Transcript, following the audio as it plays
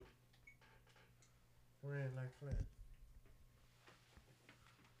We're in like Flint.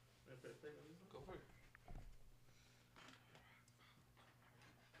 Go for it.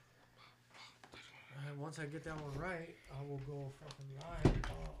 Alright, once I get that one right, I will go fucking live.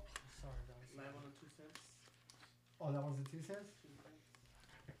 Oh, sorry, guys. Live on the 2 cents. Oh, that one's the 2 cents? 2 cents.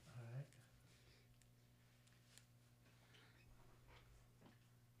 Alright.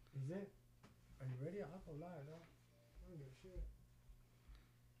 Is it? Are you ready? I'll go live, though. I don't give a shit.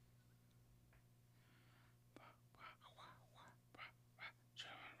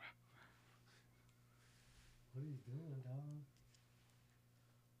 What are you doing, dog?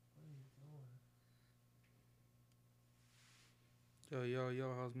 What are you doing?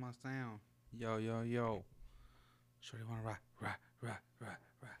 Yo, how's my sound? Yo. Shorty wanna rock.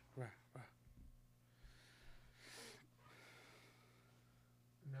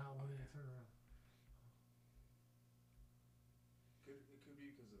 Now, when do you turn around? It could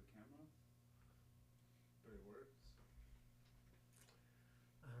be because of the camera, but it works.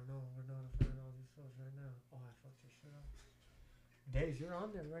 I don't know. We're notifying all these folks right now. Oh, I fucked your shit up. Days, you're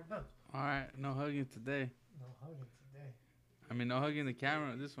on there right now. Alright, no hugging today. No hugging today. I mean, no hugging the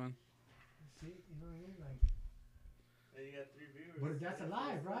camera. This one. See, you know what I mean? Like, And you got 3 viewers. but that's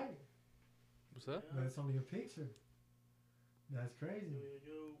alive, right? What's up? But it's only a picture. That's crazy.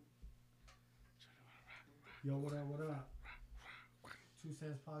 Yo, what up? 2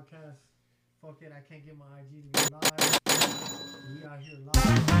 Cents Podcast. Fuck it, I can't get my IG to be live. We out here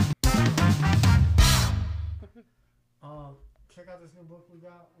live. Check out this new book we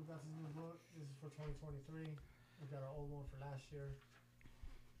got. We got this new book. This is for 2023. We got our old one for last year.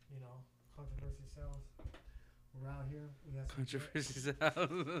 You know, Controversy Sales. We're out here. We got some Controversies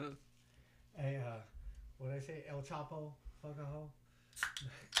out. Hey, what did I say? El Chapo, fuck a hoe.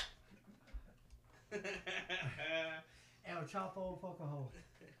 El Chapo, fuck a hoe.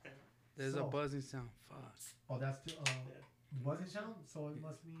 There's So- a buzzing sound. Fuck. Oh, that's the buzzing sound. So it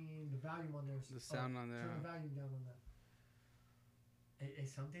must mean the volume on there. The sound on there. Turn the volume down on that. Hey,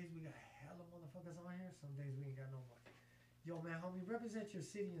 some days we got hella motherfuckers on here. Some days we ain't got nobody. Yo, man, homie, represent your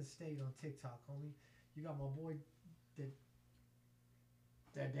city and state on TikTok, homie. You got my boy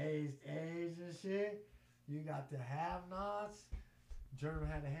that Days Age and shit. You got the have-nots. Jerm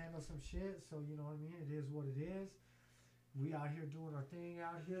had to handle some shit, so you know what I mean. It is what it is. We out here doing our thing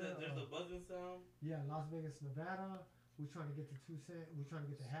out here. There's the buzzing sound. Yeah, Las Vegas, Nevada. We trying to get the 2 Cent. We trying to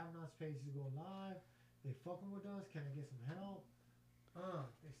get the have-nots page to go live. They fucking with us. Can I get some help?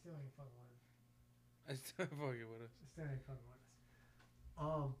 They still ain't fucking with us. I still fucking with us. They still ain't fucking with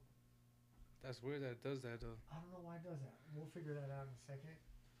us. That's weird that it does that though. I don't know why it does that. We'll figure that out in a second.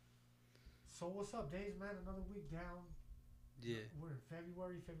 So what's up, Days, man? Another week down. Yeah. We're in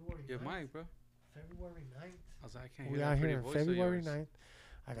February. February. Your 9th. mic, bro. February 9th. I was like, I can't We hear out that here pretty in voice of February yours. 9th.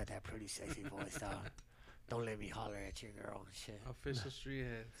 I got that pretty sexy voice, dog. Don't let me holler at your girl and shit. Official street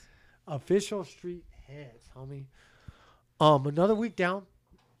heads. Official street heads, homie. Another week down.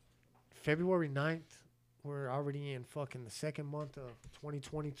 February 9th. We're already in fucking the second month of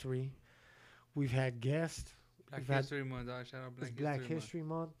 2023. We've had guests. Black We've had- History Month, dog. Shout out It's Black, Black History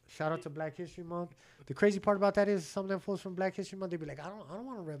Month. Shout out to Black History Month. The crazy part about that is some of them fools from Black History Month, they be like, I don't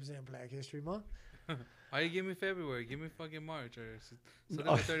want to represent Black History Month. Why you give me February? Give me fucking March or something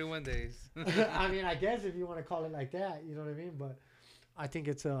No. with 31 days. I mean, I guess if you want to call it like that, you know what I mean? But I think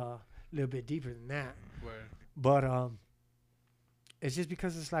it's a little bit deeper than that. Where? But it's just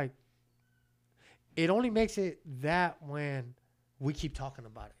because it's like, it only makes it that when we keep talking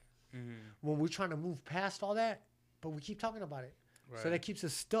about it. Mm-hmm. When we're trying to move past all that, but we keep talking about it. Right. So that keeps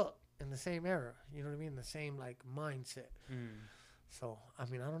us stuck in the same era. You know what I mean? The same like mindset. Mm. So I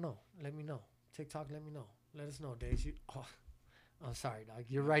mean, I don't know. Let me know. TikTok, let me know. Let us know, Days. I'm sorry, dog.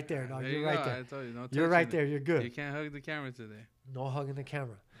 You're right there, dog. There You're you right go. there. I told you, no You're touching right it. there. You're good. You can't hug the camera today. No hugging the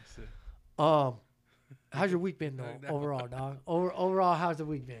camera. That's it. How's your week been Hug though? down. Overall, dog. Overall, how's the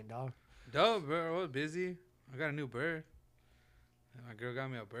week been, dog? Dope, bro. I was busy. I got a new bird. And my girl got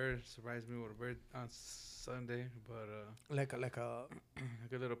me a bird. Surprised me with a bird on Sunday. But Like a like a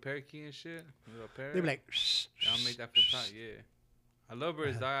little parakeet and shit. A little parrot. they be like. Yeah, I'll make that for top. Yeah. I love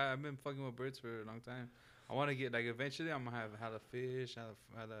birds, dog. I've been fucking with birds for a long time. I want to get, like, eventually I'm going to have hella fish,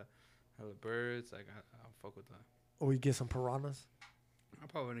 hella birds. Like, I'll fuck with that. Or you get some piranhas. I'm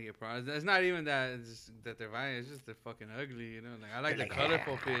probably gonna get prized. It's not even that it's just that they're violent. It's just they're fucking ugly, you know. Like I like the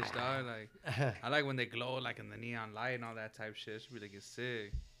colorful fish, dog. Like I like when they glow, like in the neon light and all that type shit. It should be like it's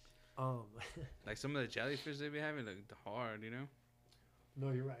sick. Like some of the jellyfish they be having, like hard, you know.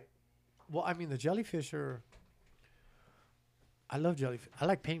 No, you're right. Well, I mean the jellyfish are. I love jellyfish. I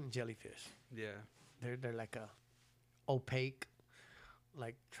like painting jellyfish. Yeah. They're like a opaque,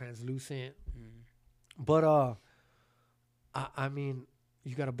 like translucent. Mm. But I mean,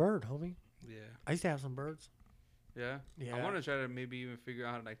 you got a bird, homie. Yeah. I used to have some birds. Yeah. Yeah. I want to try to maybe even figure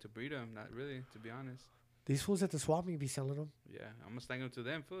out how like to breed them. Not really, to be honest. These fools at the swap meet be selling them. Yeah, I'm gonna slang them to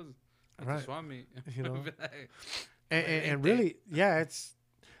them fools. At Right. the swap meet. You know. Be like, And really, yeah, it's.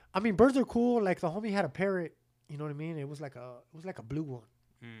 I mean, birds are cool. Like the homie had a parrot. You know what I mean? It was like a blue one,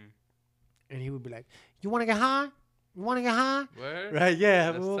 and he would be like, "You want to get high? You want to get high?" Word? Right?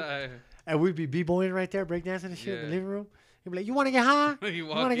 Yeah. That's fool. tight. And we'd be b-boying right there, breakdancing and shit in Yeah. the living room. He'd be like, "You want to get high? You You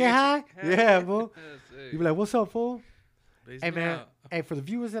walk want to in, get high?" Yeah, fool. That's it. You'd be like, "What's up, fool?" Blaze Hey me man, out. hey, for the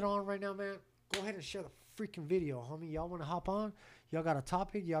viewers that are on right now, man, go ahead and share the freaking video, homie. Y'all want to hop on? Y'all got a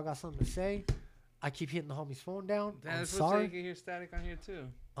topic? Y'all got something to say? I keep hitting the homie's phone down. I'm That's what you sorry. can hear static on here too.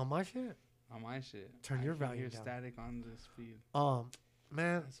 On my shit. On my shit. Turn I your can volume hear down. static on this feed.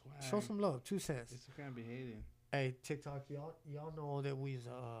 Man, That's why. show some love. 2 cents. Instagram be hating. Hey, TikTok, y'all know that we's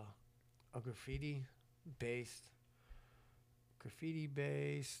a graffiti based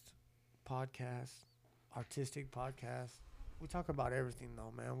podcast, artistic podcast. We talk about everything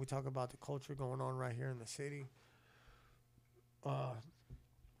though, man. We talk about the culture going on right here in the city.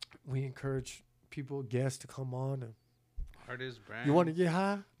 We encourage people, guests, to come on and Artist, brand. you want to get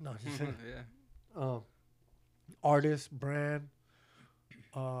high? No, just saying. Yeah. Artist, brand.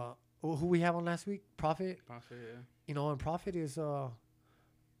 Who we have on last week? Prophet. Profit, yeah. You know, and Prophet is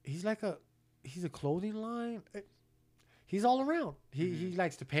he's a clothing line. He's all around. He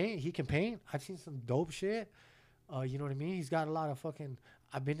likes to paint. He can paint. I've seen some dope shit. You know what I mean? He's got a lot of fucking.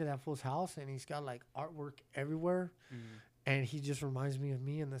 I've been to that fool's house and he's got like artwork everywhere. And he just reminds me of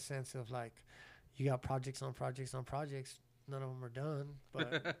me in the sense of like, you got projects on projects on projects. None of them are done,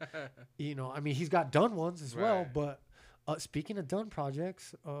 but you know, I mean, he's got done ones as well. Right. But speaking of done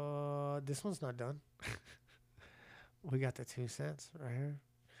projects, this one's not done. We got the 2 cents right here.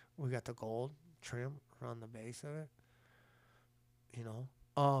 We got the gold trim around the base of it. You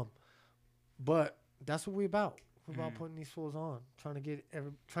know, but that's what we about. We're about putting these fools on, trying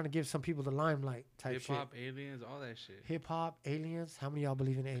to give some people the limelight type Hip shit. hop, aliens, all that shit. Hip hop, aliens. How many of y'all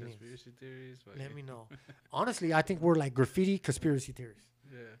believe in aliens? Conspiracy theories. Let me know. Honestly, I think we're like graffiti conspiracy theories.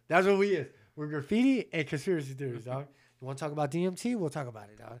 Yeah. That's what we is. We're graffiti and conspiracy theories, dog. You want to talk about DMT? We'll talk about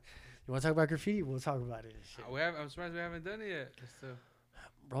it, dog. You want to talk about graffiti? We'll talk about it and shit. I'm surprised we haven't done it yet.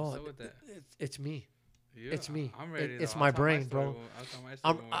 Bro, what's up with that? it's me. Yeah, It's me. I'm ready. It's though. my I'll tell brain, story bro. I'll tell my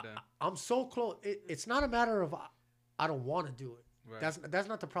story when we're done. I'm so close. It's not a matter of I don't want to do it. Right. That's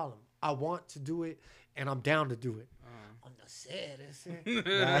not the problem. I want to do it, and I'm down to do it. On the set,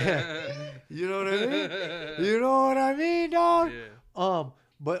 you know what I mean? You know what I mean, dog? Yeah.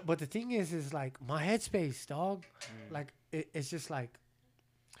 But the thing is like my headspace, dog. Like it's just like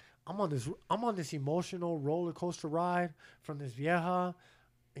I'm on this emotional roller coaster ride from this vieja.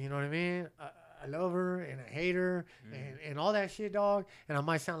 You know what I mean? I love her and I hate her and all that shit, dog. And I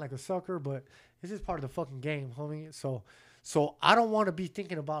might sound like a sucker, but this is part of the fucking game, homie. So I don't want to be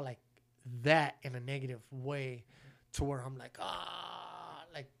thinking about like that in a negative way to where I'm like,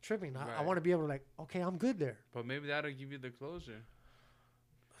 like tripping. I Right. want to be able to like, okay, I'm good there. But maybe that'll give you the closure.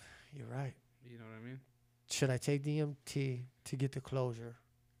 You're right. You know what I mean? Should I take DMT to get the closure?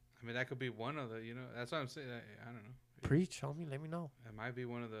 I mean, that could be one of the, that's what I'm saying. I don't know. Preach, homie. Let me know. It might be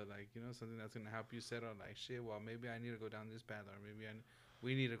one of the, like, something that's going to help you settle, like, shit, well, maybe I need to go down this path, or maybe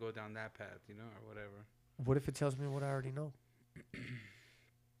we need to go down that path, or whatever. What if it tells me what I already know?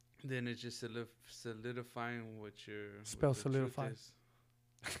 Then it's just solidifying what your... Spell what the truth solidify. is.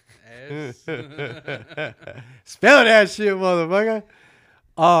 S. Spell that shit, motherfucker.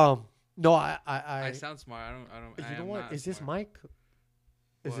 No, I sound smart. I don't. You I know am what? not Is this smart. Mike?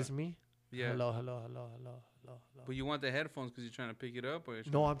 Is What? this me? Yeah. Hello. But you want the headphones because you're trying to pick it up, or you're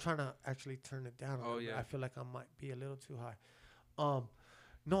No, I'm trying to actually turn it down. A Oh, little bit. yeah. I feel like I might be a little too high.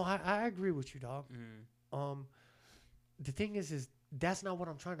 No, I agree with you, dog. The thing is that's not what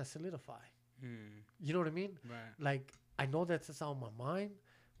I'm trying to solidify. You know what I mean? Right. Like, I know that's on my mind,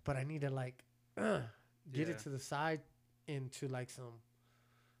 but I need to like get Yeah. it to the side into like some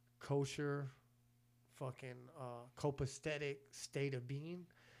kosher fucking copacetic state of being,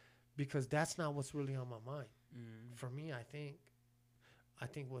 because that's not what's really on my mind. For me, I think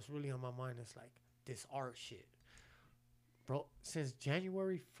what's really on my mind is like this art shit, bro. Since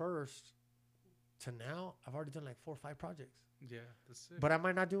January 1st to now, I've already done like 4 or 5 projects, Yeah, that's it. but I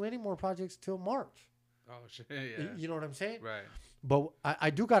might not do any more projects till March. Oh shit, yeah. You know what I'm saying? Right. But I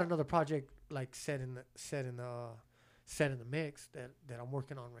do got another project like set in the mix that I'm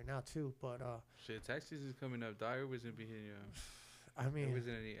working on right now too. But Shit, tax season's coming up. Dog, everybody's gonna be hitting you up. I mean, Everybody's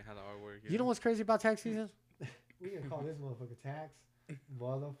gonna need hella artwork. you know what's crazy about tax season? We gonna call this motherfucker tax.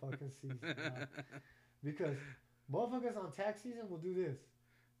 Motherfucking season. Dog. Because motherfuckers on tax season will do this.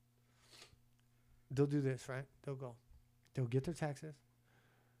 They'll do this, right? They'll get their taxes,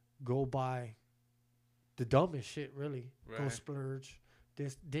 go buy the dumbest shit, really. Go Right. splurge.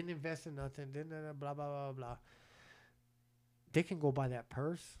 This didn't invest in nothing. Didn't blah blah blah blah. They can go buy that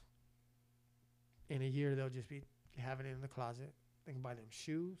purse. In a year, they'll just be having it in the closet. They can buy them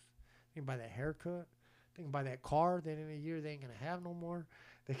shoes. They can buy that haircut. They can buy that car that in a year they ain't gonna have no more.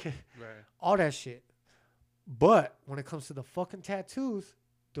 They can Right. all that shit. But when it comes to the fucking tattoos,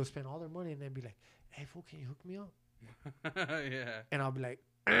 they'll spend all their money and then be like, "Hey, fool, can you hook me up?" Yeah. And I'll be like,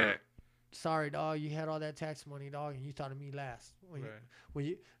 "Sorry, dog. You had all that tax money, dog, and you thought of me last. Right. When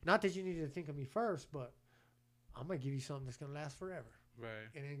you not that you needed to think of me first, but I'm gonna give you something that's gonna last forever. Right.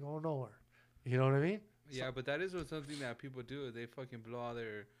 It ain't going nowhere. You know what I mean? Yeah, but that is what something that people do. They fucking blow all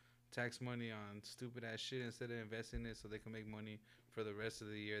their tax money on stupid ass shit instead of investing it so they can make money for the rest of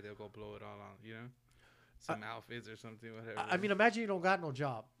the year. They'll go blow it all on, you know, some outfits or something, whatever. I mean, imagine you don't got no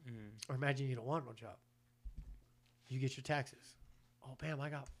job, Mhm. or imagine you don't want no job. You get your taxes. Oh, bam! I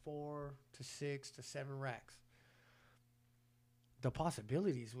got 4 to 6 to 7 racks. The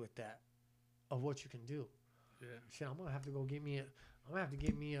possibilities with that, of what you can do. Yeah. Shit, I'm gonna have to go get me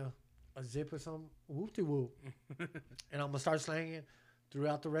a zip or some whoop de whoop, and I'm gonna start slanging it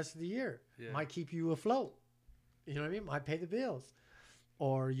throughout the rest of the year. Yeah. Might keep you afloat. You know what I mean? Might pay the bills,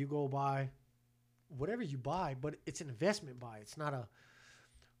 or you go buy whatever you buy, but it's an investment buy. It's not a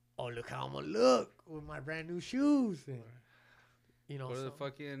oh look how I'm gonna look with my brand new shoes. And, you know, Go to the so-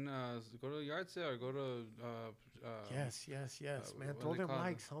 fucking go to a yard sale or go to yes, man. what Throw they them call it?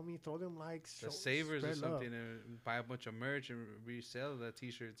 likes, homie. Throw them likes. the show- savers or spread love. something and buy a bunch of merch and resell the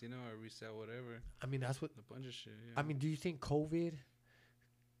t-shirts, you know, or resell whatever, I mean, that's what. a bunch of shit. Yeah. I mean, do you think COVID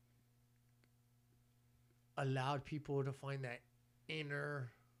allowed people to find that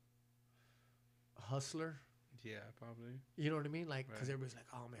inner hustler? yeah, probably. You know what I mean? Like, because Right. everybody's like,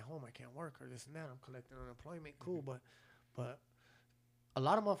 "Oh, I'm at home. I can't work or this and that. I'm collecting unemployment. Cool, but a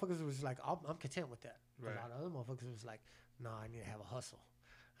lot of motherfuckers was like, I'm content with that. Right. A lot of other motherfuckers was like, nah, I need to have a hustle.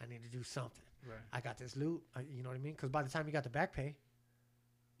 I need to do something. Right. I got this loot. You know what I mean? Because by the time you got the back pay,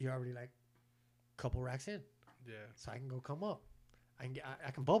 you're already like a couple racks in. Yeah. So I can go come up.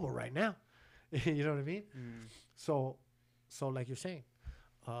 I can bubble right now. You know what I mean? Mm. So like you're saying,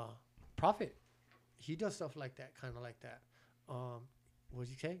 Prophet, he does stuff like that, kind of like that. What'd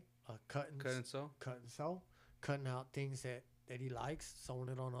you say? Cut and sew, cutting out things that he likes, sewing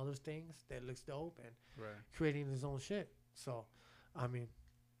it on other things that looks dope, and Right. creating his own shit. So, I mean,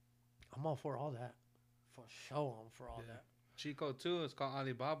 I'm all for all that. For sure, I'm for all Yeah. that. Chico too. It's called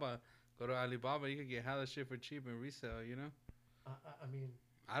Alibaba. Go to Alibaba. You can get hella shit for cheap and resell. You know. I mean,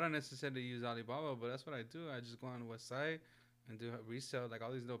 I don't necessarily use Alibaba, but that's what I do. I just go on the website and do resell like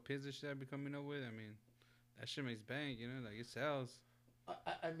all these little pins and shit I be coming up with. I mean, that shit makes bank. You know, like it sells.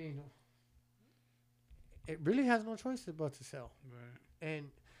 I mean, it really has no choice but to sell. Right. And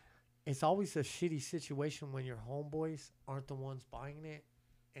it's always a shitty situation when your homeboys aren't the ones buying it,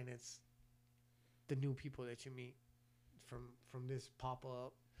 and it's the new people that you meet from this pop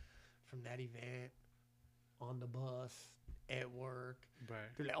up, from that event, on the bus, at work. Right.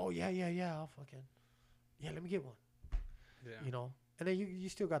 They're like, oh yeah, I'll fucking let me get one. Yeah. You know, and then you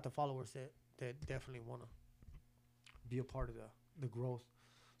still got the followers that definitely want to be a part of the growth.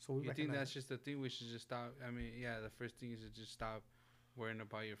 So we You think recognize that's it. just the thing? We should just stop. I mean, yeah, the first thing is to just stop worrying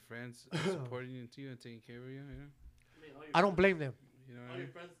about your friends supporting you and taking care of you. You know, I mean, all your I don't blame them. you know what All I your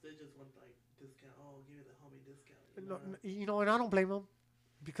mean? friends, they just want like discount. Oh, give me the homie discount. You No, know? you know, and I don't blame them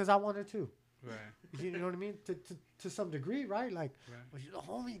because I wanted to. Right. You know what I mean? To some degree, right? Like, Right. well, you're the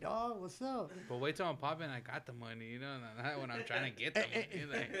homie, dog. What's up? But wait till I'm popping. I got the money. You know, not when I'm trying to get the money.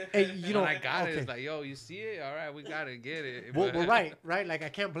 Like, Hey, you know, when I got it, okay. it's like, yo, you see it? All right, we gotta get it. Well, But- right. Like, I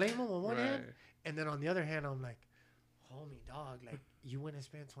can't blame them on one Right. hand, and then on the other hand, I'm like, homie, dog. Like, you went and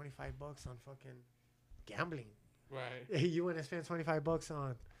spent $25 on fucking gambling. Right. You went and spent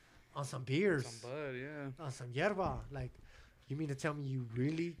 $25 on some beers, Some bud, yeah. on some yerba. Like, you mean to tell me you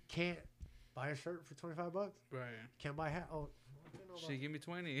really can't buy a shirt for $25? Right. Can't buy a hat? Oh, I don't know about- She give me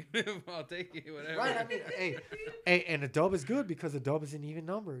 20. I'll take it. Whatever. right. I mean, hey, and the dub is good because the dub is in even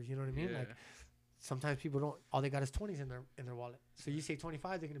numbers. You know what I mean? Yeah. Like, sometimes people don't. All they got is 20s in their wallet. So you say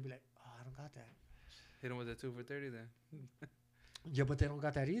 25, they're gonna be like, oh, I don't got that. Hit him with a 2 for 30 then. Yeah, but they don't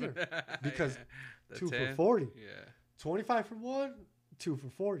got that either. Because The 2 for 10. 40, Yeah. 25 for one, 2 for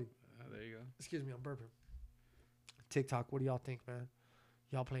 40. There you go. Excuse me, I'm burping. TikTok, what do y'all think, man?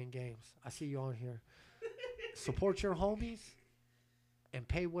 Y'all playing games? I see you on here. Support your homies and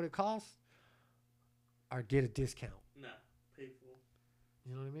pay what it costs, or get a discount. Nah, pay full.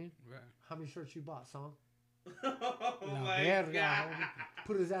 You know what I mean? Right. How many shirts you bought, son? Oh La my verga, god. homie.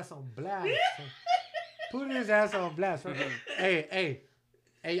 Put his ass on blast. Son. Put his ass on blast. Right? Hey,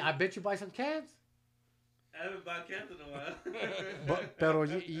 I bet you buy some cans. I haven't bought cans in a while. But pero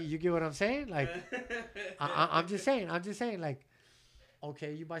you get what I'm saying? Like I'm just saying like,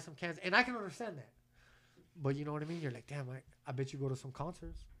 okay, you buy some cans, and I can understand that. But you know what I mean? You're like, damn, I bet you go to some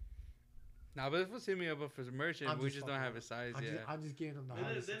concerts. Nah, but if it's hit me up for some merch, I'm we just just don't fucking have with a size I'm yet. I'm just giving them the They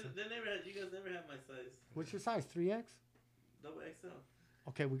hardest. never had, you guys never had my size. What's your size? 3X? Double XL.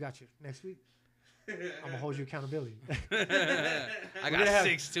 Okay, we got you. Next week, I'm gonna hold you accountability. I We're got gonna have-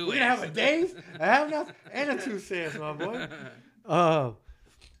 6'2". We're gonna have a Dave, a half enough, and a 2 cents, my boy.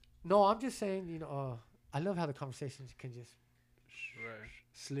 No, I'm just saying, you know, I love how the conversations can just Right.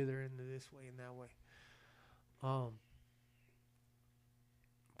 slither into this way and that way.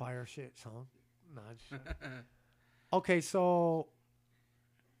 Buy our shit, son. Nah, okay, so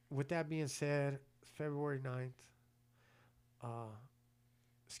with that being said, February 9th,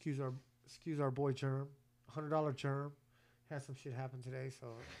 excuse our boy Germ, $100 Germ, had some shit happen today,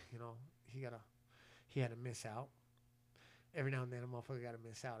 so you know he had to miss out. Every now and then a motherfucker got to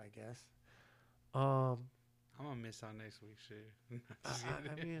miss out, I guess. I'm gonna miss out next week, shit.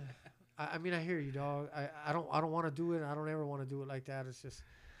 I mean, I hear you, dog. I don't want to do it. I don't ever want to do it like that. It's just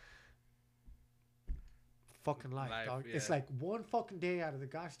fucking life, dog. Yeah. It's like one fucking day out of the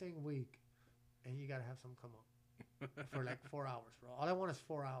gosh dang week, and you gotta have something come up for like 4 hours, bro. All I want is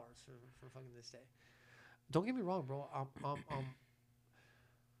 4 hours for fucking this day. Don't get me wrong, bro.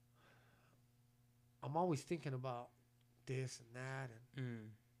 I'm always thinking about this and that,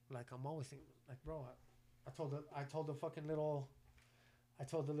 and like I'm always thinking, like, bro. I told the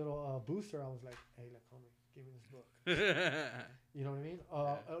little booster, I was like, hey, look, homie, give me this book. You know what I mean?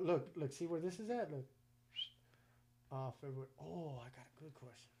 Look, see where this is at? Look. February. Oh, I got a good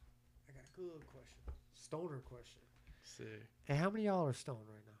question. Stoner question. Sick. Hey, how many of y'all are stoned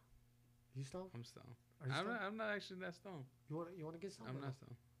right now? You stoned? I'm stoned. Are you stoned? I'm not actually that stoned. You wanna get stoned? I'm or not no?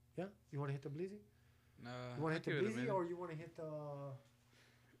 stoned. Yeah? You wanna hit the bleezy? No. You wanna hit the I'll give it a bleezy minute. or you wanna hit the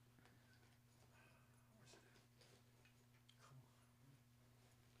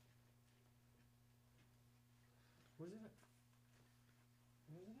Where's it at?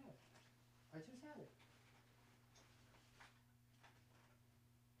 Where's it at? I just had it.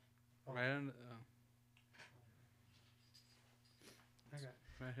 Oh, Right on. I got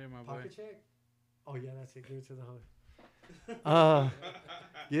Right here, my boy. pocket check. Oh yeah, that's it. Give it to the homie.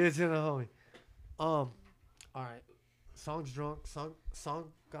 Give it to the homie. All right. Song's drunk. Song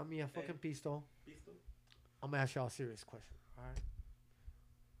got me a fucking pistol. Pistol? I'm gonna ask y'all a serious question. All right.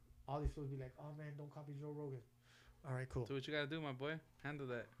 All these fools be like, "Oh man, don't copy Joe Rogan." All right, cool. Do what you gotta do, my boy. Handle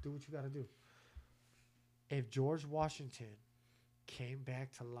that. Do what you gotta do. If George Washington came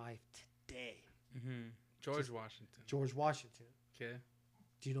back to life today, George Washington. George Washington, Okay.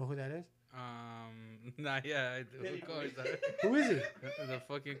 do you know who that is? Nah, yeah, I do. Of course. Who is it? The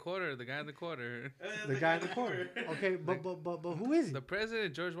fucking quarter. The guy in the quarter. The guy in the corner. Okay, but who is he? The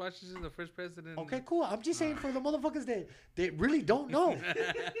president, George Washington, the first president. Okay, cool. I'm just saying for the motherfuckers that they really don't know.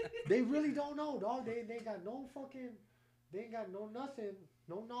 They really don't know, dog. They ain't got no fucking, they ain't got no nothing,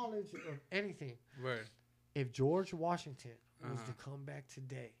 no knowledge of anything. Word. If George Washington was to Uh-huh. come back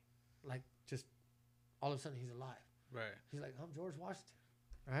today, like just all of a sudden he's alive. Right. He's like, I'm George Washington,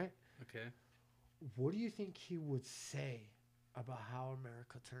 right? Okay. What do you think he would say about how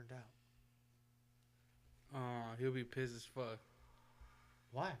America turned out? He'll be pissed as fuck.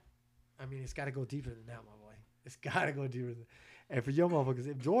 Why? I mean, it's got to go deeper than that, my boy. It's got to go deeper than. And for your motherfuckers,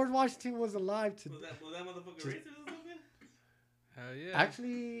 if George Washington was alive today, Was that motherfucker racist or something? Hell yeah.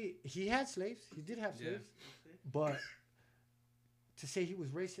 actually, he had slaves. He did have Yeah. slaves. But to say he was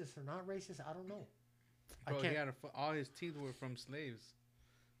racist or not racist, I don't know. Bro, I he can't. had all his teeth were from slaves.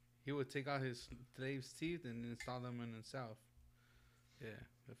 He would take out his slaves' teeth and install them in the South. Yeah,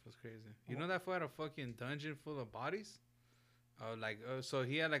 that was crazy. You know that fool had a fucking dungeon full of bodies? So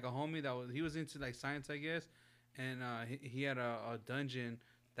he had like a homie he was into like science, I guess, and he had a dungeon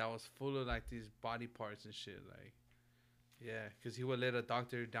that was full of like these body parts and shit. Like, yeah, because he would let a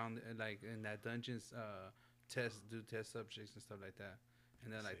doctor down like in that dungeon's do test subjects and stuff like that,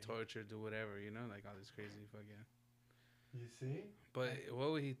 and then like See? torture, do whatever, you know, like all this crazy fucking. You see? But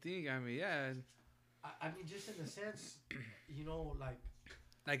what would he think? I mean, yeah. I mean, just in the sense, you know, like.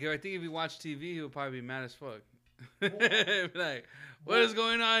 Like, I think if he watched TV, he would probably be mad as fuck. Well, Like, what is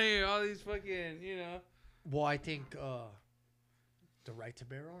going on here? All these fucking, you know. Well, I think the right to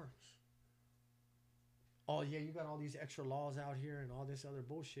bear arms. Oh yeah, you got all these extra laws out here and all this other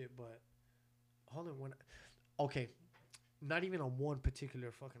bullshit, but hold on, okay, not even on one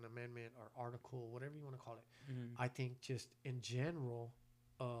particular fucking amendment or article, whatever you want to call it. Mhm. I think just in general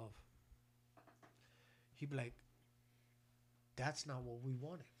of he'd be like, that's not what we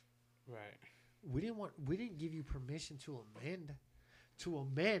wanted. Right. We didn't give you permission to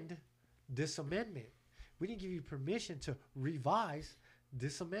amend this amendment. We didn't give you permission to revise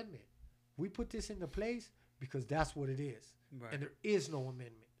this amendment. We put this into place because that's what it is. Right. And there is no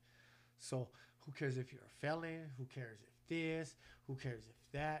amendment. So who cares if you're a felon? Who cares if this? Who cares if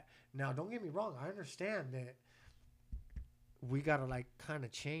that? Now, don't get me wrong. I understand that we got to like kind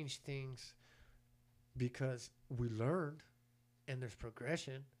of change things because we learned and there's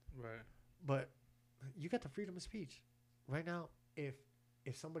progression. Right. But you got the freedom of speech. Right now, if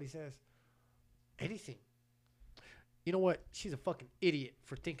somebody says anything, you know what? She's a fucking idiot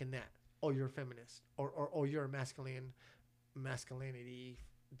for thinking that. Oh, you're a feminist. Or you're a masculinity,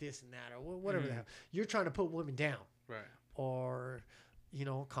 this and that, or whatever the hell. You're trying to put women down. Right. Or, you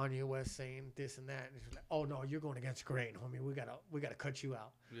know, Kanye West saying this and that. And it's like, oh, no, you're going against the grain, homie. We gotta cut you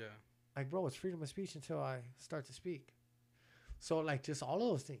out. Yeah. Like, bro, it's freedom of speech until I start to speak. So, like, just all of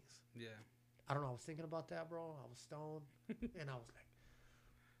those things. Yeah. I don't know. I was thinking about that, bro. I was stoned. And I was like,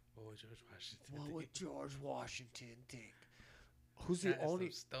 What would George Washington what think? would George Washington think? Who's the That's some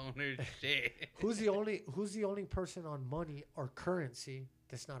only stoner shit. who's the only person on money or currency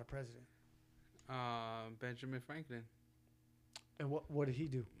that's not a president? Benjamin Franklin. And what did he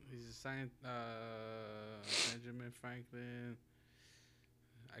do? He's a Benjamin Franklin.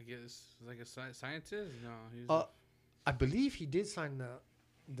 I guess like a scientist. No, he's. I believe he did sign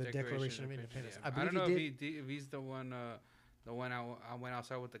the Declaration of Independence. Yeah. I believe don't know he did. if he's the one. The one I went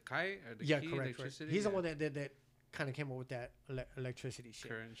outside with the kite or the Yeah, key, correct. electricity. He's the one that kind of came up with that electricity shit.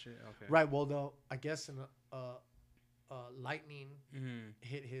 Current shit. Okay. Right. Well, though, I guess lightning Mm-hmm.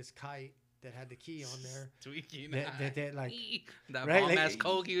 hit his kite that had the key on there. Tweaking. That like. That right, bomb like- ass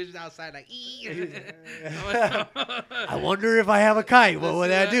coke. He was just outside like. I wonder if I have a kite. What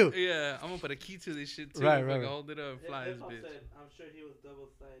would that do? Yeah, I'm gonna put a key to this shit too. Right, If I right, can right. hold it up, and fly this Hip-hop bitch. said, I'm sure he was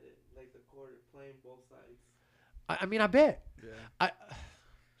double-sided, like the quarter, playing both sides. I mean, I bet. Yeah.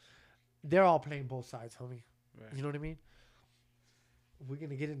 They're all playing both sides, homie. Right. You know what I mean? We're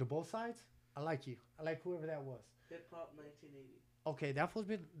gonna get into both sides. I like you. I like whoever that was. Hip-hop 1980. Okay, that fool's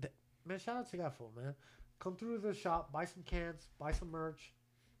been. Man, shout out to that fool, man. Come through the shop, buy some cans, buy some merch,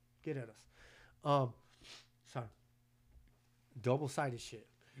 get at us. Sorry. Double-sided shit,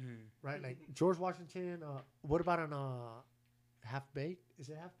 Mhm. right? Like George Washington. What about on Half Baked? Is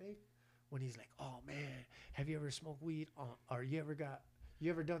it Half Baked? When he's like, "Oh man, have you ever smoked weed? Or you ever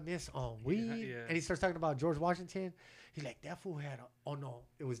done this on weed?" yeah. And he starts talking about George Washington. He's like, "That fool had oh no,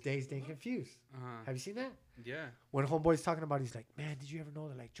 it was Dazed and Confused." Uh-huh. Have you seen that? Yeah. When Homeboy's talking about, he's like, "Man, did you ever know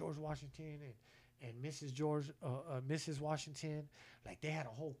that like George Washington and Mrs. Washington, like they had a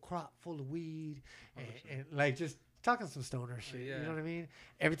whole crop full of weed and like just talking some stoner shit. Yeah. You know what I mean?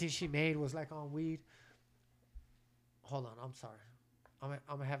 Everything she made was like on weed." Hold on, I'm sorry.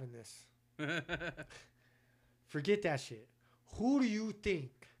 I'm having this. Forget that shit. Who do you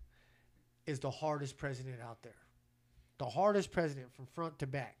think is the hardest president out there? The hardest president from front to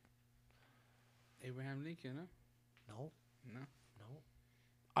back? Abraham Lincoln, huh? No.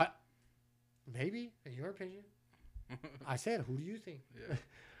 No. Maybe, in your opinion. I said, who do you think? Yeah.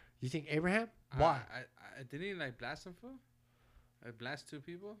 You think Abraham? Why? I didn't he like blast him for? I blast two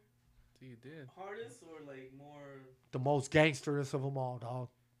people? I think he did. Hardest or like more? The most gangsterest of them all, dog.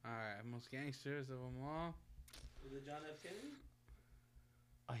 Alright, most gangsters of them all. Was it John F. Kennedy?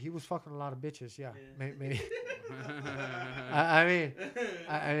 He was fucking a lot of bitches, yeah. Yeah. Maybe. I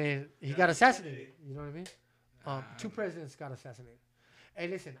mean, he John got F. assassinated. Kennedy. You know what I mean? Two presidents got assassinated. Hey,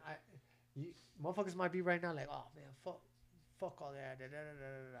 listen, motherfuckers might be right now like, oh man, fuck all that, da, da, da,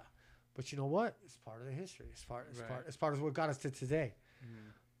 da, da. But you know what? It's part of the history. It's part of what got us to today.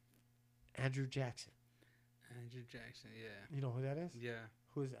 Mhm. Andrew Jackson. Andrew Jackson, yeah. You know who that is? Yeah.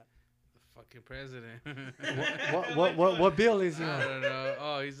 Who is that? The fucking president. What bill is he I on? don't know.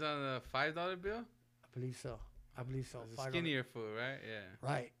 Oh, he's on the $5 bill? I believe so. It's a $5. skinnier fool, right? Yeah.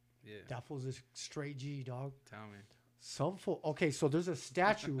 Right. Yeah. That fool's a straight G, dog. Tell me. Some fool. Okay, so there's a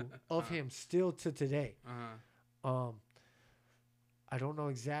statue of him still to today. Uh-huh. I don't know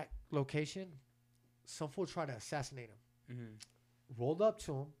exact location. Some fool tried to assassinate him. Mm-hmm. Rolled up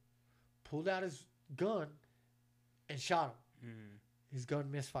to him, pulled out his gun, and shot him. Mm-hmm. His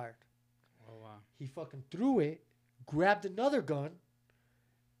gun misfired. Oh, wow. He fucking threw it, grabbed another gun,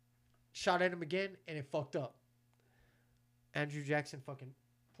 shot at him again, and it fucked up. Andrew Jackson fucking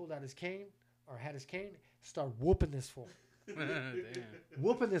pulled out his cane, or had his cane, started whooping this fool. Damn.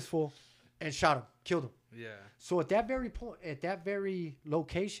 Whooping this fool, and shot him. Killed him. Yeah. So at that very point, at that very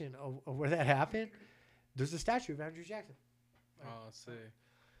location of where that happened, there's a statue of Andrew Jackson. Oh, see.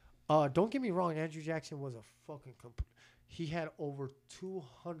 Don't get me wrong, Andrew Jackson was a fucking he had over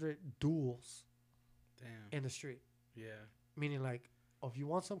 200 duels Damn. in the street. Yeah. Meaning like, oh, if you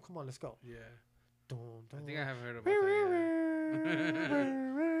want some, come on, let's go. Yeah. Dun, I dun. think I have heard about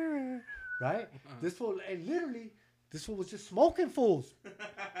that. Right? Yeah. This fool, and literally, this fool was just smoking fools.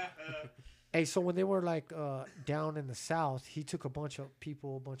 Hey, so when they were like down in the south, he took a bunch of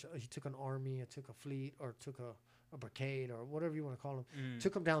people, he took an army, took a fleet, or took a brigade, or whatever you want to call them.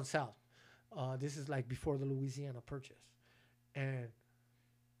 Took them down south. This is like before the Louisiana Purchase, and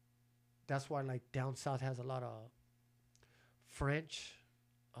that's why like down south has a lot of French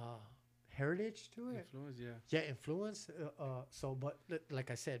heritage to it. Influence, yeah. Yeah, influence. So, but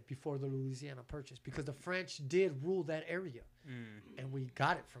like I said, before the Louisiana Purchase, because the French did rule that area, and we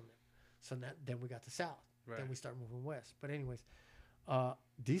got it from them. So then we got the south. Right. Then we start moving west. But anyways,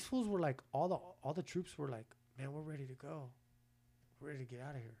 these fools were like all the troops were like, man, we're ready to go. We're ready to get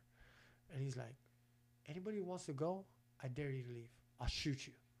out of here. And he's like, anybody who wants to go, I dare you to leave. I'll shoot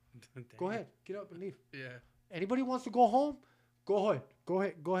you. Go ahead, get up and leave. Yeah. Anybody wants to go home, go ahead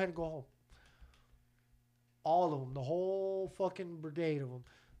and go home. All of them, the whole fucking brigade of them,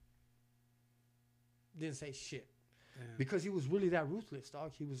 didn't say shit. Damn. Because he was really that ruthless,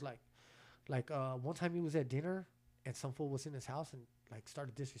 dog. He was like one time he was at dinner and some fool was in his house and like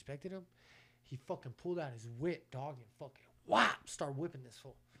started disrespecting him. He fucking pulled out his whip, dog, and fucking whap, start whipping this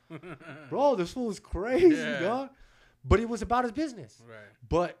fool. Bro, this fool was crazy, dog. But it was about his business. Right.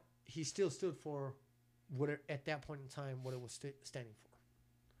 But he still stood for what at that point in time what it was standing for.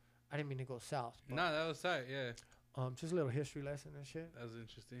 I didn't mean to go south. But, No, that was tight. Yeah. just a little history lesson and shit. That was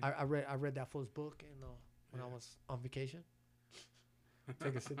interesting. I read that fool's book when I was on vacation.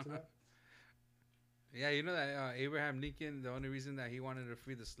 Take a sip to that. Yeah, you know that Abraham Lincoln, the only reason that he wanted to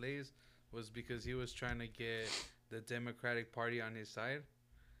free the slaves was because he was trying to get the Democratic Party on his side.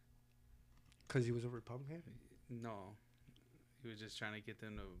 Because he was a Republican? No. He was just trying to get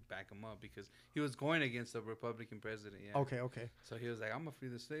them to back him up because he was going against the Republican president. Yeah. Okay. So he was like, I'm gonna free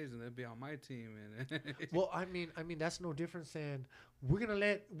the slaves and they'll be on my team. And Well, I mean that's no different than we're gonna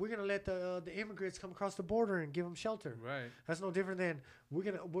let the immigrants come across the border and give them shelter. right. That's no different than we're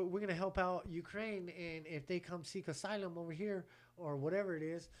gonna help out Ukraine, and if they come seek asylum over here or whatever it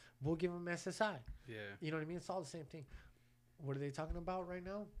is, we'll give them SSI. Yeah. You know what I mean? It's all the same thing. What are they talking about right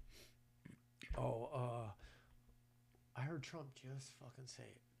now? Oh, I heard Trump just fucking say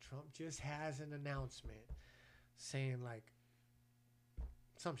it. Trump just has an announcement saying like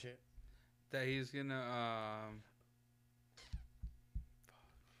some shit. That he's gonna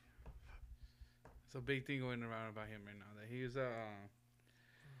it's a big thing going around about him right now. That he's that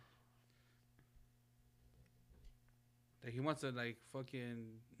he wants to like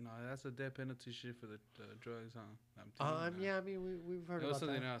fucking no, that's a death penalty shit for the drugs, huh? I'm telling you, Yeah, I mean we've heard it was about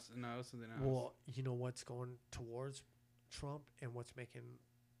something that. else. No, it was something else. Well, you know what's going towards Trump and what's making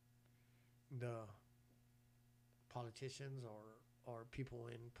the politicians or people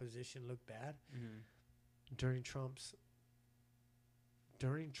in position look bad during Trump's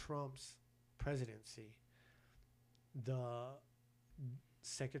presidency. The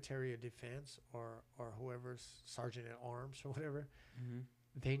Secretary of Defense or whoever's Sergeant at Arms or whatever,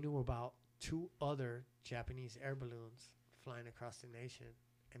 they knew about 2 other Japanese air balloons flying across the nation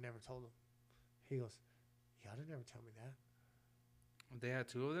and never told them. He goes, y'all didn't ever tell me that. They had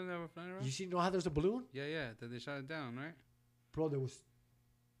 2 of them that were flying around? You know how there's a balloon? Yeah. Then they shot it down, right? Bro, there was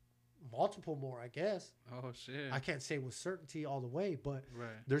multiple more, I guess. Oh, shit. I can't say with certainty all the way, but Right.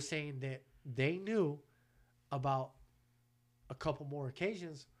 they're saying that they knew about a couple more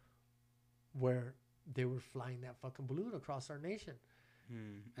occasions where they were flying that fucking balloon across our nation.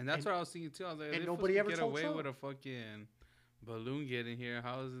 And that's what I was thinking, too. I was like, and they nobody ever get told away Trump. with a fucking balloon getting here.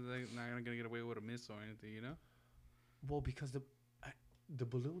 How is it not going to get away with a missile or anything, you know? Well, because the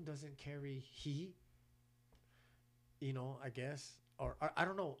balloon doesn't carry heat, I guess. Or I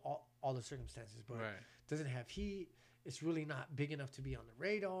don't know all the circumstances, but Right. it doesn't have heat. It's really not big enough to be on the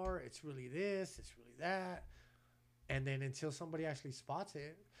radar. It's really this. It's really that. And then until somebody actually spots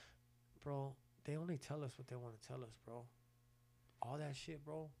it, bro, they only tell us what they want to tell us, bro. All that shit,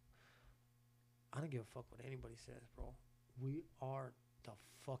 bro. I don't give a fuck what anybody says, bro. We are the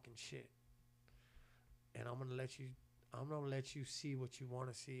fucking shit. And I'm gonna let you see what you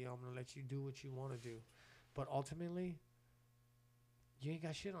want to see. I'm gonna let you do what you want to do. But ultimately, you ain't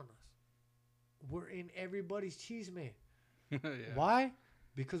got shit on us. We're in everybody's cheese, man. Yeah. Why?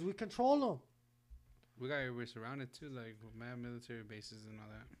 Because we control them. We got everybody surrounded, too, like with mad military bases and all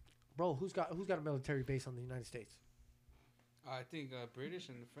that. Bro, who's got a military base on the United States? I think British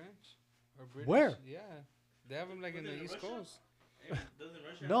and the French. Or British. Where? Yeah, they have them like in the Within East Russia? Coast. Doesn't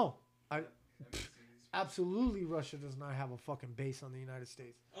Russia? No, MSCs. absolutely. Russia does not have a fucking base on the United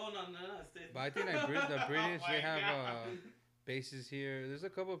States. Oh no, States. But I think like the British, Oh my they have God. bases here. There's a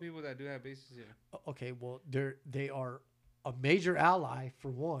couple of people that do have bases here. Okay, well, they are a major ally for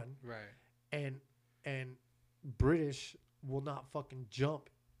one, Right. and British will not fucking jump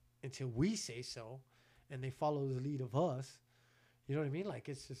until we say so, and they follow the lead of us. You know what I mean? Like,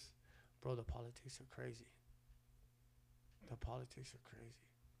 it's just, bro, the politics are crazy. The politics are crazy.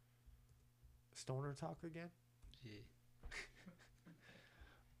 Stoner talk again? Yeah.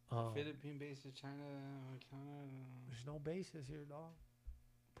 Philippine Philippine bases, China, Canada. There's no bases here, dog.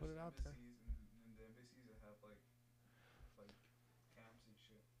 Put it out there. Embassies and the embassies that have like camps and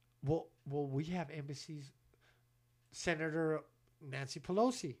shit. Well, we have embassies. Senator Nancy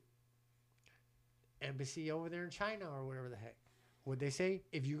Pelosi. Embassy over there in China or whatever the heck. What'd they say?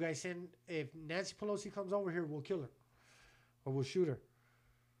 If Nancy Pelosi comes over here, we'll kill her. Or we'll shoot her.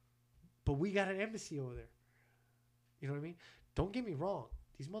 But we got an embassy over there. You know what I mean? Don't get me wrong.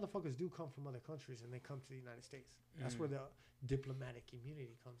 These motherfuckers do come from other countries and they come to the United States. That's where the diplomatic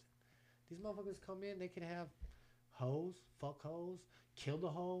immunity comes in. These motherfuckers come in, they can have hoes, fuck hoes, kill the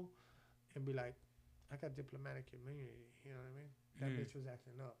hoe, and be like, I got diplomatic immunity. You know what I mean? That bitch was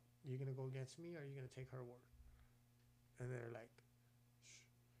acting up. You gonna go against me or are you gonna take her word? And they're like,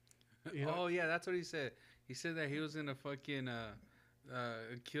 shh. You know? Oh yeah, that's what he said. He said that he was gonna fucking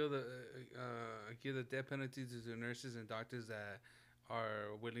kill the death penalty to the nurses and doctors that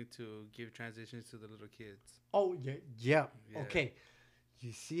are willing to give transitions to the little kids. Oh yeah. Yeah. Okay.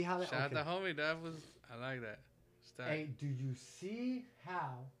 You see how that? Shout out Okay. the homie. I like that. Stop. Hey, do you see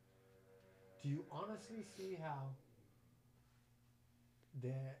how? Do you honestly see how?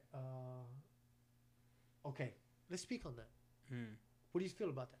 That. Okay, let's speak on that. What do you feel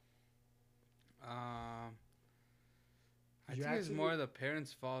about that? I You think it's actually- more the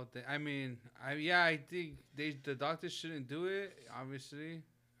parents' fault. I think the doctors shouldn't do it. Obviously,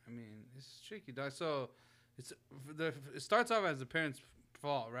 I mean it's tricky, dog. So it starts off as the parents'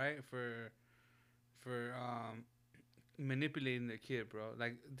 fault, right? For manipulating their kid, bro.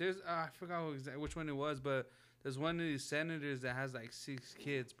 Like there's I forgot which one it was, but there's one of these senators that has like 6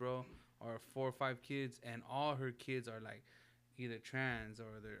 kids, bro, or 4 or 5 kids, and all her kids are like either trans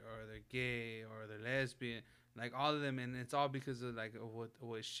or they're gay or they're lesbian, like all of them, and it's all because of like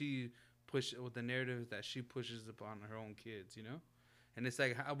what she with the narrative that she pushes upon her own kids, you know. And it's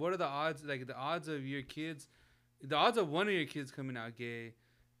like, what are the odds? Like the odds of your kids, the odds of one of your kids coming out gay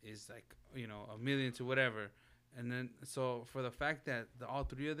is like 1 million to whatever. And then so for the fact that all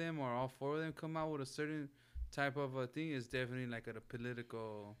 3 of them or all 4 of them come out with a certain type of a thing is definitely like it's a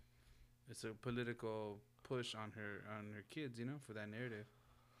political push on her kids, for that narrative.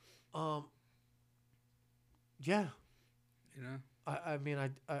 Yeah. You know? I mean,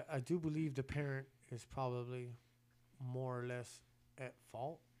 I do believe the parent is probably more or less at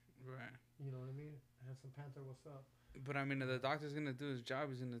fault. Right. You know what I mean? Handsome Panther, what's up? But I mean, if the doctor's gonna do his job,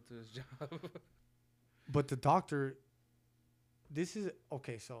 he's gonna do his job. But the doctor, this is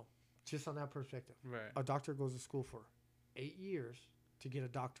okay. So, just on that perspective, Right. a doctor goes to school for 8 years to get a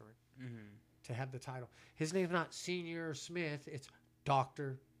doctorate, Mm-hmm. to have the title. His name's not Senior Smith; it's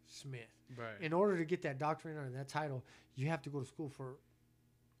Doctor Smith. Right. In order to get that doctorate or that title, you have to go to school for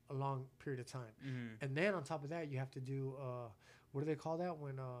a long period of time, Mm-hmm. and then on top of that, you have to do what do they call that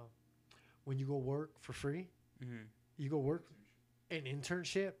when you go work for free? Mm-hmm. You go work an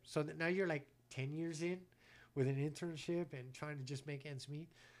internship, so that now you're like 10 years in with an internship and trying to just make ends meet.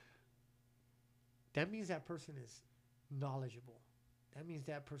 That means that person is knowledgeable. That means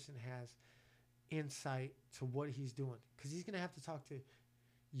that person has insight to what he's doing, because he's going to have to talk to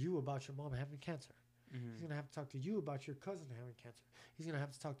you about your mom having cancer. He's Mm-hmm. going to have to talk to you about your cousin having cancer. He's going to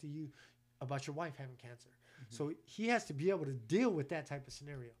have to talk to you about your wife having cancer. So he has to be able to deal with that type of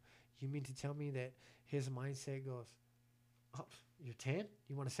scenario. You mean to tell me that his mindset goes, oh, you're 10?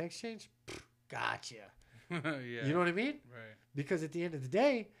 You want a sex change? Pfft, gotcha. Yeah. You know what I mean? Right. Because at the end of the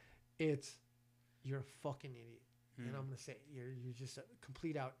day, it's you're a fucking idiot. Mm-hmm. And I'm going to say it. You're just a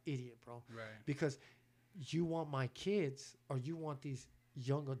complete out idiot, bro. Right. Because you want my kids or you want these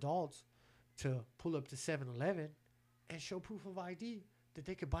young adults to pull up to 7-Eleven and show proof of ID that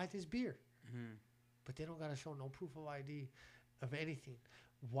they could buy this beer. Mm-hmm. But they don't got to show no proof of ID of anything.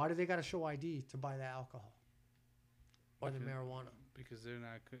 Why do they got to show ID to buy the alcohol or the marijuana? Because they're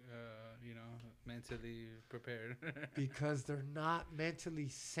not, mentally prepared. because they're not mentally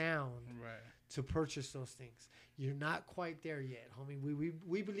sound Right. to purchase those things. You're not quite there yet, homie.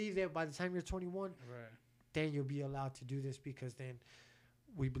 We believe that by the time you're 21, Right. then you'll be allowed to do this because then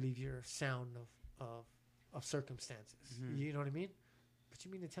we believe you're sound of circumstances. Mhm. You know what I mean? But you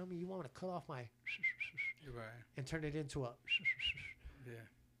mean to tell me you want to cut off my Right. and turn it into a Yeah.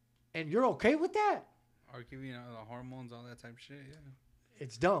 and you're okay with that? Or give the hormones, all that type of shit. Yeah.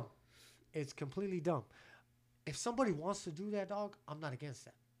 It's dumb. It's completely dumb. If somebody wants to do that, dog, I'm not against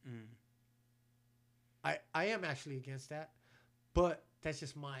that. Mm. I am actually against that, but that's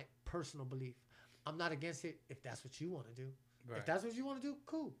just my personal belief. I'm not against it if that's what you want to do. Right. If that's what you want to do,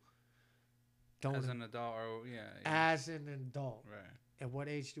 cool. Don't As an adult, or as an adult. Right. At what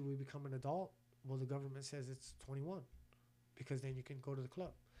age do we become an adult? Well, the government says it's 21 because then you can go to the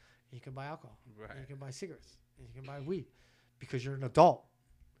club and you can buy alcohol, Right. and you can buy cigarettes, and you can buy weed because you're an adult.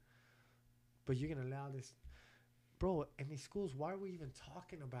 But you're going to allow this. Bro, in these schools, why are we even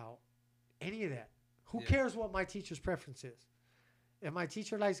talking about any of that? Who Yeah. cares what my teacher's preference is? If my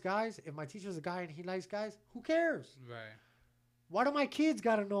teacher likes guys, if my teacher's a guy and he likes guys, who cares? Right. Why do my kids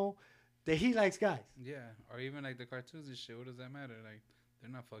got to know that he likes guys? Yeah. Or even like the cartoons and shit. What does that matter? Like, they're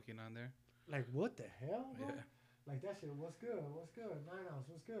not fucking on there. Like, what the hell, bro? Yeah. Like, that shit, what's good? What's good? 9 ounce,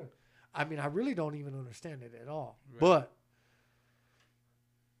 what's good? I mean, I really don't even understand it at all. Right. But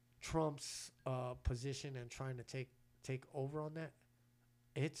Trump's position and trying to take over on that,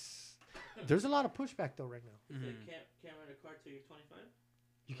 there's a lot of pushback, though, right now. You said Mhm. can't rent a car till you're 25?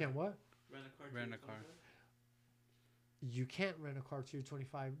 You can't what? Rent a car till Rent you're a car. 25? You can't rent a car till you're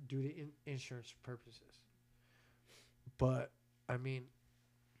 25 due to insurance purposes. But, I mean,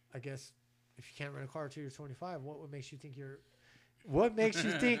 I guess if you can't rent a car till you're 25, what makes you think Right.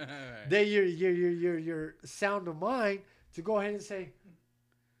 that you're sound of mind to go ahead and say,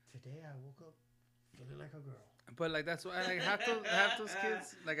 today I woke up feeling like a girl. But like that's why like half those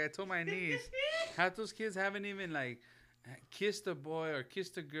kids, like I told my niece, half those kids haven't even like kissed a boy or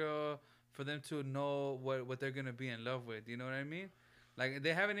kissed a girl for them to know what they're gonna be in love with. You know what I mean? Like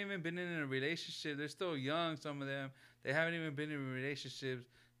they haven't even been in a relationship. They're still young. Some of them, they haven't even been in relationships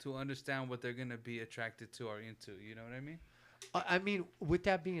to understand what they're gonna be attracted to or into. You know what I mean? I mean, with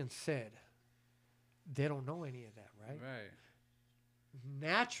that being said, they don't know any of that, right? Right.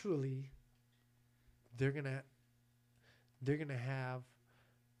 Naturally, they're gonna have,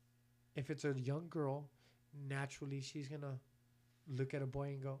 if it's a young girl, naturally she's gonna look at a boy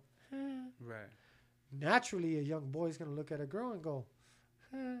and go, Right. naturally a young boy is gonna look at a girl and go,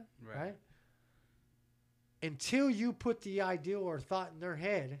 Right. right? Until you put the ideal or thought in their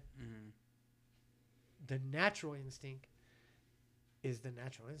head, Mm-hmm. the natural instinct is the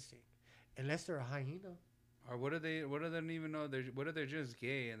natural instinct. Unless they're a hyena. Or what do they don't even know? What if they're just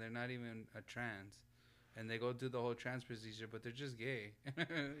gay and they're not even a trans, and they go do the whole trans procedure, but they're just gay?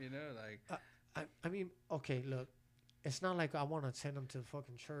 You know, like I mean, okay, look. It's not like I want to send them to the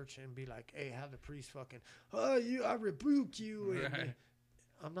fucking church and be like, hey, have the priest fucking, I rebuke you. And Right.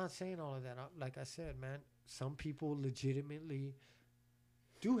 I'm not saying all of that. Like I said, man, some people legitimately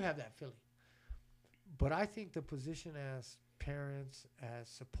do have that feeling. But I think the position as parents, as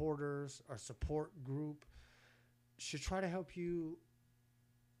supporters, or support group should try to help you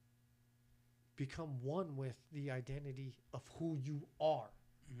become one with the identity of who you are.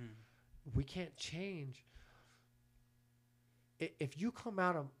 mhm. We can't change. If you come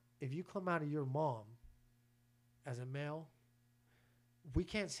out of your mom as a male, we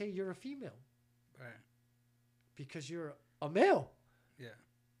can't say you're a female Right. because you're a male. Yeah.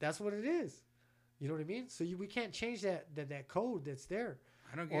 That's what it is. You know what I mean? So we can't change that code that's there.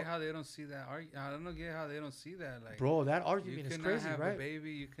 I don't get how they don't see that. I don't get how they don't see that. Like, Bro, that you argument is cannot crazy, have right? a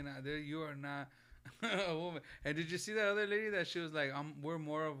baby. You cannot. You are not a woman. And did you see that other lady that she was like, we're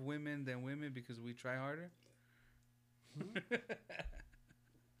more of women than women because we try harder.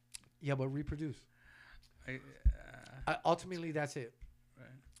 Yeah, but reproduce. I, Ultimately, that's it. right.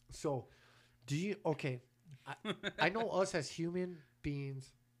 So, do you? Okay, I know us as human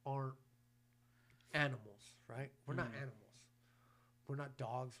beings aren't animals, right? We're not Mhm. animals. We're not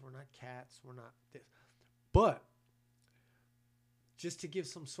dogs. We're not cats. We're not this. But just to give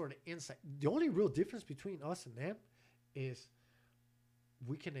some sort of insight, the only real difference between us and them is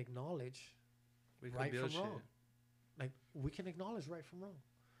we can acknowledge We could right build from wrong. Like, we can acknowledge right from wrong.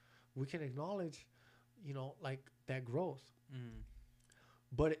 We can acknowledge, like that growth. Mm.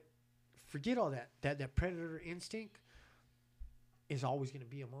 But forget all that. That predator instinct is always going to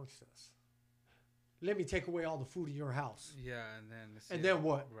be amongst us. let me take away all the food in your house. Yeah, and then And then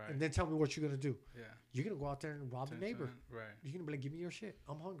what? Right. And then tell me what you're gonna do. Yeah. You're gonna go out there and rob the neighbor. Right. You're gonna be like, give me your shit.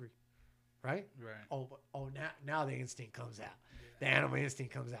 I'm hungry, right? Right. Oh, now the instinct comes out. The animal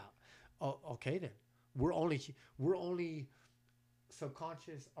instinct comes out. Oh, okay then. We're only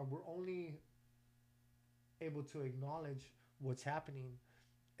subconscious, or we're only able to acknowledge what's happening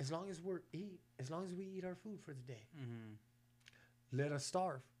as long as we eat our food for the day. Mm-hmm. Let us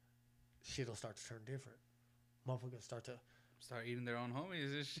starve. Shit'll start to turn different. Motherfuckers start to. Start eating their own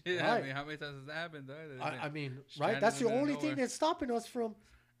homies and shit. Right. I mean, how many times has that happened, though? I mean, right? stranded That's the in the only middle of thing nowhere. that's stopping us from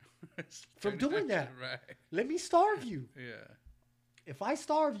Turning doing that. Right. Let me starve you. Yeah. If I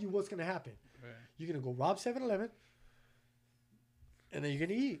starve you, what's gonna happen? Right. You're gonna go rob 7-Eleven, and then you're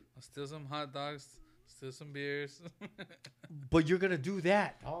gonna eat. I'll steal some hot dogs, steal some beers. But you're gonna do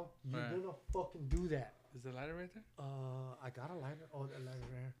that, dog. You're Right. gonna fucking do that. Is the lighter right there? I got a lighter. Oh, the lighter right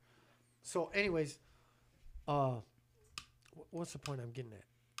here. So, anyways, what's the point I'm getting at?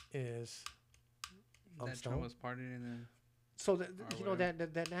 Is I'm That stoned. Trump was partying and then. So Or you know whatever.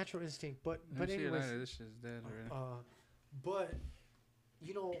 that natural instinct. But Let me see your anyways, lighter. This shit's dead already. but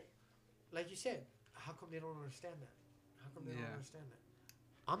you know, like you said, how come they don't understand that? How come they don't Yeah. understand that?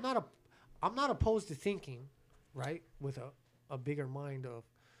 I'm not opposed to thinking, right, with a bigger mind of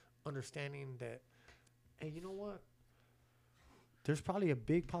understanding that. Hey, you know what? There's probably a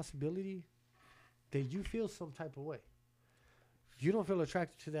big possibility that you feel some type of way. You don't feel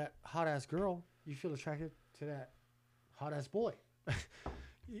attracted to that hot ass girl. You feel attracted to that hot ass boy.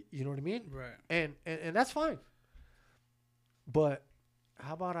 You know what I mean? Right. And that's fine. But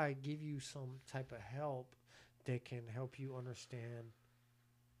how about I give you some type of help that can help you understand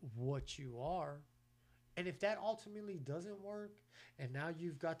what you are? And if that ultimately doesn't work, and now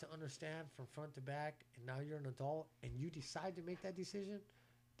you've got to understand from front to back, and now you're an adult, and you decide to make that decision,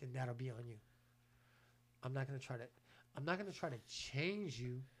 then that'll be on you. I'm not gonna try to change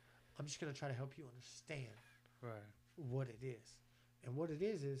you. I'm just gonna try to help you understand Right. what it is. And what it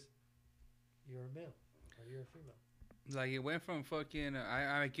is you're a male or you're a female. Like it went from fucking.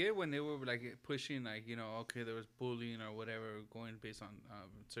 I get when they were like pushing, like, you know, okay, there was bullying or whatever going based on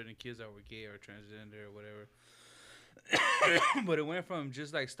certain kids that were gay or transgender or whatever. But it went from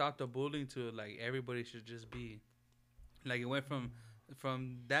just like stop the bullying to like everybody should just be. Like it went from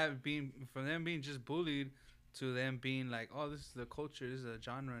them being just bullied to them being like, oh, this is the culture, this is a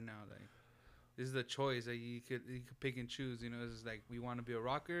genre now, like this is the choice that you could pick and choose. You know, it's just like, we want to be a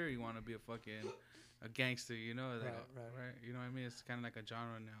rocker, you want to be a fucking a gangster, you know, like, Right. You know what I mean? It's kind of like a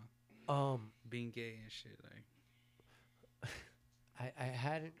genre now, being gay and shit. Like, I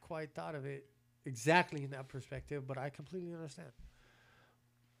hadn't quite thought of it exactly in that perspective, but I completely understand.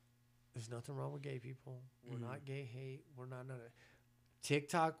 There's nothing wrong with gay people. We're not gay hate. We're not none of that.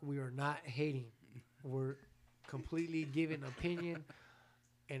 TikTok, we are not hating. We're completely giving opinion,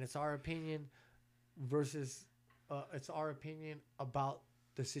 and it's our opinion versus it's our opinion about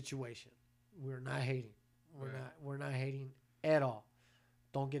the situation. We're not hating. We're not hating at all.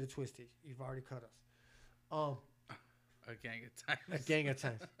 Don't get it twisted. You've already cut us. a gang of times. A gang of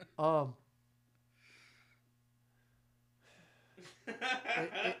times.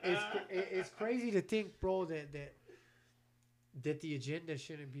 It's crazy to think, bro, that the agenda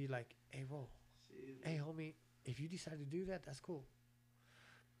shouldn't be like, hey, bro, hey, homie, if you decide to do that, that's cool.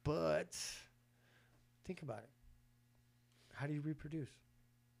 But think about it. How do you reproduce?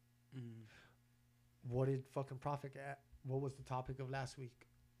 What did fucking Prophet at? What was the topic of last week?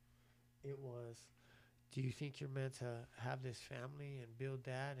 It was, do you think you're meant to have this family and build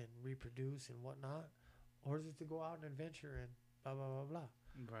that and reproduce and whatnot? Or is it to go out and adventure and blah, blah, blah, blah?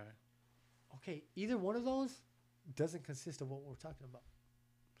 Right. Okay, either one of those doesn't consist of what we're talking about.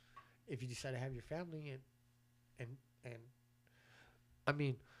 If you decide to have your family and I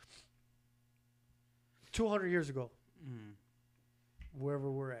mean, 200 years ago, wherever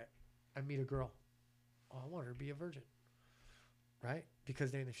we're at, I meet a girl. Oh, I want her to be a virgin, right?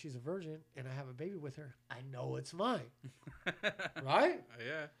 Because then if she's a virgin and I have a baby with her, I know it's mine, right?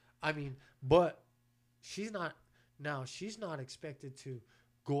 Yeah. I mean, but she's not expected to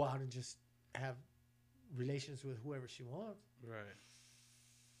go out and just have relations with whoever she wants. Right.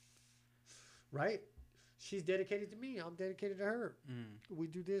 Right? She's dedicated to me. I'm dedicated to her. We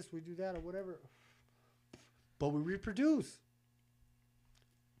do this, we do that, or whatever. But we reproduce.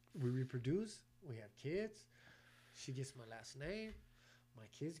 We have kids. She gets my last name. My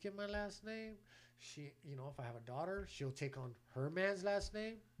kids get my last name. She, you know, if I have a daughter, she'll take on her man's last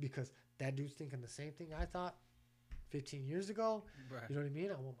name because that dude's thinking the same thing I thought 15 years ago. Right. You know what I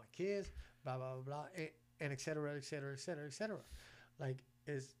mean? I want my kids, blah, blah, blah, blah, and et cetera, et cetera, et cetera, et cetera. Like,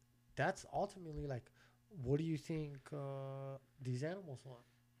 is that's ultimately like, what do you think these animals want?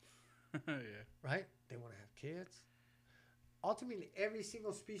 Yeah. Right? They want to have kids. Ultimately, every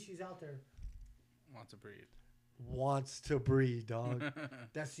single species out there Want to breed. wants to breed, dog.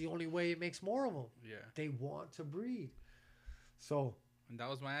 That's the only way it makes more of them. Yeah. They want to breed. So And that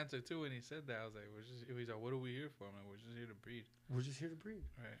was my answer too when he said that. I was like, he's like, what are we here for? I'm like, we're just here to breed. we're just here to breed.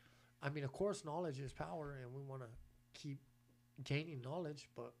 Right. I mean, of course, knowledge is power, and we want to keep gaining knowledge,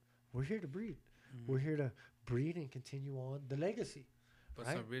 but we're here to breed. Mm-hmm. We're here to breed and continue on the legacy. But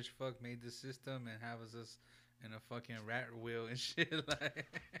right? some rich fuck made this system and have us in a fucking rat wheel and shit. Like,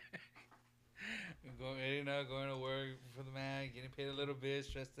 going to work for the man, getting paid a little bit,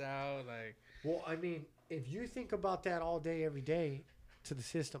 stressed out. Like, Well, I mean, if you think about that all day, every day to the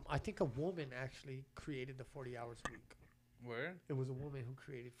system, I think a woman actually created the 40 hours a week. where? It was a woman who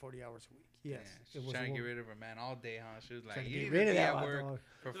created 40 hours a week. Yes. Yeah, it she's was trying a to get woman. rid of her man all day, huh? She was like, Trying to you get need rid to of be that at work dog.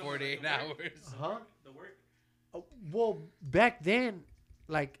 for The 48 work? hours. Huh? The work. Well, back then,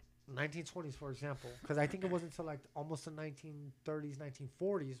 like 1920s, for example, because I think it wasn't until like almost the 1930s,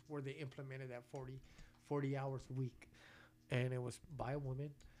 1940s where they implemented that 40 hours a week. And it was by a woman.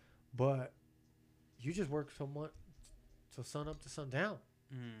 But you just work till sun up to sundown.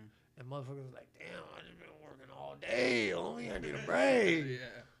 Mm. And motherfuckers was like, damn, I just been working all day. Only I need a break. Yeah.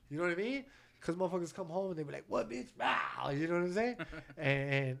 You know what I mean? Because motherfuckers come home and they be like, what, bitch? Wow. You know what I'm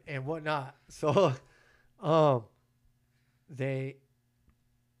saying? and whatnot. So,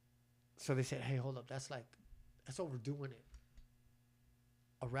 they said, hey, hold up. That's overdoing it.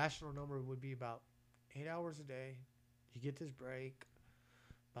 A rational number would be about 8 hours a day. You get this break.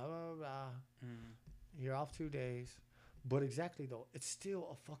 Blah, blah, blah, blah. Mm. You're off 2 days. But exactly, though, it's still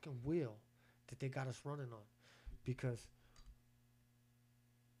a fucking wheel that they got us running on. Because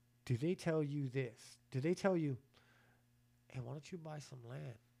do they tell you this? Do they tell you, hey, why don't you buy some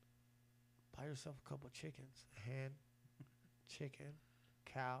land? Buy yourself a couple chickens. A hen, chicken,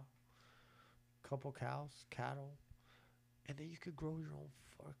 cow, couple cows, cattle. And then you could grow your own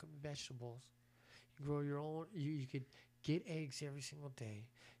fucking vegetables. You grow your own, you could get eggs every single day.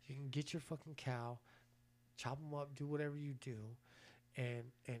 You can get your fucking cow, chop them up, do whatever you do, and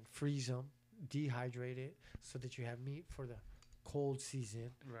freeze them, dehydrate it so that you have meat for the cold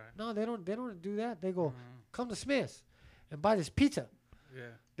season. Right. No, they don't do that. They go, Mhm. come to Smith's and buy this pizza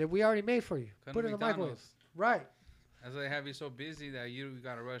Yeah. that we already made for you. Come Put to it in the microwave. McDonald's. Right. That's why they have you so busy that you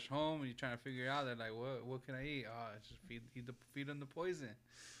gotta rush home and you're trying to figure out. They're like, what can I eat? Oh, just feed them the poison.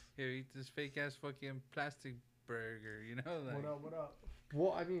 Here, eat this fake ass fucking plastic burger. You know, like What up?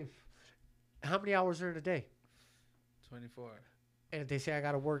 Well, I mean, how many hours are in a day? 24. And if they say I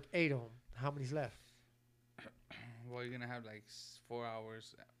got to work 8 of them, how many's left? Well, you're gonna have like 4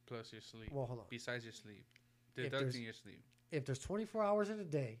 hours plus your sleep. Well, hold on. Besides your sleep, If there's- deducting your sleep. If there's 24 hours in a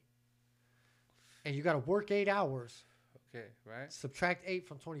day and you got to work 8 hours, Okay, right. subtract 8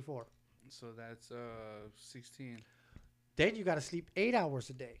 from 24. So that's 16. Then you got to sleep 8 hours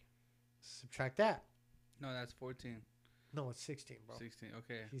a day. Subtract that. No, that's 14. No, it's 16, bro. 16.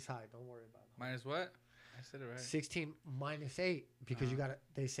 Okay. He's high. Don't worry about it. Minus what? I said it right. 16 minus 8 because you Uh-huh. got to,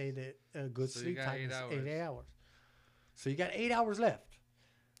 they say that a good So you sleep got time 8 is hours. 8 hours. So you got 8 hours left.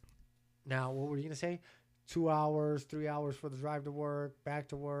 Now, what were you going to say? 2 hours, 3 hours for the drive to work, back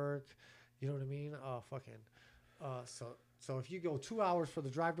to work. You know what I mean? So if you go 2 hours for the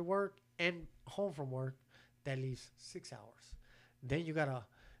drive to work and home from work, that leaves 6 hours. Then you gotta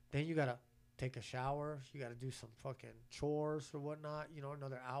take a shower. You gotta do some fucking chores or whatnot. You know,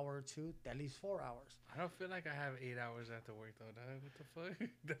 another hour or two. That leaves 4 hours. I don't feel like I have 8 hours after work though. Dog. What the fuck?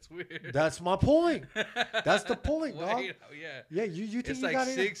 That's weird. That's my point. That's the point, Well, dog. 8 yeah. Yeah, you think It's you like got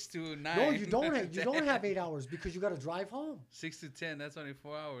it? 6 to 9. No, you don't have. You don't have 8 hours because you got to drive home. 6 to 10. That's only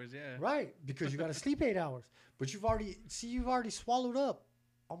 4 hours. Yeah. Right, because you got to sleep 8 hours. But you've already swallowed up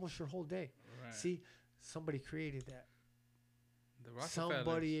almost your whole day. Right. See, somebody created that. The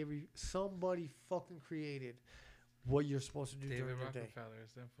Rockefellers. Somebody fucking created what you're supposed to do David during your day. Rockefeller.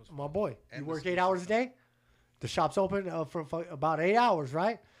 Is them fools. My boy, And you the work school 8 hours a system. day. The shop's open for about 8 hours,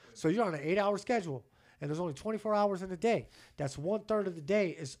 right? So you're on an 8-hour schedule, and there's only 24 hours in a day. That's 1/3 of the day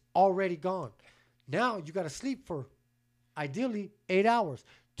is already gone. Now you got to sleep for, ideally, 8 hours.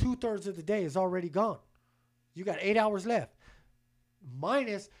 2/3 of the day is already gone. You got 8 hours left,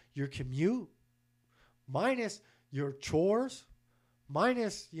 minus your commute, minus your chores,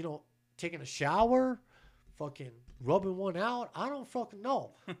 minus taking a shower, fucking rubbing one out. I don't fucking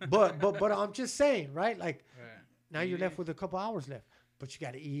know, but I'm just saying, right? Like Right. now you're Yeah. left with a couple hours left, but you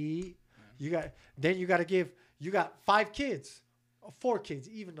got to eat. You got to give. You got 5 kids, 4 kids,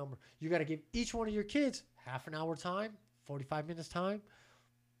 even number. You got to give each one of your kids half an hour time, 45 minutes time.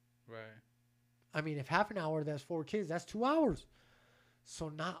 Right. I mean, if half an hour, that's 4 kids, that's 2 hours. So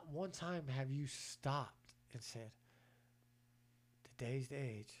not one time have you stopped and said, today's the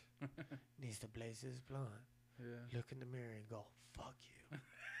age needs to blaze his blunt. Yeah. Look in the mirror and go, fuck you.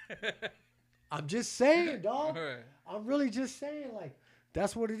 I'm just saying, dog. Right. I'm really just saying, like,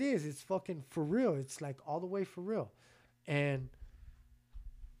 that's what it is. It's fucking for real. It's like all the way for real. And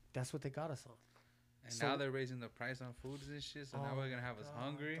that's what they got us on. And So- now they're raising the price on foods and shit, so now Oh we're gonna have us God,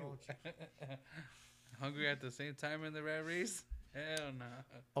 hungry. don't you- Hungry at the same time in the rat race? Hell no.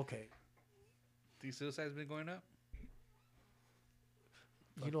 Okay. These suicides been going up?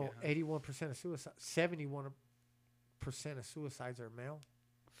 You Fuck know, yeah. 81% of suicide, 71% of suicides are male.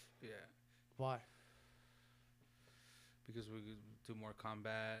 Yeah. Why? Because we do more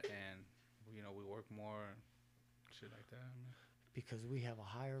combat and, you know, we work more and shit like that. Because we have a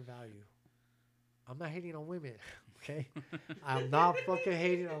higher value. I'm not hating on women, okay? I'm not fucking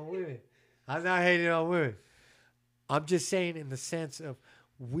hating on women. I'm not hating on women. I'm just saying in the sense of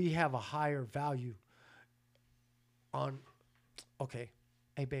we have a higher value on, okay,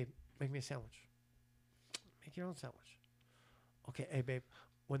 hey, babe, make me a sandwich. Make your own sandwich. Okay, hey, babe,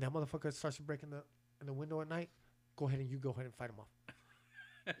 when that motherfucker starts to break in the window at night, go ahead and fight him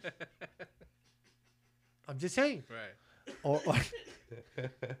off. I'm just saying. Right. Or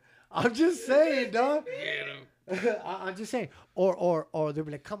I'm just saying, dog. Get 'em. I'm just saying. Or they'll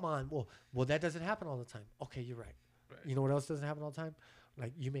be like, come on. Well, that doesn't happen all the time. Okay, you're right. Right. You know what else doesn't happen all the time?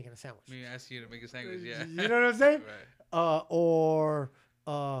 Like you making a sandwich. Me ask you to make a sandwich, yeah. You know what I'm saying?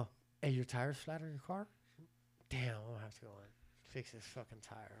 Right. Hey, your tire's flat on your car? Damn, I'm gonna have to go and fix this fucking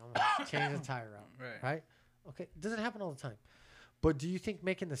tire. I'm gonna have to change the tire out. Right. Right? Okay, it doesn't happen all the time. But do you think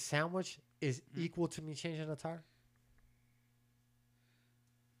making the sandwich is equal to me changing the tire?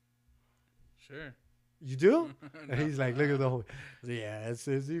 Sure. You do? No. He's like, look at the whole. Yeah, it's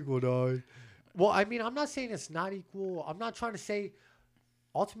equal, dog. Well, I mean, I'm not saying it's not equal. I'm not trying to say.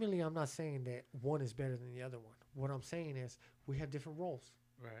 Ultimately, I'm not saying that one is better than the other one. What I'm saying is we have different roles.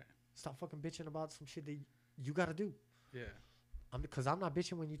 Right. Stop fucking bitching about some shit that you got to do. Yeah. Because I'm not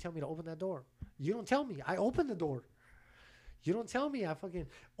bitching when you tell me to open that door. You don't tell me. I open the door. You don't tell me I fucking.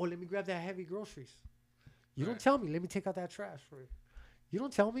 Oh, let me grab that heavy groceries. You don't Right. tell me. Let me take out that trash for you. You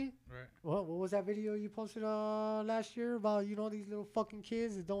don't tell me. Right. What was that video you posted last year about, you know, these little fucking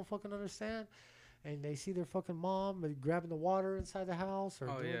kids that don't fucking understand and they see their fucking mom grabbing the water inside the house or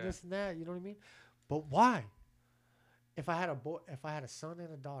Oh, doing yeah. this and that, you know what I mean? But why? If I had a son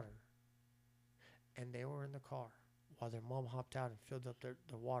and a daughter and they were in the car while their mom hopped out and filled up their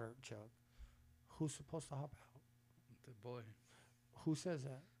water jug, who's supposed to hop out? The boy. Who says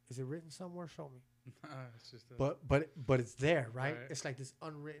that? Is it written somewhere? Show me. It's just a, But it's there, right? Right. It's like this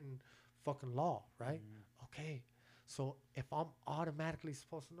unwritten fucking law, right? Okay. So if I'm automatically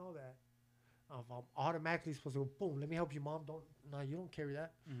supposed to know that, if I'm automatically supposed to go, boom, let me help you, mom. You don't carry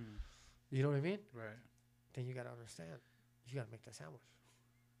that. Mhm. You know what I mean? Right. Then you got to understand. You got to make that sandwich.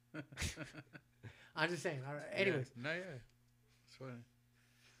 I'm just saying. All right. Anyways, Yeah. No, yeah. It's funny.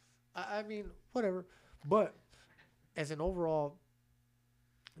 I mean, whatever. But as an overall,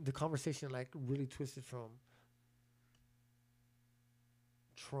 the conversation like really twisted from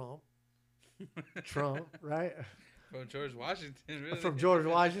Trump, right? From George Washington, really. From George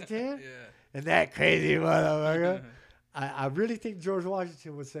Washington Yeah. and that crazy motherfucker. I really think George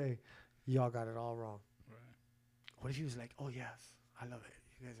Washington would say, "Y'all got it all wrong." Right. What if he was like, "Oh yes, I love it.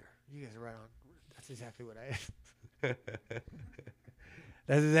 You guys are right on. That's exactly what I."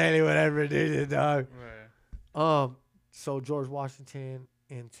 That's exactly what I predicted, dog. Right. So George Washington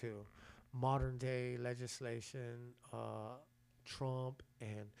into modern day legislation, Trump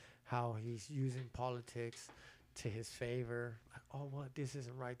and how he's using politics to his favor. Like, oh, well, this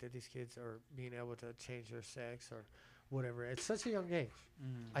isn't right that these kids are being able to change their sex or whatever. It's such a young age.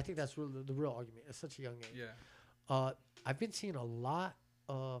 I think that's really the real argument. It's such a young age. Yeah. I've been seeing a lot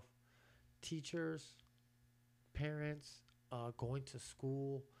of teachers, parents going to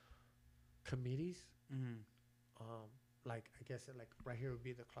school committees. Like I guess like right here would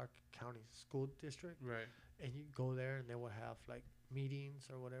be the Clark County School District, Right. and you go there and they will have like meetings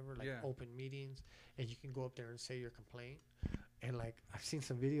or whatever, like Yeah. open meetings, and you can go up there and say your complaint. And like I've seen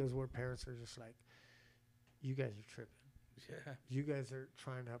some videos where parents are just like, "You guys are tripping. Yeah. You guys are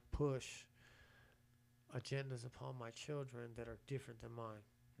trying to push agendas upon my children that are different than mine.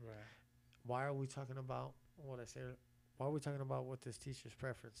 Right. Why are we talking about what I said? Why are we talking about what this teacher's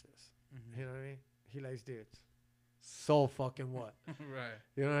preference is? You know what I mean? He likes dudes. So fucking what? Right.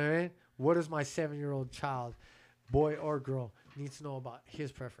 You know what I mean? What does my 7-year-old child, boy or girl, needs to know about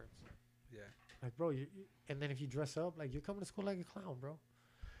his preference? Yeah. Like, bro, and then if you dress up, like, you're coming to school like a clown, bro.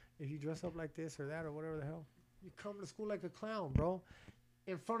 if you dress up like this or that or whatever the hell, you come to school like a clown, bro,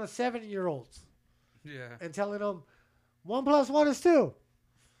 in front of 7-year-olds Yeah. and telling them 1 + 1 is 2.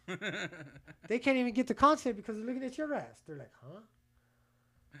 They can't even get the concept because they're looking at your ass. They're like, huh?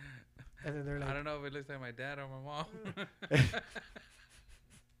 And then they're I like, don't know if it looks like my dad or my mom.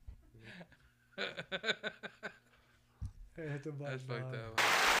 hit the button, That's fucked dog.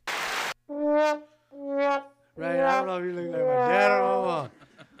 up. Right? I don't know if you look like my dad or my mom.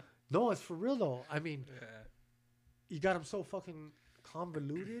 No, it's for real though. I mean, Yeah. you got them so fucking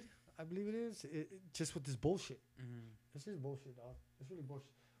convoluted. I believe it is. Just with this bullshit. Mm-hmm. This is bullshit, dog. It's really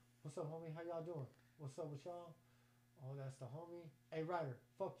bullshit. What's up, homie? How y'all doing? What's up with y'all? Oh, that's the homie. Hey, Ryder,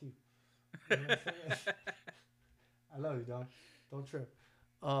 fuck you. You know what I'm saying? I love you, dog. Don't trip.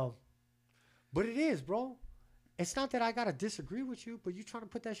 But it is, bro. It's not that I gotta disagree with you, but you trying to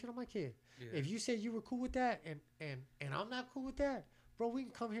put that shit on my kid. Yeah. If you say you were cool with that, and I'm not cool with that, bro, we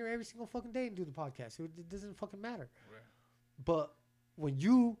can come here every single fucking day and do the podcast. It doesn't fucking matter. Right. But when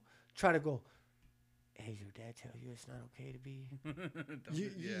you try to go, hey, your dad tell you it's not okay to be,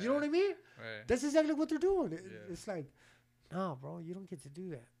 you know what I mean? Right. That's exactly what they're doing. Yeah. It's like, nah, bro, you don't get to do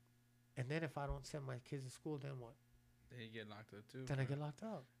that. And then if I don't send my kids to school, then what? Then you get locked up too. Then I bro. get locked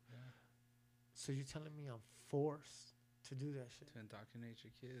up. Yeah. So you're telling me I'm forced to do that shit? To indoctrinate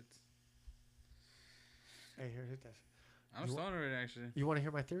your kids. Hey, here, hit that shit. I'm You wa- stoned already, actually. You want to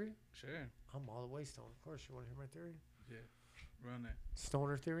hear my theory? Sure. I'm all the way stoned. Of course, you want to hear my theory? Yeah. Run it.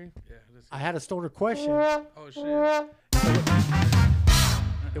 Stoner theory? Yeah. Let's I had a stoner question. Oh shit.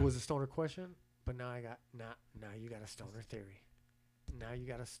 It was a stoner question, but now now you got a stoner theory. Now you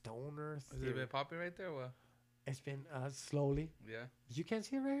got a stoner Has it theory. been popping right there? Well. It's been slowly. Yeah. You can't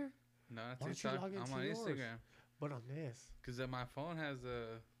see it right here, No, Why don't you TikTok. log I'm into on yours? Instagram. but on this. Cause my phone has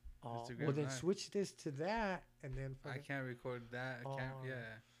a. Well, Instagram then Live. switch this to that, and then. I can't record that. I can't. Oh. Yeah.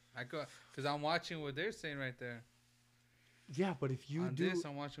 I go. Cause I'm watching what they're saying right there. Yeah, but if you On do, this,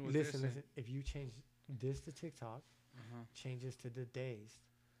 I'm watching what listen, they're saying. listen. If you change this to TikTok, Uh-huh. change this to the days,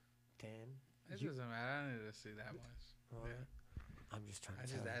 then It you- doesn't matter. I don't need to see that much. Oh, Yeah. I'm just trying I to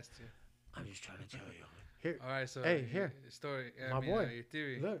just tell you. asked you. I'm just trying to tell you. Here, All right. So. Hey, here. Story. My boy. Your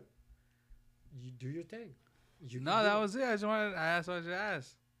theory. look. You do your thing. You can No, do that it. was it. I just wanted. I asked what you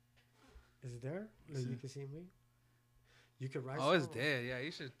asked. Is it there? Is Like, you it- can see me. You can write. Oh, it's something. dead. Yeah,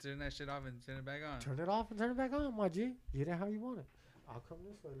 you should turn that shit off and turn it back on. Turn it off and turn it back on, my G. Get it how you want it. I'll come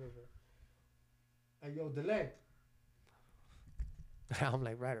this way a little bit. Hey, yo, delay. I'm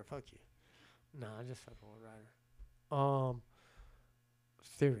like, Ryder, fuck you. Nah, I just fucking with Ryder.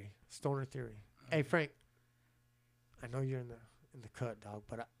 Theory, stoner theory. Hey, Okay. Frank. I know you're in the cut, dog,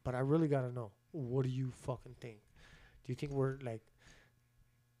 but I really gotta know. What do you fucking think? Do you think we're like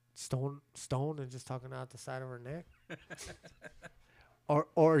stone and just talking out the side of our neck, or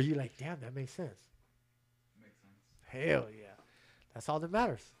are you like, damn, that makes sense? Makes sense. Hell yeah. That's all that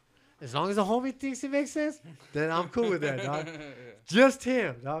matters. As long as the homie thinks it makes sense, then I'm cool with that, dog. Just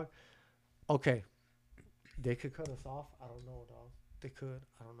him, dog. Okay. They could cut us off. I don't know, dog. They could.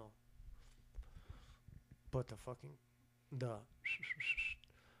 I don't know. But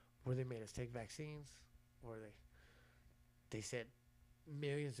where they made us take vaccines, where they said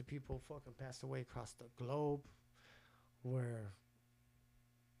millions of people fucking passed away across the globe, where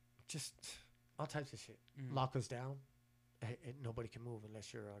just all types of shit. Mm. Lock us down. Nobody can move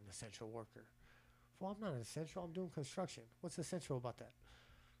unless you're an essential worker. Well, I'm not an essential. I'm doing construction. What's essential about that?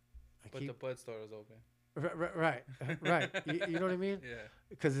 But the bud store is open. Right. You know what I mean? Yeah.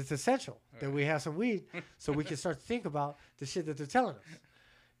 Because it's essential that Right. we have some weed so we can start to think about the shit that they're telling us.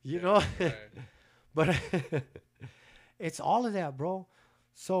 You know? Right. But it's all of that, bro.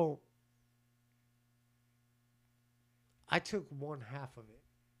 So I took one half of it.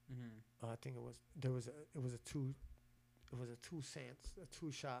 Mm-hmm. I think it was a 2 cents, a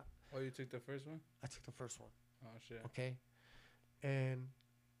 2 shot. Oh, you took the first one? I took the first one, Oh shit. okay? And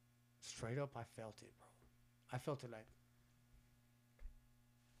straight up I felt it, bro. I felt it like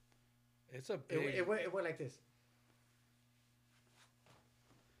It's a it, big. it went like this.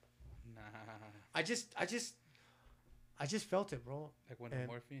 Nah. I just felt it, bro. Like when the And-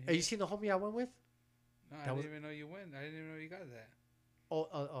 morphine. Hey, you hit? seen the homie I went with? No, I that didn't was- even know you went. I didn't even know you got that.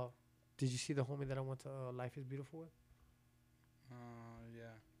 Oh, did you see the homie that I went to Life is Beautiful with? Yeah.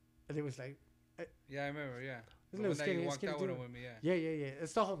 And it was like, Yeah, I remember. Yeah. this The little one that you skinny, walked skinny out with dude. him with me. Yeah. Yeah.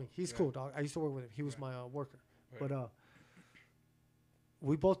 It's the homie. He's Right. cool, dog. I used to work with him. He was Right. my worker. Right. But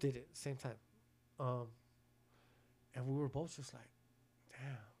we both did it at the same time. And we were both just like,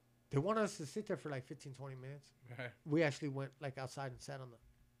 damn. They wanted us to sit there for like 15, 20 minutes. Right. We actually went like outside and sat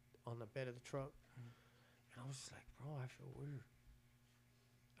on the bed of the truck. Mhm. And I was just like, bro, I feel weird.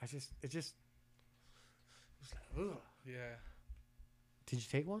 it just was like, ugh. Yeah. Did you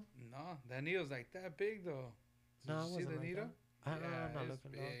take one? No, that needle's like that big though. Did No, it you see wasn't the like needle? that. I'm not it's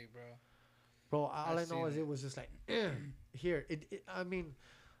looking, dog. big, bro. Bro, all I know seen is it. it was just like, here. I mean,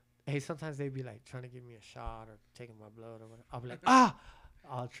 hey, sometimes they'd be like trying to give me a shot or taking my blood or whatever. I'll be like, ah!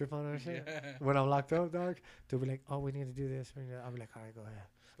 I'll trip on that shit. Yeah. When I'm locked up, dog, they'll be like, oh, we need to do this. I'll be like, all right, go ahead.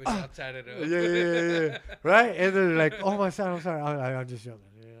 But y'all tied it up. Yeah. Right? And they're like, oh, my son, I'm sorry. I'm just joking.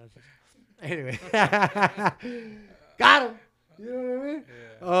 Anyway. Got him. You know what I mean?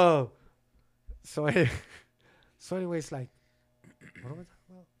 Yeah. Oh. So, so anyways, like, what am I talking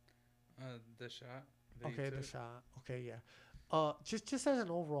about? The shot. that you Okay, the took. shot. Okay, yeah. Just as an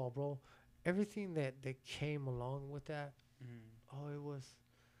overall, bro, everything that came along with that, Mhm.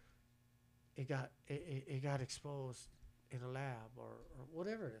 it got exposed in a lab or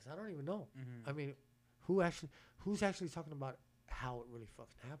whatever it is. I don't even know. Mhm. I mean, who's actually talking about how it really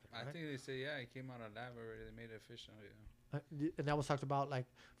fucking happened? I Right? think they say it came out of lab already. They made it official. Yeah. And that was talked about like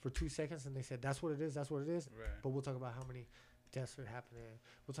for 2 seconds, and they said that's what it is. That's what it is. Right. But we'll talk about how many deaths are happening.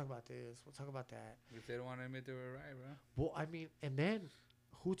 We'll talk about this. We'll talk about that. Because they don't want to admit they were right, bro. Well, I mean, and then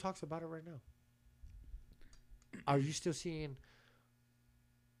who talks about it right now? Are you still seeing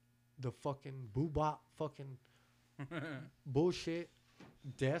the fucking boobot fucking bullshit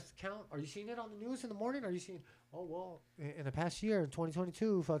death count? Are you seeing it on the news in the morning? Are you seeing, oh, well, in the past year, in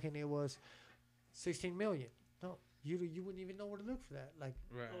 2022, fucking it was 16 million? No, you wouldn't even know where to look for that. Like,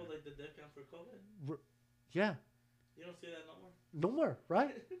 Right. Oh, like the death count for COVID? yeah, You don't see that no more? no more,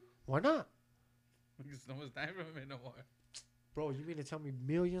 right? Why not? Because no one's dying from it no more. Bro, you mean to tell me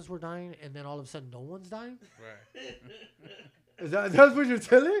millions were dying and then all of a sudden no one's dying? Right. That's what you're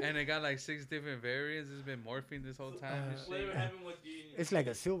telling? And it got like 6 different variants. It's been morphing this whole time. and shit. Whatever happened with you? It's like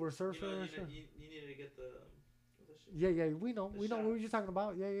a Silver You Surfer know, or you, something. you needed to get the shit. Yeah, we know. The We know shot. what you're talking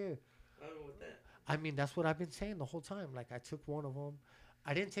about. Yeah. What happened with that? I mean, that's what I've been saying the whole time. Like, I took one of them.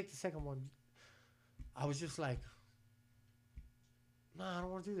 I didn't take the second one. I was just like, nah, I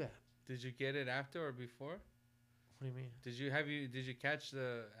don't want to do that. Did you get it after or before? What do you mean? Did you catch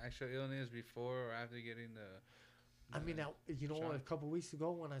the actual illness before or after getting the I mean, now, you know, shot. a couple weeks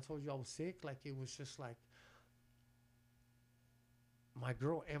ago when I told you I was sick, like, it was just like my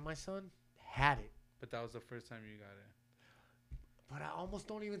girl and my son had it. But that was the first time you got it. But I almost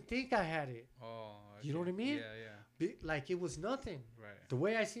don't even think I had it. Oh. You know what I mean? Yeah. Like, it was nothing. Right. The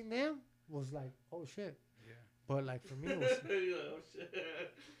way I seen them was like, oh, shit. Yeah. But, like, for me, it was, Oh, shit.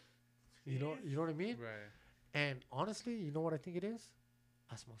 you know what I mean? Right. And honestly, you know what I think it is?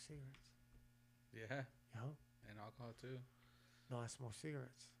 I smoke cigarettes. Yeah. You know? And alcohol too. No, I smoke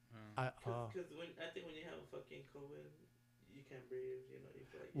cigarettes. Oh. Because I think when you have a fucking COVID, you can't breathe. You know, you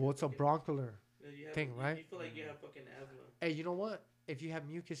feel like. Well, it's a bronchial thing, right? You feel like you have fucking asthma. Hey, you know what? If you have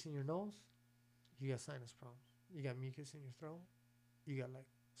mucus in your nose, you got sinus problems. You got mucus in your throat, you got like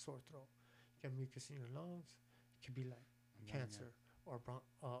sore throat. You got mucus in your lungs, it could be like cancer or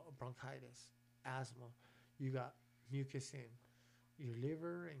bronchitis, asthma. You got mucus in your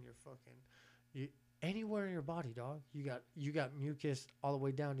liver and your fucking anywhere in your body, dog. You got mucus all the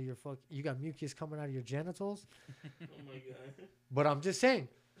way down to your you got mucus coming out of your genitals. Oh my god. But I'm just saying,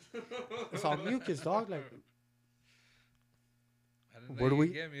 it's all mucus, dog. Like, I didn't know where do you we-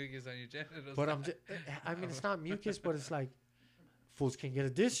 could get mucus on your genitals. but I'm just, I mean, it's not mucus, but it's like fools can get a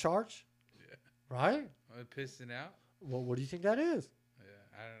discharge, Yeah. right? Oh, pissing out. Well, what do you think that is? Yeah.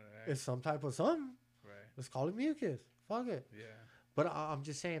 I don't know. It's some type of something. Right. Let's call it mucus. Fuck it. Yeah. But I'm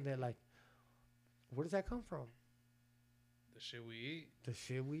just saying that, like, where does that come from? The shit we eat. The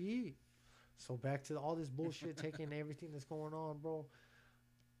shit we eat. So back to all this bullshit, taking everything that's going on, bro.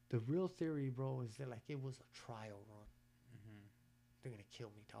 The real theory, bro, is that like it was a trial run. Mm-hmm. They're gonna kill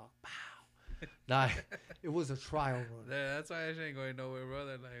me, dog. Pow. Nah, it was a trial run. That's why I ain't going nowhere,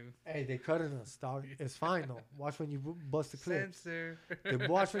 brother. Like Hey, they cutting us, dog. It's fine though. Watch when you bust the clips. censor.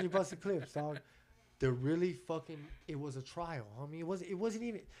 Watch when you bust the clips, dog. They're really fucking. It was a trial. I mean, it wasn't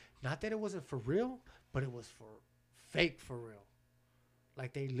even. Not that it wasn't for real, but it was for fake for real.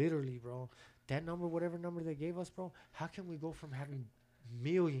 Like they literally, bro. That number, whatever number they gave us, bro. How can we go from having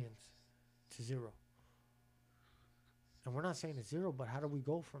millions to zero? And we're not saying it's zero, but how do we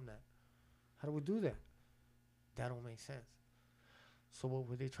go from that? How do we do that? That don't make sense. So what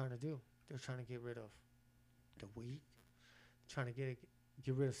were they trying to do? They're trying to get rid of the weak, trying to get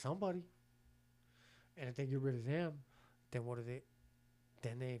rid of somebody. And if they get rid of them, then what are they?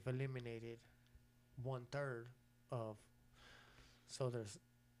 Then they've eliminated 1/3 of. So there's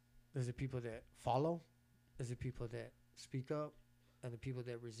the people that follow, there's the people that speak up, and the people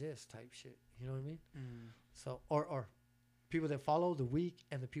that resist type shit. You know what I mean? Mm. So or people that follow, the weak,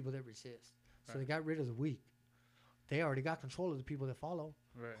 and the people that resist. So they Right. got rid of the weak. They already got control of the people that follow.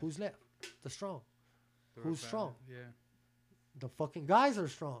 Right. Who's left? The strong. The who's family, strong? Yeah. The fucking guys are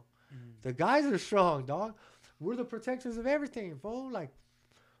strong. Mhm. The guys are strong, dog. We're the protectors of everything, fool. Like,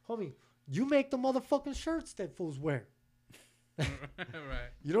 homie, you make the motherfucking shirts that fools wear.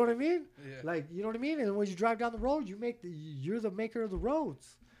 Right. You know what I mean? Yeah. Like, you know what I mean? And when you drive down the road, you're the maker of the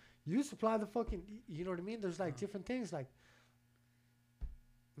roads. You supply the fucking, you know what I mean? There's like different things like,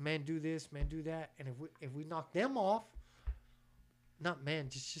 man do this, man do that. And if we knock them off, not man,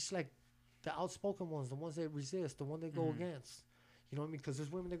 just like the outspoken ones, the ones that resist, the one that go Mhm. against. You know what I mean? Because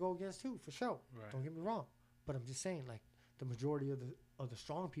there's women that go against too, for sure. Right. Don't get me wrong. But I'm just saying, like, the majority of the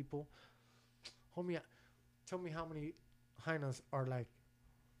strong people, homie, tell me how many hyenas are like,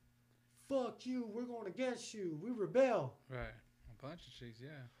 fuck you, we're going against you, we rebel. Right. A bunch of chicks,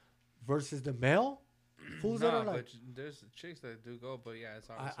 yeah. Versus the male fools that are Nah, like, but there's chicks that do go, but yeah, it's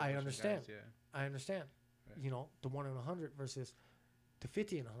obviously I a bunch of understand. guys, yeah. I understand. Right. You know, the 1 in 100 versus the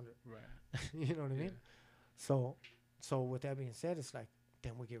 50 in 100. Right. You know what I mean? So with that being said, it's like,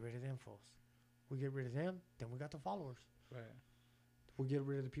 then we get rid of them fools. We get rid of them, then we got the followers. Right. We get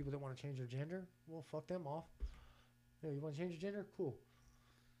rid of the people that want to change their gender. Well, fuck them off. Yeah, you want to change your gender? Cool.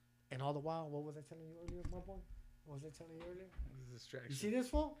 And all the while, what was I telling you earlier, my boy? What was I telling you earlier? It's a distraction. You see this,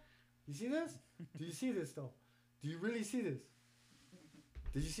 fool? You see this? Do you see this, though? Do you really see this?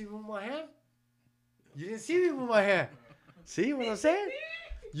 Did you see me with my hand? You didn't see me with my hand. See what I'm saying?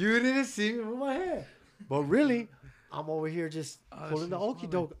 You didn't see me with my hand. But really, I'm over here just Oh, pulling the shit's okie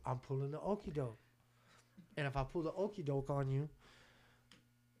doke. I'm pulling the okie doke. And if I pull the okie doke on you,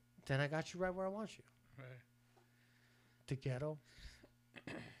 then I got you right where I want you. Right. The ghetto.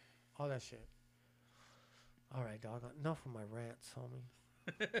 All that shit. All right, dog. Enough of my rants, homie.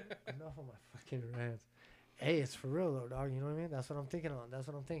 Enough of my fucking rants. Hey, it's for real, though, dog. You know what I mean? That's what I'm thinking on. That's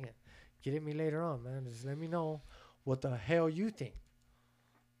what I'm thinking. Get at me later on, man. Just let me know what the hell you think.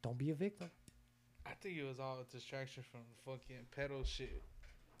 Don't be a victim. I think it was all a distraction from fucking pedo shit.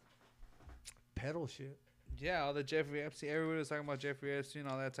 Pedal shit. Yeah, all the Jeffrey Epstein. Everybody was talking about Jeffrey Epstein,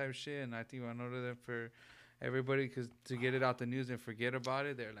 all that type of shit. And I think I noted that for everybody, because to get it out the news and forget about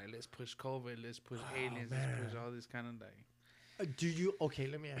it, they're like, let's push COVID, let's push aliens, let's push man. all this kind of like. Do you... Okay,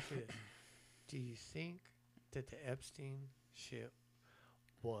 let me ask you this. Do you think that the Epstein shit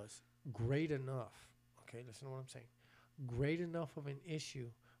was great enough? Okay, listen to what I'm saying. Great enough of an issue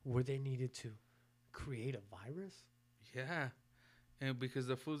where they needed to create a virus? Yeah. And because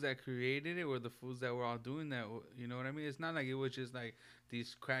the fools that created it were the fools that were all doing that, you know what I mean? It's not like it was just like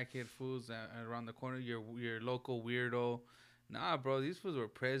these crackhead fools that are around the corner, your local weirdo. Nah, bro, these fools were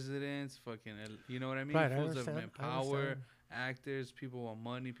presidents, fucking, you know what I mean? Right, I Fools of understand. I power, understand. actors, people with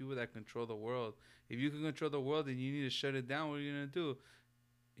money, people that control the world. If you can control the world, then you need to shut it down. What are you gonna do?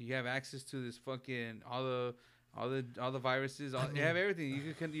 You have access to this fucking all the viruses. You have everything.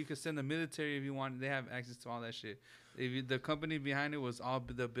 You can send the military if you want. They have access to all that shit. The company behind it was all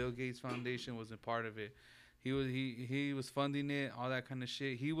the Bill Gates Foundation was a part of it. He was funding it, all that kind of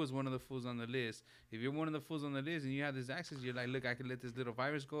shit. He was one of the fools on the list. If you're one of the fools on the list and you have this access, you're like, look, I can let this little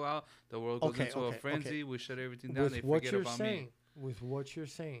virus go out. The world goes into a frenzy. We shut everything down. With They what forget you're about saying, me. with what you're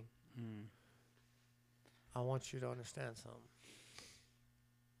saying, Mm. I want you to understand something.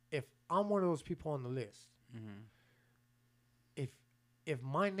 If I'm one of those people on the list, Mm-hmm. if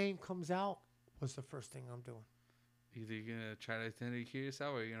my name comes out, what's the first thing I'm doing? Either you're gonna try to attempt to kill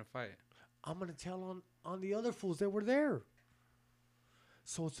yourself or you're gonna fight. I'm gonna tell on the other fools that were there.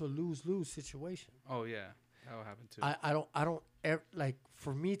 So it's a lose-lose situation. Oh yeah, that will happen too. I don't ever, like,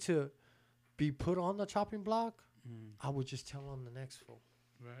 for me to be put on the chopping block, Mm. I would just tell on the next fool,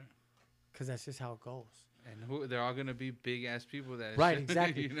 Right. because that's just how it goes. And they're all gonna be big ass people that. Right,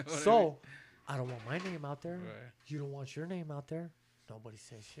 exactly. You know what I mean? So I don't want my name out there. Right. You don't want your name out there. Nobody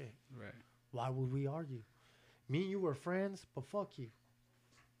says shit. Right. Why would we argue? Me and you were friends, but fuck you.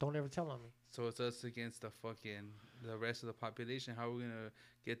 Don't ever tell on me. So it's us against the rest of the population. How are we gonna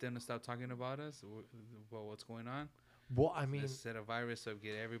get them to stop talking about us? Well, what's going on? Well, I mean, Let's set a virus up,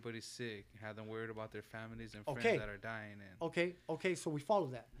 get everybody sick, have them worried about their families and friends Okay. that are dying. And okay, so we follow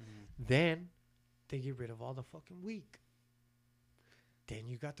that. Then they get rid of all the fucking weak. Then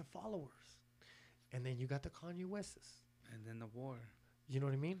you got the followers. And then you got the Kanye Wests. and then the war. You know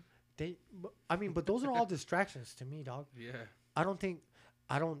what I mean? But those are all distractions to me, dog. Yeah. I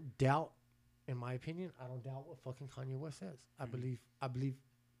don't doubt, in my opinion, I don't doubt what fucking Kanye West says. I believe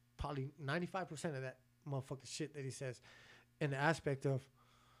probably 95% of that motherfucking shit that he says, in the aspect of,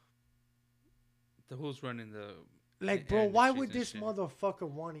 Who's running the like, bro, why industries would and this shit. motherfucker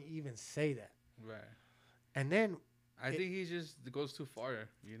want to even say that? Right. And then I think he just goes too far,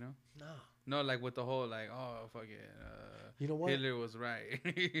 you know? Nah. No, like with the whole, like, oh, fucking, You know what? Hitler was right,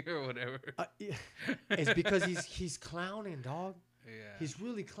 or whatever. Yeah. It's because he's clowning, dog. Yeah. He's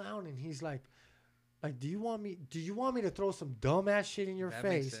really clowning. He's like, do you want me to throw some dumbass shit in your That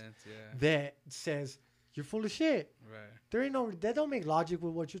makes face sense, yeah. that says you're full of shit? Right. There ain't no, that don't make logic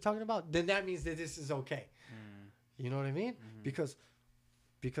with what you're talking about. Then that means that this is okay. You know what I mean? Because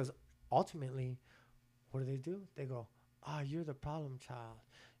ultimately, what do? They go, you're the problem child.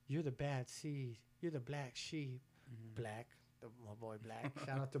 You're the bad seed. You're the black sheep. Black, my boy Black.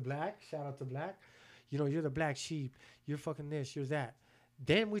 Shout out to Black. You know, you're the black sheep. You're fucking this. You're that.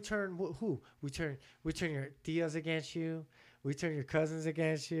 Then we turn who? We turn your tias against you. We turn your cousins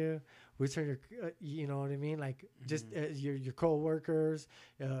against you. We turn your, you know what I mean? Like just your co-workers,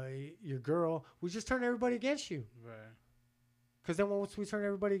 your girl. We just turn everybody against you. Right. Because then once we turn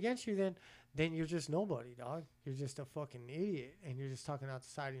everybody against you, then you're just nobody, dog. You're just a fucking idiot, and you're just talking out the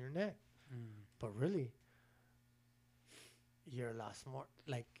side of your neck. But really, you're a lot smart.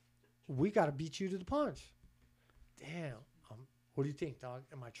 Like, we got to beat you to the punch. Damn. What do you think, dog?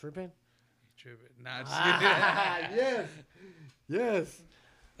 Am I tripping? You tripping. Nah, just Yes. Yes.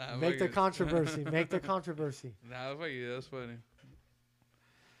 Nah, Make the fuck it. controversy. Make the controversy. Nah, fuck you. That's funny.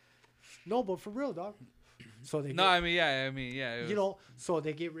 No, but for real, dog. So they No, get, I mean, yeah. It you was- know, so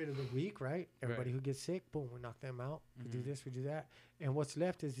they get rid of the weak, right? Everybody who gets sick, boom, we knock them out. We do this, we do that. And what's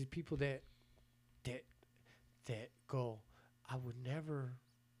left is these people that go, I would never.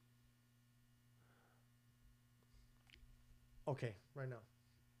 Okay, right now.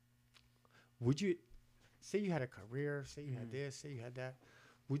 Would you say you had a career, say you had this, say you had that?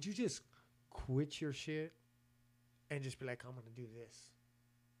 Would you just quit your shit and just be like, I'm gonna do this?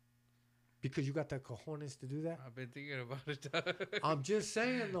 Because you got the cojones to do that? I've been thinking about it. I'm just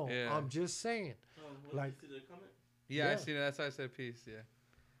saying though. Yeah. I'm just saying. What Like- did you see the comment? Yeah, Yeah. I seen it. That's why I said peace. Yeah.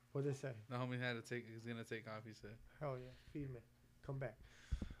 What they say? The homie had to take. He's gonna take off. He said. Hell yeah. Feed me. Come back.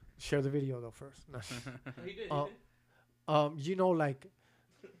 Share the video though first. No. Oh, he did. You know, like,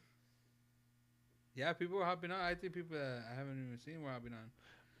 Yeah, people were hopping on. I think people that I haven't even seen were hopping on.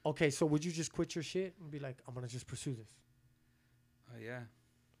 okay, so would you just quit your shit and be like, I'm gonna just pursue this? Oh yeah.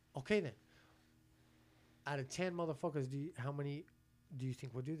 Okay then. Out of 10 motherfuckers, how many do you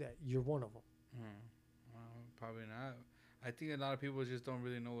think would do that? You're one of them. Probably not. I think a lot of people just don't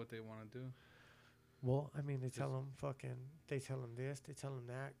really know what they want to do. Well, I mean, they tell them they tell them this, they tell them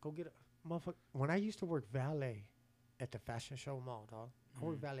that. Go get a motherfucker. When I used to work valet at the fashion show mall, dog, I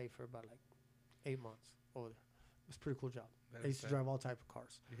worked valet for about like 8 months over there. It was a pretty cool job. I used to drive all type of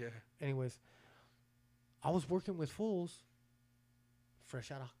cars. Yeah. Anyways, I was working with fools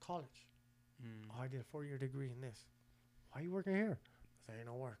fresh out of college. Oh, I did a 4-year degree in this. Why are you working here? There ain't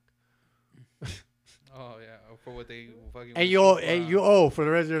no work. Oh yeah. For what they fucking. And was you owe for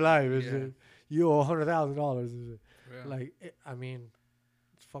the rest of your life. Yeah. You owe $100,000. Yeah. Like, I mean,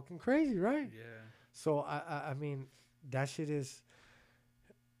 it's fucking crazy, right? Yeah. So I mean, that shit is,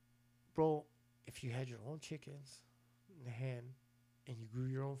 bro. If you had your own chickens in the hen, and you grew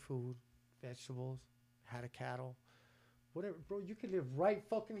your own food, vegetables, had a cattle, whatever, bro, you could live right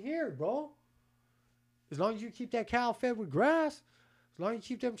fucking here, bro. As long as you keep that cow fed with grass, as long as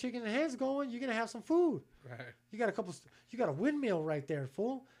you keep them chicken and hens going, you're gonna have some food. Right. You got you got a windmill right there,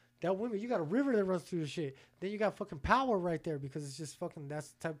 fool. That windmill, you got a river that runs through the shit. Then you got fucking power right there because it's just fucking, that's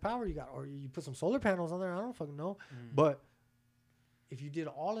the type of power you got. Or you put some solar panels on there, I don't fucking know. But if you did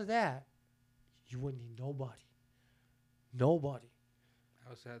all of that, you wouldn't need nobody. Nobody. I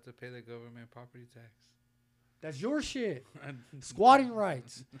also have to pay the government property tax. That's your shit. Squatting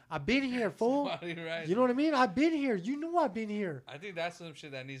rights. I've been here, fool. Squatting rights. You know what I mean? I've been here. You know I've been here. I think that's some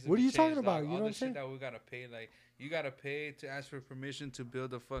shit that needs to What be are you talking changed, about? dog. You All know the what I'm shit saying? that we gotta pay, like you gotta pay to ask for permission to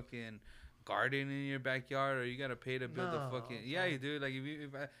build a fucking garden in your backyard, or you gotta pay to build a No, fucking. Yeah, no. you do. Like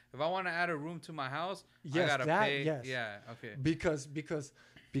if I want to add a room to my house, Yes, I gotta that, pay. yes. Yeah. Okay. Because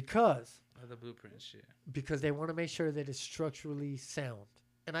Or the blueprint shit. they want to make sure that it's structurally sound.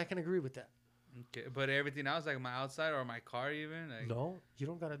 And I can agree with that. Okay, but everything else, like my outside or my car, even. Like, No, you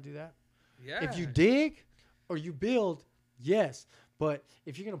don't got to do that. Yeah. If you dig or you build, yes. But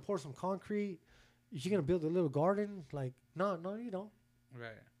if you're going to pour some concrete, if you're going to build a little garden, like, no, you don't.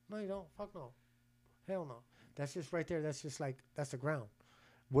 Right. No, you don't. Fuck no. Hell no. That's just right there. That's just like, that's the ground.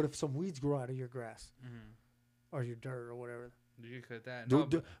 What if some weeds grow out of your grass or your dirt or whatever? You can cut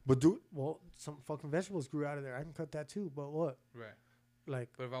that. Well, some fucking vegetables grew out of there. I can cut that too. But what? Right. Like,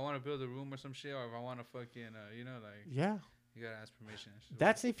 But if I want to build a room or some shit, or if I want to fucking, like, yeah. you gotta ask permission. and shit.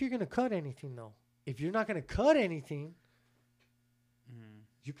 That's if you're going to cut anything, though. If you're not going to cut anything,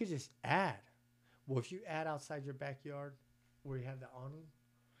 you could just add. Well, if you add outside your backyard where you have the awning,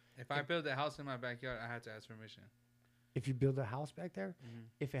 If I build a house in my backyard, I have to ask permission. if you build a house back there, Mm-hmm.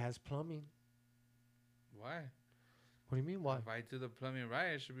 if it has plumbing, Why? what do you mean? Why? If I do the plumbing right,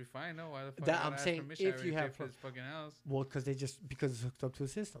 it should be fine. No, why the fuck? That- I gotta I'm ask saying permission? I if you already have paid for this fucking house. Well, because it's hooked up to a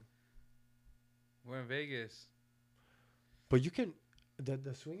system. We're in Vegas. But you can,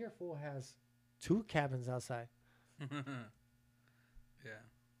 the swinger pool has 2 cabins outside. Yeah.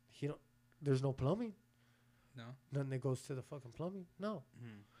 You don't. There's no plumbing. No. Nothing that goes to the fucking plumbing. No.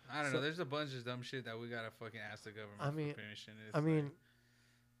 I don't So- know. There's a bunch of dumb shit that we gotta fucking ask the government I mean- for permission. It's I mean,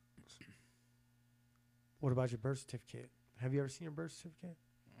 what about your birth certificate? Have you ever seen your birth certificate?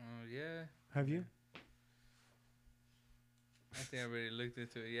 yeah. Have you? I think I already looked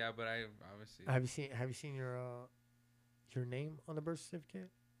into it. Yeah, but I obviously. Have you seen your name on the birth certificate?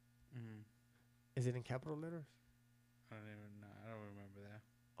 Mhm. Is it in capital letters? I don't even know. I don't remember that.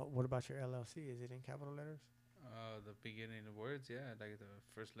 What about your LLC? Is it in capital letters? The beginning of words, yeah, like the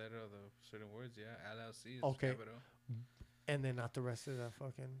first letter of the certain words, yeah. LLC is Okay. capital. And then not the rest of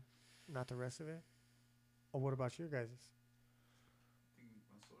not the rest of it? Or what about your guys's? I think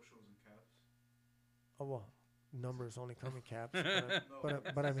my socials and caps. Oh, well, numbers only come in caps. No,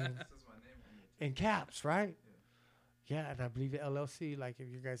 but I mean, it says my name on it. in caps, right? Yeah, and I believe the LLC, like if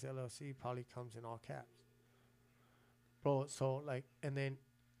your guys' LLC probably comes in all caps. Bro, so like, and then,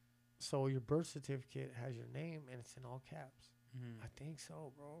 so your birth certificate has your name and it's in all caps. I think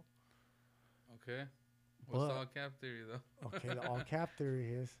so, bro. Okay. What's the But- all cap theory though? Okay, the all cap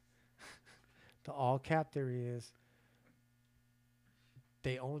theory is, the all cap theory is,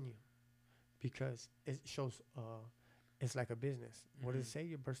 they own you, because it shows, it's like a business. What does it Mhm. say?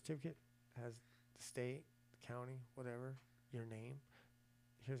 Your birth certificate has the state, the county, whatever, your name.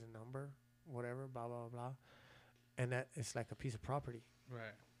 Here's a number, whatever, blah blah blah, and that it's like a piece of property.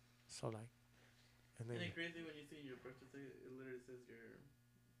 Right. So like, and then Isn't it crazy when you see your birth certificate? It literally says your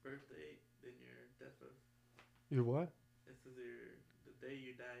birth date, then your death of. your what? It says the day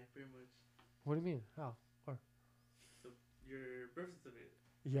you die, pretty much. What do you mean? How? Your birth certificate.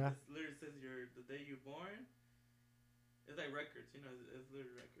 Yeah. It literally says the day you're born. It's like records, you know. It's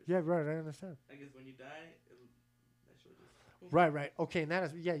literally records. Yeah. Right. I understand. I guess when you die, that should just. boom. Right. Right. Okay. And that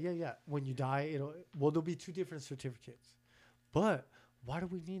is yeah. When you die, there'll be 2 different certificates, but why do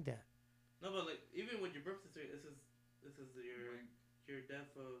we need that? No, but like even with your birth certificate, it says your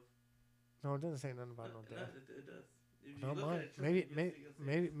death of. No, it doesn't say nothing about no death. It does. If you Not look mine. at it truly,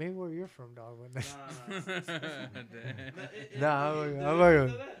 Maybe where you're from, dog. When Damn. Nah,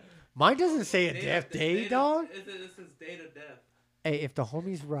 mine doesn't say a death date, dog. It says date of death. Hey, if the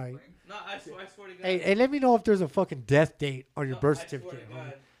homie's right, No, I swear to God. hey, let me know if there's a fucking death date on your No, birth I swear to certificate. God.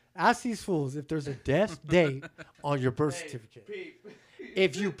 Homie. Ask these fools if there's a death date on your birth Hey, certificate. peep.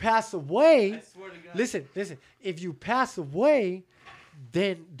 If you pass away, I swear to God. listen. If you pass away,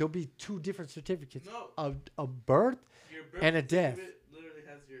 then there'll be 2 different certificates: No. a birth Your birth and a death. certificate literally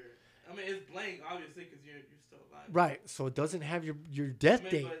has your. I mean, it's blank, obviously, because you're still alive. Right. So it doesn't have your death I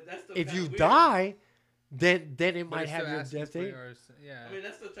mean, date. but that's still If kinda you weird. die, then it But might it's have still your asking death for date. yours, yeah. I mean,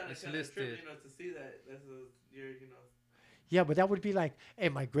 that's still trying It's to kind of trip, listed. to see that that's your, Yeah, but that would be like, hey,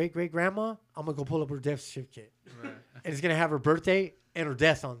 my great grandma, I'm gonna go pull up her death certificate, Right. and it's gonna have her birthday and her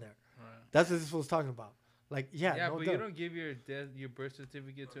death on there. Right. That's what this was talking about. Like, yeah, Yeah, no but duh. you don't give your birth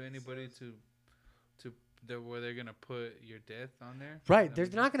certificate to anybody where they're gonna put your death on there. Right, I they're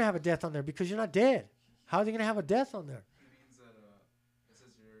mean, not gonna have a death on there because you're not dead. How are they gonna have a death on there? It means that it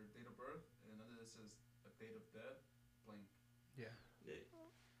says your date of birth, and another says a date of death, blank. yeah.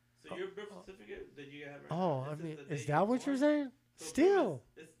 So your birth certificate that you have. Right Oh, now, I it says mean, the day is you that were what you're born. saying? So Still,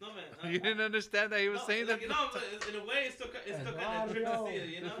 it's no man. You didn't understand that he was no, saying like, that. no, but in a way, it's still kind of tricky to see it.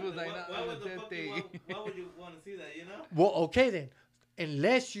 You This know, was like, why not would on the the fuck death you day. why would you want to see that? You know. well, okay then,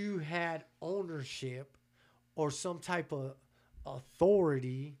 unless you had ownership or some type of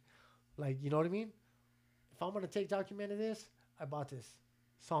authority, like you know what I mean. If I'm gonna take document of this, I bought this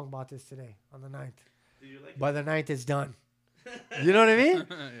today on the 9th. Do you like By the 9th, it's done. You know what I mean?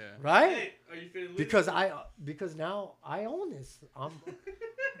 Yeah. Right? Hey, are you feeling Because because now I own this.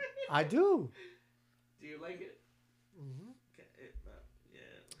 I do. Do you like it? hmm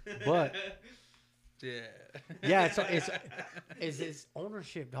Yeah. But- Yeah. Yeah, it's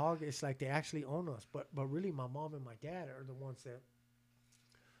ownership, dog. It's like they actually own us. But really, my mom and my dad are the ones that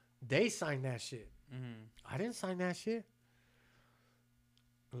they signed that shit. Mhm. I didn't sign that shit.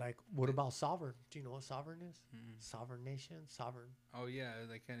 Like, what about sovereign? Do you know what sovereign is? Mhm. Sovereign nation, sovereign. Oh yeah,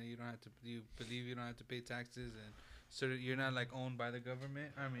 like kind of you don't have to. You believe you don't have to pay taxes, and so that you're not like owned by the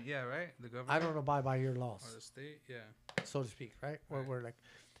government. I mean, yeah, right. The government. I don't abide by your laws, Or the state, yeah. so to speak, right? Where Right. we're like,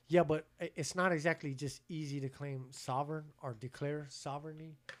 Yeah, but it's not exactly just easy to claim sovereign or declare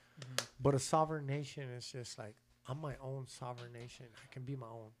sovereignty. Mhm. But a sovereign nation is just like, I'm my own sovereign nation. I can be my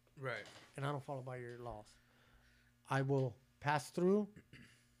own. Right. And I don't follow by your laws. I will pass through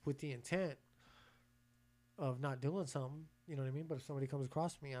with the intent of not doing something. You know what I mean? But if somebody comes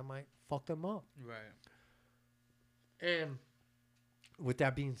across me, I might fuck them up. Right. And with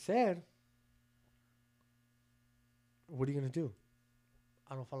that being said, what are you going to do?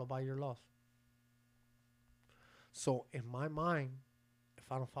 I don't follow by your laws. So in my mind, if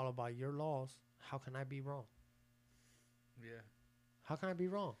I don't follow by your laws, how can I be wrong? Yeah. How can I be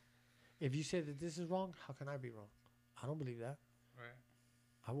wrong? If you say that this is wrong, how can I be wrong? I don't believe that. Right.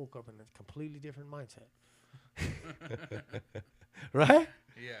 I woke up in a completely different mindset. Right?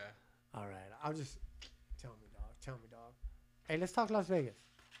 Yeah. All right. I'll just tell me, dog. Tell me, dog. Hey, let's talk Las Vegas.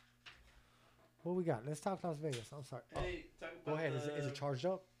 What we got? Let's talk Las Vegas. I'm sorry. Oh, Hey, talk about go ahead. Is it charged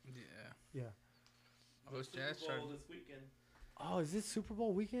up? Yeah. Yeah. the What's Jazz Super Bowl charging? this weekend? Oh, is this Super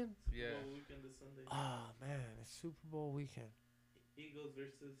Bowl weekend? Super Yeah. Bowl weekend this Sunday. Oh, man. It's Super Bowl weekend. Eagles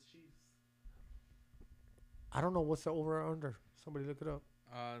versus Chiefs. I don't know what's the over or under. Somebody look it up.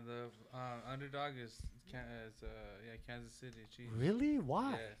 The underdog is Kansas City Chiefs. Really?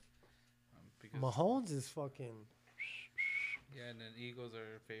 Why? Yeah. Because Mahomes is fucking. yeah, and then Eagles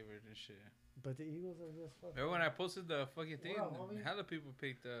are favored and shit. But the Eagles are just fucking. Remember when I posted the fucking thing? up, homie? Hella people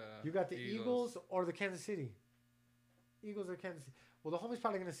picked You got the Eagles or the Kansas City? Eagles or Kansas City? Well, the homie's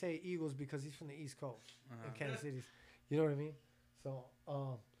probably going to say Eagles because he's from the East Coast. Uh-huh. And Kansas City's. You know what I mean? So,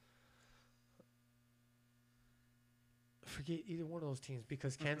 forget either one of those teams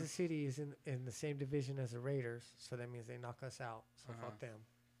because Kansas City is in the same division as the Raiders, so that means they knock us out. So fuck them.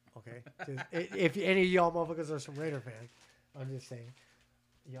 Okay? If any of y'all motherfuckers are some Raider fans, I'm just saying.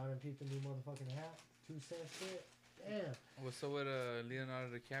 Y'all done peeped the new motherfucking hat? 2 cents shit? Damn. What's up with Leonardo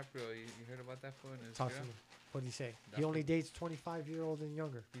DiCaprio? You heard about that fool? Talk to me. What did he say? That He only fool- dates 25-year-olds and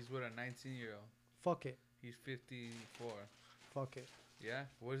younger. He's with a 19-year-old. Fuck it. He's 54. Fuck it. Yeah.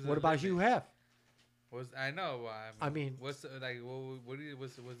 What about Hugh Hef? I know. I mean- what's what do you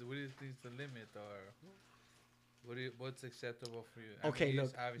think is the limit, or what's acceptable for you? I Okay, mean,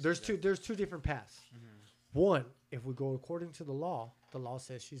 look. obviously There's two different paths. Mhm. One, if we go according to the law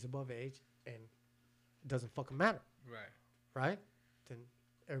says she's above age and it doesn't fucking matter, Right. right? Then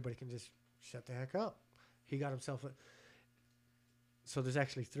everybody can just shut the heck up. He got himself a. So there's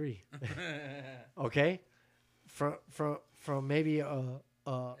actually 3. Okay, from maybe a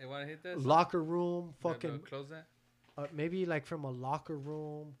Hey, wanna hit this? locker room, No, fucking close that. maybe like from a locker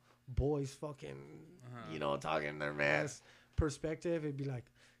room, boys fucking, Uh-huh. you know, talking their mess perspective. It'd be like,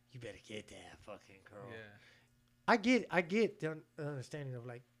 you better get that fucking girl. Yeah. I get the understanding of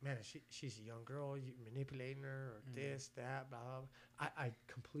like, man, she's a young girl, you manipulating her or this, that, blah, blah. I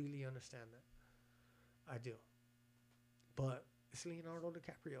completely understand that. I do. But it's Leonardo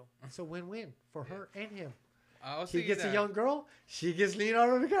DiCaprio. It's a win-win for her and him. I was He thinking gets that, a young girl, she gets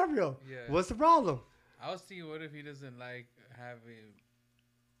Leonardo DiCaprio. Yeah. What's the problem? I was thinking, what if he doesn't like having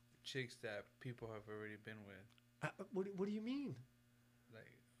chicks that people have already been with? What do you mean? Like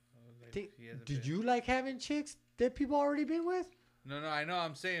Think- he hasn't Did been- you like having chicks that people already been with? No, I know.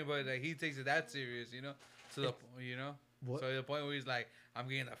 I'm saying, but like he takes it that serious, you know. To the What? So the point where he's like, I'm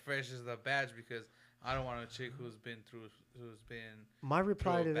getting the freshest of the batch because I don't want a chick who's been My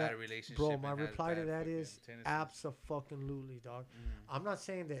reply through to a bad that, relationship. bro, and my has reply to bad that fucking is tendencies. abso-fucking-lutely, dog. Mhm. I'm not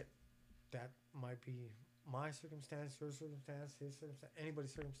saying that might be my circumstance, your circumstance, his circumstance,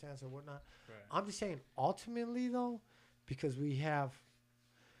 anybody's circumstance or whatnot. Right. I'm just saying, ultimately, though, because we have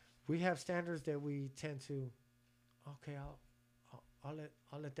standards that we tend to, okay, I'll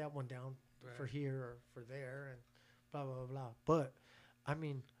let that one down for Right. here or for there and blah blah blah blah. But I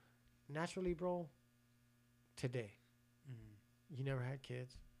mean, naturally, bro, today Mhm. you never had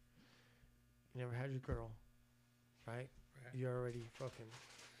kids, you never had your girl, right? Right. You're already fucking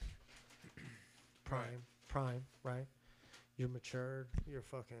prime, right? You're matured. You're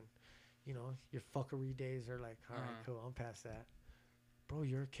fucking, you know, your fuckery days are like, all right, Uh-huh. cool, I'm past that. Bro,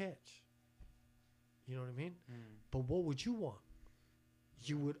 you're a catch. You know what I mean? Mhm. But what would you want?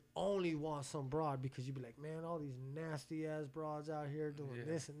 You would only want some broad because you'd be like, man, all these nasty ass broads out here doing Yeah.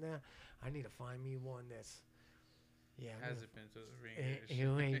 this and that. I need to find me one that's, yeah, I'm gonna Hasn't been through the ring.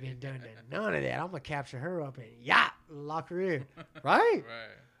 you ain't been done to none of that. I'm gonna capture her up and lock her in, right?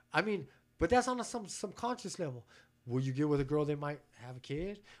 Right. I mean, but that's on a some subconscious level. Will you get with a girl that might have a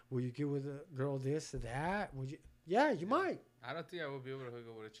kid? Will you get with a girl this or that? Would you? Yeah, you might. I don't think I would be able to hook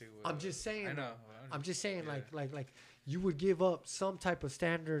up with a chick with. I'm just saying. I know. I'm just saying, Yeah. like you would give up some type of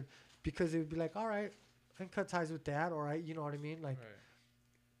standard because it would be like, all right, I can cut ties with that. All right, you know what I mean? Like,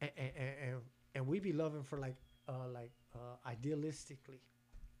 Right. and we be loving for idealistically,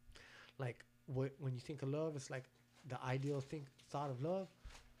 like when you think of love, it's like the ideal thought of love.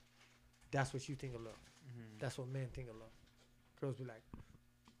 That's what you think of love. Mm-hmm. That's what men think of love. Girls be like,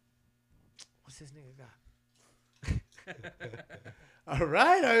 "What's this nigga got?" All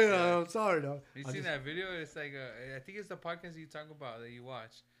right, I'm sorry, dog. You I seen just- that video? It's like I think it's the podcast you talk about that you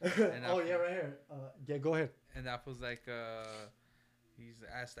watch. Oh yeah, right here. Yeah, go ahead. And that was like he's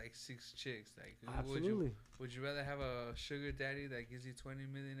asked like 6 chicks like Absolutely. would you rather have a sugar daddy that gives you 20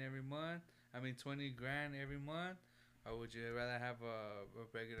 million every month? I mean 20 grand every month, or would you rather have a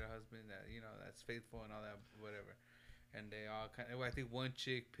regular husband that that's faithful and all that whatever? And they all I think one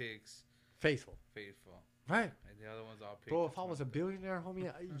chick picks Faithful. faithful, Right. and the other ones all pick. Bro, the if I was a 20. billionaire,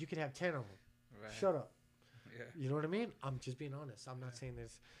 homie, you could have 10 of them. Right. Shut up. Yeah. You know what I mean? I'm just being honest. I'm not Yeah. saying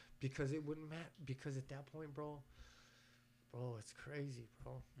this because it wouldn't matter. Because at that point, bro, it's crazy,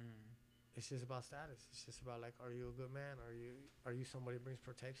 bro. Mm. It's just about status. It's just about like, are you a good man? Are you somebody who brings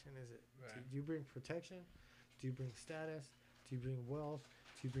protection? Is it? Right. Do you bring protection? Do you bring status? Do you bring wealth?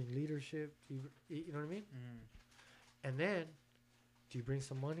 Do you bring leadership? You know what I mean? Mm. And then, do you bring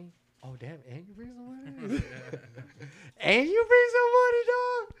some money? Oh damn! And you bring some money? And you bring some money,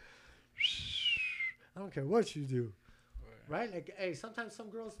 dog. I don't care what you do. Right? Like, hey, sometimes some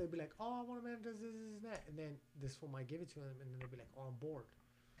girls, they'll be like, oh, I want a man who does this, this, and that. And then this fool might give it to them, and then they'll be like, oh, I'm bored.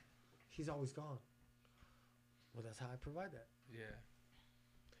 He's always gone. Well, that's how I provide that. Yeah.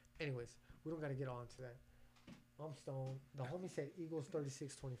 Anyways, we don't got to get on to that. I'm stoned. The homie said Eagles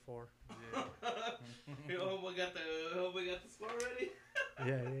 36-24. Yeah. Hope we got the score ready.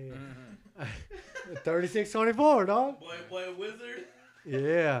 Yeah. 36-24, dog. Boy, wizard.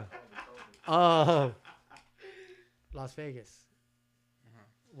 Yeah. Las Vegas. Uh-huh.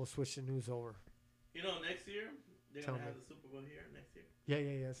 We'll switch the news over. You know, next year they're Tell gonna me. have the Super Bowl here next year.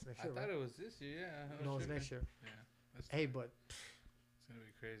 Yeah. It's next I year, thought right? it was this year. Yeah. I No, was it's next tripping. year. Yeah. That's Hey, but it's gonna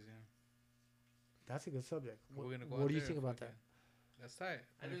be crazy. Huh? that's a good subject. We're What, gonna go what out do you there think and about that? fucking- That's tight.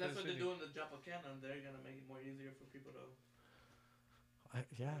 I think that's what they're doing in the Japacana. They're gonna make it more easier for people to.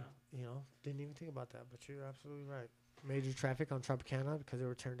 Yeah, didn't even think about that, but you're absolutely right. Major traffic on Tropicana because they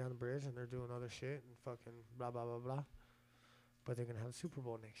were tearing down the bridge and they're doing other shit and fucking blah, blah, blah, blah. But they're going to have a Super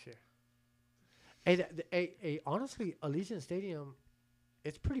Bowl next year. Hey, honestly, Allegiant Stadium,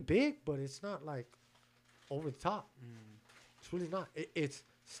 it's pretty big, but it's not like over the top. Mm. It's really not. It's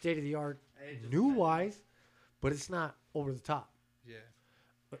state of the art, Hey, just new imagine- wise, but it's not over the top. Yeah.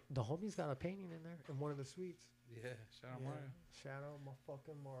 But the homie's got a painting in there in one of the suites. Yeah. Shout out Yeah. Mario. Shout out my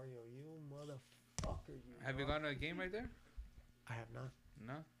fucking Mario. You motherfucker. You Have you dog. gone to a game right there? I have not.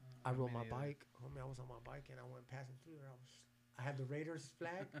 No. I rode me my neither. bike. Homie, I was on my bike and I went passing through there. I had the Raiders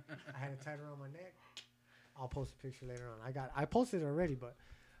flag. I had it tied around my neck. I'll post a picture later on. I posted it already, but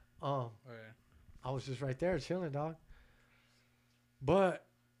Oh, yeah. I was just right there chilling, dog. But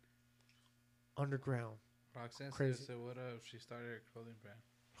underground. Roxanne Crazy. said, "What up?" She started her clothing brand.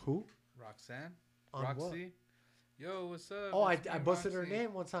 Who? Roxanne. On what? Roxy. Yo, what's up? Oh, It's I me, busted her Roxy.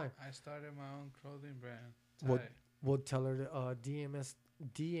 name one time. I started my own clothing brand. What? Tight. We'll tell her to DM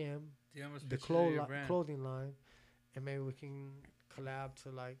DM us the picture of your brand. clothing line, and maybe we can collab to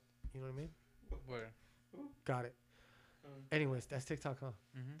like, you know what I mean? Where? Got it. Anyways, that's TikTok, huh?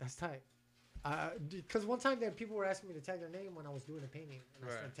 Mm-hmm. That's tight. Because one time there, people were asking me to tag their name when I was doing a painting, and I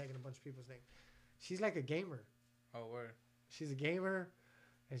Right. started tagging a bunch of people's name. She's like a gamer. Oh, where? She's a gamer,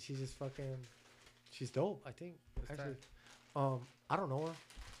 and she's just fucking. She's dope. I think That's actually. I don't know her,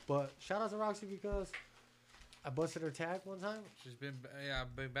 but shout out to Roxy because I busted her tag one time. She's been.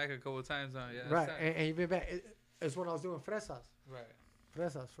 I've been back a couple of times on. Yeah. that's Right, tight. and you've been back. It's when I was doing fresas. Right.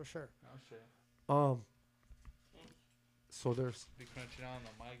 Fresas for sure. Oh shit. So there's Be crunching on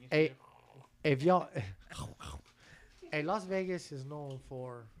the mic and Hey. shit. if y'all. Hey, Las Vegas is known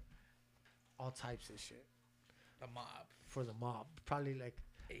for all types of shit. The mob. For the mob, probably like.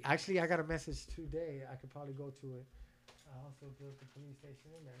 Hey. Actually, I got a message today. I could probably go to it. I also built the police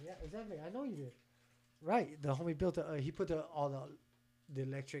station in there. Yeah, exactly. I know you did. Right. The homie built he put all the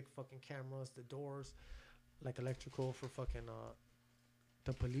electric fucking cameras, the doors, like electrical for fucking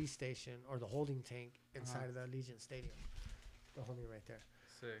the police station or the holding tank inside of the Allegiant Stadium. The homie right there.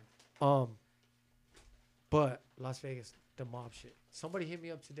 Sick. But Las Vegas, the mob shit. Somebody hit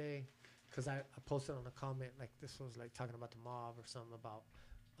me up today because I posted on a comment like this was like talking about the mob or something about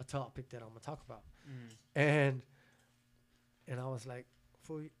a topic that I'm gonna talk about. Mm. And I was like,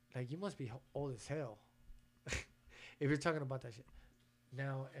 fool, like you must be old as hell if you're talking about that shit.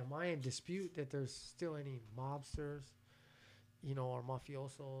 Now, am I in dispute that there's still any mobsters, or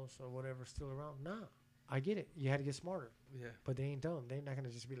mafiosos or whatever still around? Nah, I get it. You had to get smarter. Yeah. But they ain't dumb. They're not gonna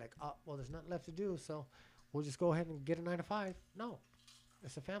just be like, oh, well, there's nothing left to do, so we'll just go ahead and get a 9 to 5. No,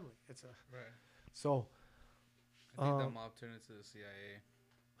 it's a family. It's a Right. so. I think the Um, mob turned into the CIA.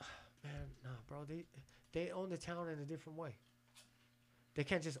 Man, nah, bro. They own the town in a different way. They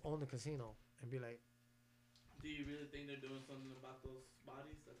can't just own the casino and be like, Do you really think they're doing something about those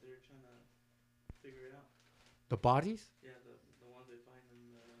bodies that they're trying to figure it out? the bodies, Yeah, the ones they find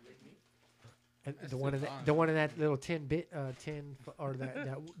in Lake Mead. and That's the one in still that, on. the one in that little tin or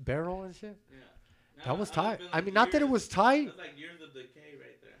that barrel and shit. Yeah. That was It's tight. been I like mean, not that it years- was tight. That's like years of decay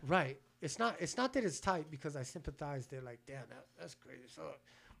right there. Right. It's not that it's tight because I sympathize. They're like, damn, that's crazy. So,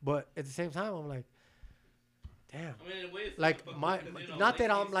 but at the same time, I'm like, damn. I mean, in a way, it's Like still a my, fucking casino. not that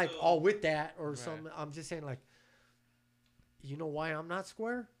Lake I'm Mead's like still- all with that or Right. something. I'm just saying like, you know why I'm not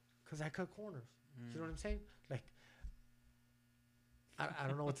square? Because I cut corners. You know what I'm saying? Like, I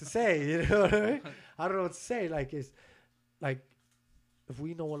don't know what to say. You know what I mean? I don't know what to say. Like it's like if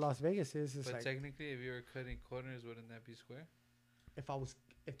we know what Las Vegas is, it's But like technically, if you were cutting corners, wouldn't that be square?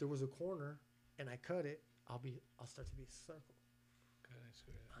 if there was a corner and I cut it, I'll start to be a circle. Cutting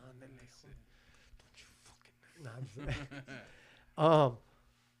square. Ándale, That's hijo. it. Don't you fucking. Nah, I'm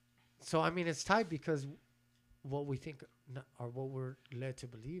just- So I mean, it's tight because what we think or what we're led to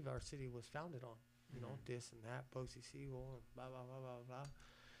believe our city was founded on. You know, this and that, Bugsy Siegel, and blah blah blah blah blah.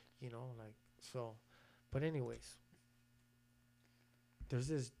 You know, like so. But anyways, there's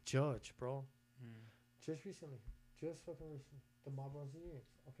this judge, bro. Just fucking recently, the mob runs the unions.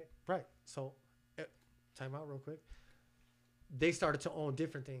 Okay, right. So, time out real quick. They started to own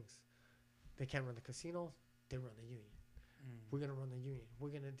different things. They can't run the casinos. They run the union. We're gonna run the union. We're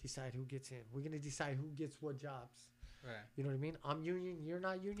gonna decide who gets in. We're gonna decide who gets what jobs. Right. You know what I mean? I'm union. You're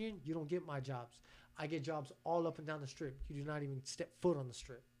not union. You don't get my jobs. I get jobs all up and down the strip. You do not even step foot on the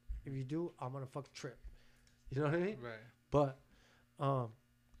strip. If you do, I'm gonna fucking trip. You know what I mean? Right. But,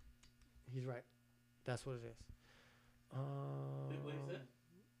 he's right. That's what it is. Wait, what he said?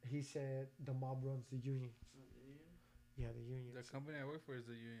 He said the mob runs the union. Yeah, the union. The company I work for is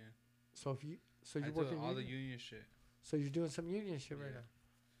the union. So if you, so I you do work in all the union? union shit. So you're doing some union shit right Yeah.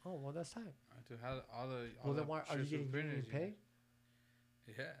 now. Oh well, that's tight. I do all the. Well, the then why are you shits with getting union printers, pay?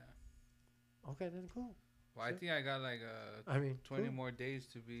 Yeah. Okay, then cool. Well, I Sure. think I got like I mean, 20 cool. more days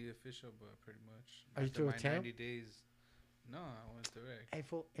to be official, but pretty much. Are you After through a my temp? 90 days. No, I went direct. Hey,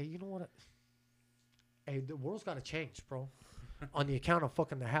 fool. Hey, you know what? Hey, the world's got to change, bro. On the account of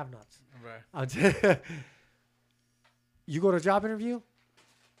fucking the have-nots. Right. I'll tell you go to a job interview.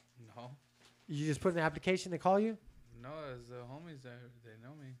 No. You just put in the application. They call you. No, it's the homies that they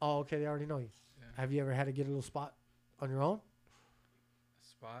know me. Oh, okay. They already know you. Yeah. Have you ever had to get a little spot on your own?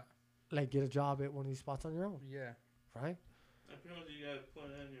 Spot. Like get a job at one of these spots on your own, Yeah. right? I pretty much you gotta put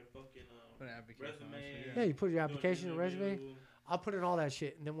in your fucking Put an application on resume. it, Yeah, you put your do an application and resume. interview. I'll put in all that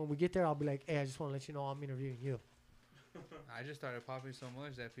shit, and then when we get there, I'll be like, "Hey, I just want to let you know I'm interviewing you." I just started popping so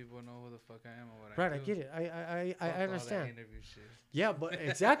much that people know who the fuck I am or what Right, I I do. get it. I Fuck all that understand. interview shit. Yeah, but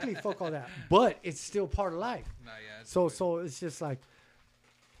exactly, fuck all that. But it's still part of life. Nah, yeah. So it's just like,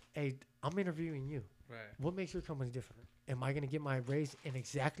 hey, I'm interviewing you. Right. What makes your company different? Am I gonna get my raise in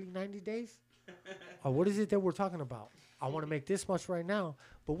exactly 90 days? Or what is it that we're talking about? I want to make this much right now,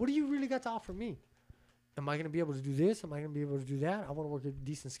 but what do you really got to offer me? Am I gonna be able to do this? Am I gonna be able to do that? I want to work a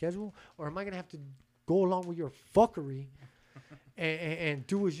decent schedule, or am I gonna have to go along with your fuckery and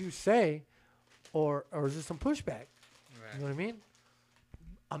do as you say, or is there some pushback? Right. You know what I mean?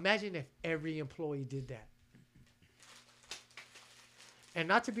 Imagine if every employee did that. And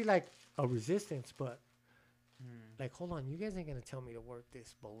not to be like a resistance, but like, hold on, you guys ain't gonna tell me to work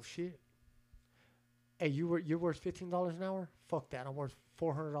this bullshit. Hey, you're worth $15 an hour? Fuck that. I'm worth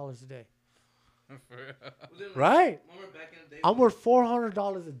 $400 a day. For real. Well, then, Right? Remember back in the day? I'm worth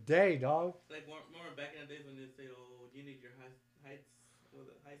 $400 a day, dog. Like remember back in the days when they say, "Oh, you need your high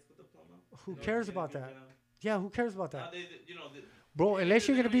school diploma." Who in order cares to get a about good that? job? Yeah, who cares about that? Nowadays, you know, Bro, Yeah, unless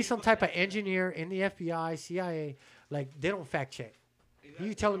you're they gonna don't be even some fucking type of ask that. engineer in the FBI, CIA, like they don't fact check.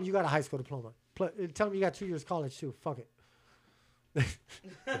 You tell them you got a high school diploma. Tell them you got 2 years college too. Fuck it.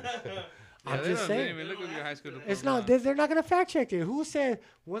 Yeah, I'm they just don't saying. even look at your high school diploma. It's not. They're not gonna fact check it. Who said?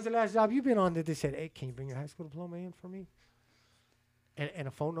 When's the last job you've been on that they said, "Hey, can you bring your high school diploma in for me?" And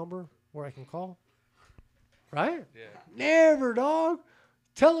a phone number where I can call. Right? Yeah. Never, dog.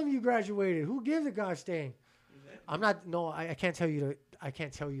 Tell them you graduated. Who gives a gosh dang? I'm not. No, I can't tell you to. I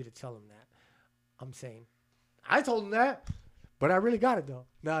can't tell you to tell them that. I'm saying, I told them that, but I really got it though.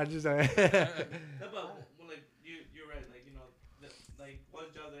 No, I just. How about well, like you're right. Like you know, like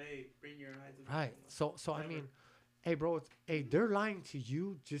what job? Hey, bring your high school Right. diploma. So I Never. mean, hey, bro, hey, they're lying to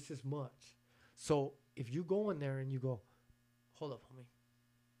you just as much. So if you go in there and you go, hold up, homie,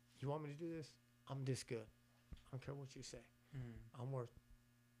 you want me to do this? I'm this good. I don't care what you say. I'm worth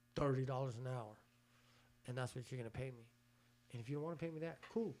 $30 an hour, and that's what you're gonna pay me. And if you don't want to pay me that,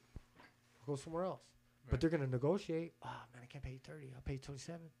 cool, I'll go somewhere else. But Right. they're gonna negotiate. Ah, man, I can't pay you 30. I'll pay you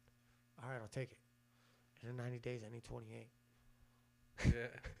 27. All right, I'll take it. And in 90 days, I need 28. Yeah.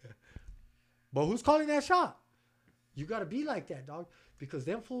 But who's calling that shot? You gotta be like that, dog. Because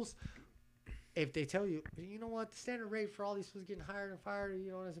them fools, if they tell you, you know what, the standard rate for all these fools getting hired and fired,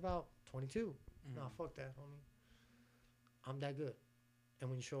 you know, is about 22. Nah, fuck that, homie. I'm that good. And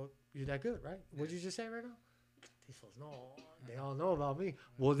when you show up, you're that good, right? What'd you just say right now? These fools know. They all know about me.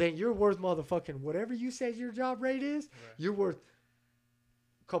 Well, then you're worth motherfucking whatever you said your job rate is, Right. you're worth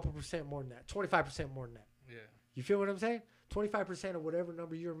a couple percent more than that. 25% more than that. Yeah. You feel what I'm saying? 25% of whatever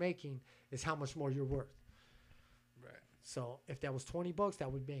number you're making is how much more you're worth. Right. So if that was $20,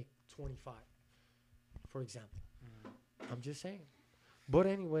 that would make 25, for example. I'm just saying. But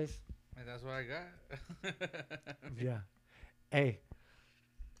anyways, And that's what I got. yeah. Hey,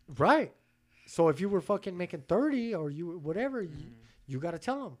 right. So if you were fucking making 30 or you whatever, you got to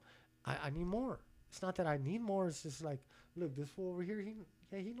tell them, I need more. It's not that I need more. It's just like, look, this fool over here,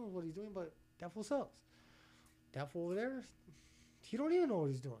 he knows what he's doing, but that fool sucks. That fool over there, he don't even know what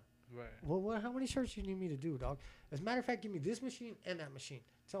he's doing. Right. Well, how many shirts you need me to do, dog? As a matter of fact, give me this machine and that machine.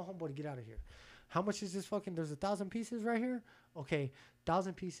 Tell homeboy to get out of here. How much is this fucking? There's 1,000 pieces right here. Okay,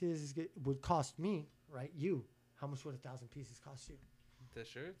 1,000 pieces would cost me, right? You. How much would 1,000 pieces cost you? The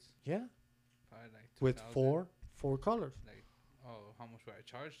shirts? Yeah, Probably like 2,000. with four colors. Like, oh, how much would I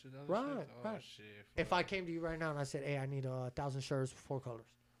charge to the other Right, shirts? Oh, right. shit. If I came to you right now and I said, hey, I need 1,000 shirts, 4 colors.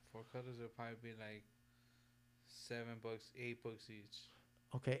 4 colors would probably be like $7, $8 each.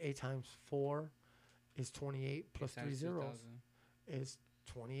 Okay, 8 times 4 is 28 plus 3 Times zeros 2,000. is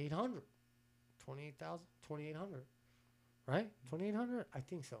 2,800. 28,000, 2,800. Right? 2,800? I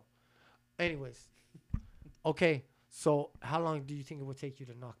think so. Anyways. Okay, so how long do you think it would take you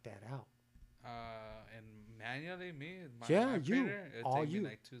to knock that out? And manually, Yeah, my you. printer, it'd All take you. me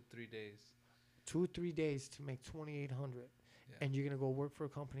like 2-3 days. 2 or 3 days to make 2,800. Yeah. And you're going to go work for a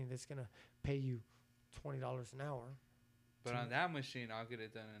company that's going to pay you $20 an hour. But on that machine, I'll get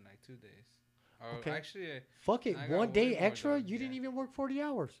it done in like 2 days. Or Okay. actually, Fuck it. I got 1 way day more extra, done, you didn't yeah. even work 40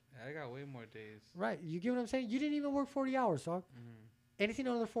 hours. I got way more days. Right. You get what I'm saying? You didn't even work 40 hours, dog. Anything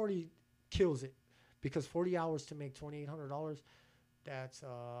under 40 kills it. Because 40 hours to make $2,800, that's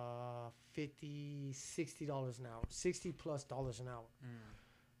 $50, $60 an hour. $60 plus an hour.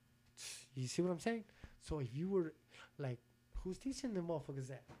 You see what I'm saying? So if you were like, who's teaching the motherfuckers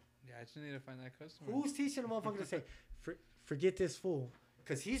that? Yeah, I just need to find that customer. Who's teaching the motherfucker to say, forget this fool?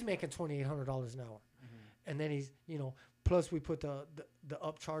 Because he's making $2,800 an hour. And then he's, plus we put the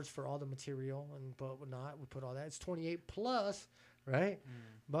upcharge for all the material and but whatnot. We put all that. It's 28 plus, right?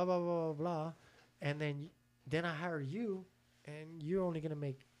 Blah, blah, blah, blah, blah. And then I hire you, and you're only going to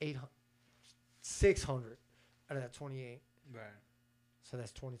make 600 out of that 28. Right. So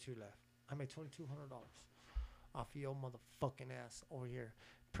that's 22 left. I made $2,200 off of your motherfucking ass over here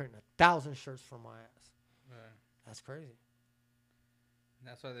printing 1,000 shirts for my ass. Right. That's crazy. And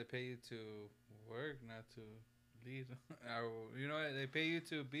that's why they pay you to work, not to lead. Or, they pay you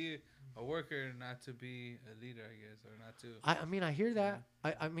to be a worker, not to be a leader, I guess, or not to. I mean, I hear that.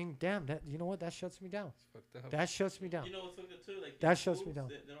 I mean, damn, that you know what? That shuts me down. It's fucked up. That shuts me down. You know what's so good too? Like That in shuts me schools, down.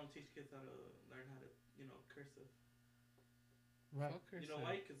 They don't teach kids how to learn how to, cursive. Right. Fuck You know yourself.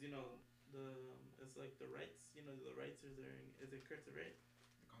 why? Because it's like the rights. The rights is it cursive, right?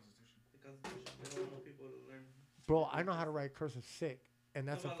 The Constitution. The Constitution. They don't want people to learn. Bro, I know how to write cursive sick, and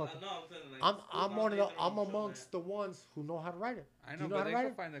that's a No, fucking. I'm saying like. I'm schools one of nowadays, the. I'm they don't show amongst that. the ones who know how to write it. I Do know, you know how but to they write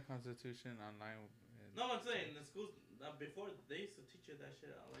can it? find the Constitution online. No, I'm saying the schools before they used to teach you that shit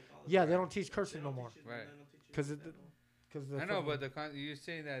like all the Yeah, time. they don't teach They cursive no don't more. teach you- Right. they don't teach you 'Cause that it- no more. Because I know, but you're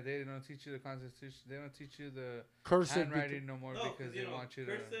saying that they don't teach you the Constitution. They don't teach you the cursive. handwriting no more No, 'cause, because they want you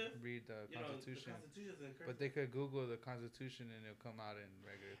to cursive, read the The Constitution. Constitution's in cursive. But they could Google the Constitution and it'll come out in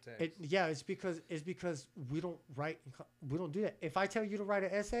regular text. Yeah, it's because we don't write. We don't do that. If I tell you to write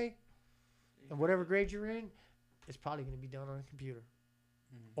an essay, and whatever grade you're in, it's probably going to be done on a computer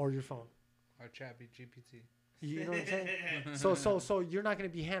or your phone. Or GPT. You know what I'm saying? So you're not going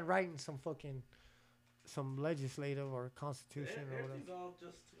to be handwriting some legislative or constitution or whatever. Everything's all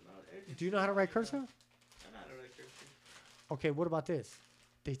just. Do you know how to write cursive? I know how to write cursive. Okay, what about this?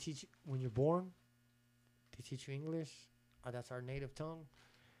 They teach you when you're born. They teach you English. That's our native tongue,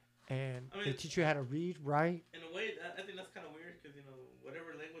 and I mean, they teach you how to read, write. In a way, I think that's kind of weird because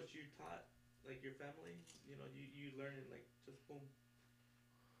whatever language you taught, like your family, you learn it like just boom.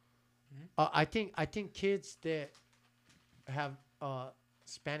 I think kids that have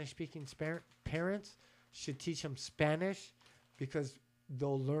Spanish speaking parents should teach them Spanish because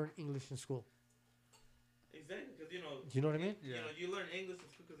they'll learn English in school. Exactly, because you know. Do you know what I mean? You know, you learn English in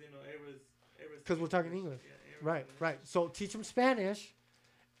school because you know everyone's. Because we're talking English. Yeah, Right, everyone's right. So teach them Spanish,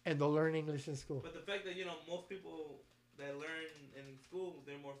 and they'll learn English in school. But the fact that you know most people that learn in school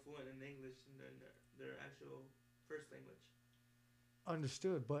they're more fluent in English than their actual first language.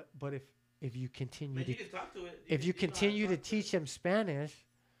 Understood, but if you continue But to you can talk to it. if you know how continue to talk teach them Spanish,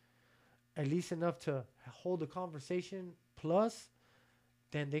 at least enough to hold a conversation, plus,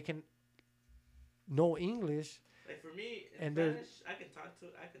 then they can know English. Like for me, in And there's- Spanish, I can talk to.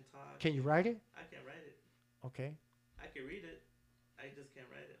 I can talk. Can you write it? I can write it. Okay. I can read it. I just can't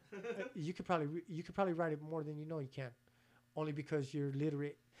write it. You could probably write it more than you know you can, only because you're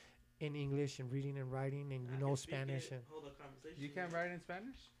literate in English and reading and writing and you I know can speak Spanish it, and hold a conversation. You can't write in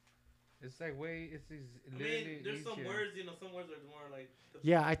Spanish. It's like it's I literally mean, there's some easier. words. You know, some words are more like.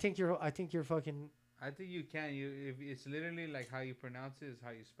 yeah. I think you're fucking. I think you can. If it's literally like how you pronounce it is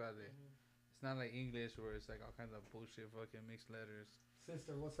how you spell it. Mhm. It's not like English where it's like all kinds of bullshit fucking mixed letters.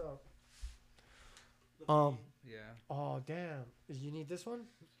 Sister, what's up? The Um, phone. Yeah. Oh damn! You need this one.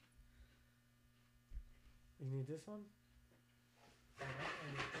 You need this one.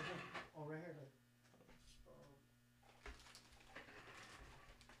 Oh, right here.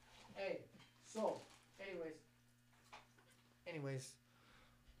 Hey, so, anyways,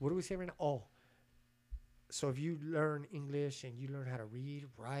 what do we say right now? Oh, so if you learn English and you learn how to read,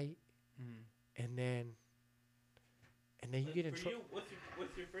 write, Mm. and then you Like, get in for trouble. you,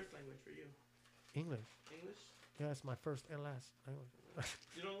 what's your first language for you? English. English. Yeah, it's my first and last language.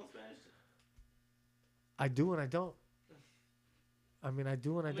 You don't know Spanish? I do and I don't. I mean, I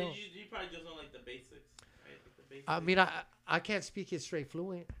do and I I mean, don't. you probably just know like the basics, right? Like the basics. I mean, I can't speak it straight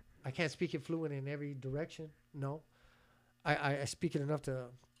fluent. I can't speak it fluent in every direction. No, I speak it enough to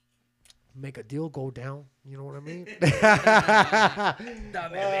make a deal go down. You know what I mean?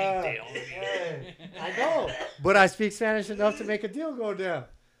 I know, but I speak Spanish enough to make a deal go down.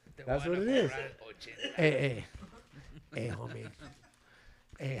 That's what it is. Hey, homie.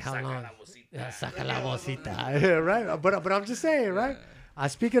 Hey, how long? Yeah, saca la bolsita. Yeah, right? But I'm just saying, right? I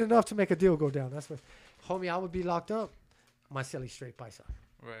speak it enough to make a deal go down. That's what, homie. I would be locked up. My silly straight paisa.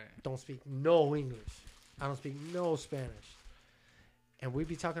 Right. Don't speak no English. I don't speak no Spanish. And we'd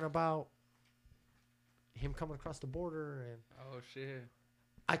be talking about him coming across the border, and Oh shit.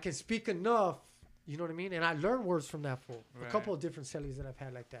 I can speak enough. You know what I mean? And I learned words from that fool. A Right. couple of different cellies that I've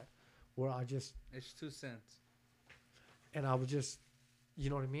had like that, where I just It's 2 cents. and I would just, you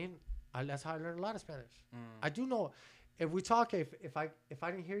know what I mean? That's how I learned a lot of Spanish. Mm. I do know if we talk, if I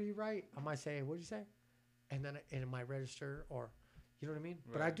didn't hear you right, I might say, "What'd you say?" And then it might register, or you know what I mean.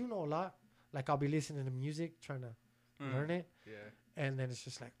 But I Right. do know a lot. Like I'll be listening to music, trying to learn it, Yeah. and then it's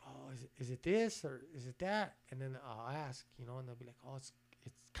just like, "Oh, is it this or is it that?" And then I'll ask, and they'll be like, "Oh, it's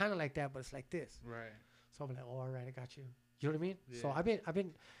kind of like that, but it's like this." Right. So I'll be like, "Oh, all right, I got you." You know what I mean? So Yeah.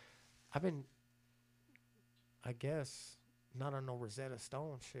 I've been, I guess, not on no Rosetta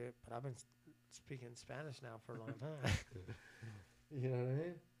Stone shit, but I've been speaking Spanish now for a long time. You know what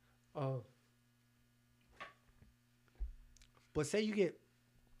I mean? But say you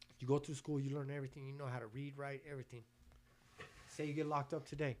go through school, you learn everything, you know how to read, write, everything. Say you get locked up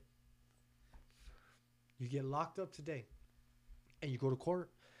today. You get locked up today, and you go to court,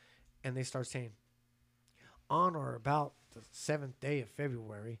 and they start saying, on or about the 7th day of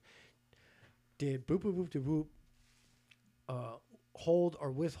February, did boop boop boop de boop hold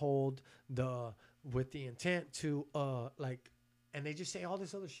or withhold with the intent to like, and they just say all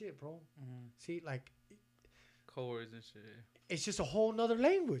this other shit, bro. Mm-hmm. See, like, Codes and shit. it's just a whole nother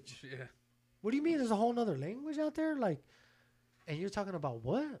language. Yeah. What do you mean there's a whole nother language out there? Like, and you're talking about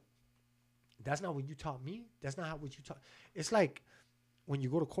what? That's not what you taught me. That's not what you taught. It's like when you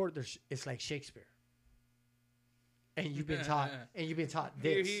go to court, it's like Shakespeare. And you've been taught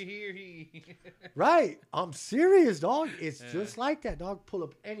this. Here. Right. I'm serious, dog. It's Yeah. just like that, dog. Pull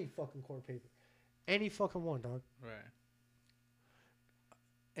up any fucking court paper. Any fucking one, dog. Right.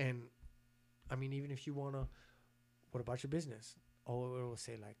 And I mean, even if you wanna, what about your business? Oh, it will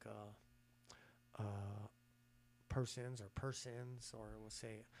say like persons, or it will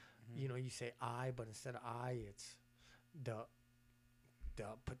say, you say I, but instead of I, it's the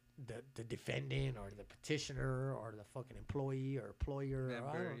defendant or the petitioner or the fucking employee or employer. Or I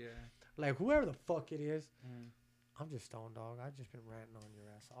Member, don't, yeah. like whoever the fuck it is. Mm. I'm just stoned, dog. I've just been ranting on your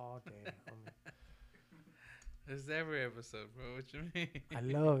ass all day. It's every episode, bro. What you mean? I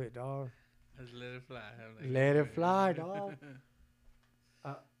love it, dog. Just let it fly. I'm like, Let it fly, dog.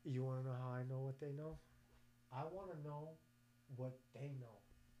 You want to know how I know what they know? I want to know what they know.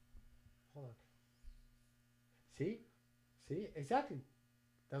 Hold on. See? See? Exactly.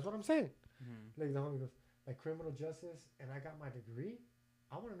 That's what I'm saying. Mm-hmm. Like the homie goes, like criminal justice, and I got my degree.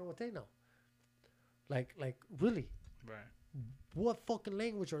 I want to know what they know. Like really, Right. what fucking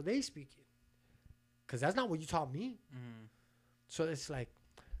language are they speaking? Because that's not what you taught me. Mm-hmm. So it's like,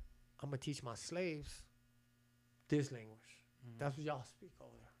 I'm going to teach my slaves this language. Mm-hmm. That's what y'all speak over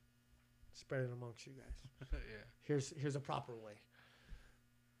there. Spread it amongst you guys. Yeah. Here's a proper way.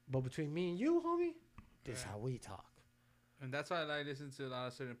 But between me and you, homie, this is Right. how we talk. And that's why I like listening to a lot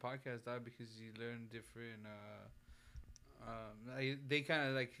of certain podcasts, dog, because you learn different. They kind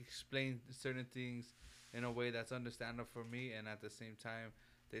of like explain certain things in a way that's understandable for me, and at the same time,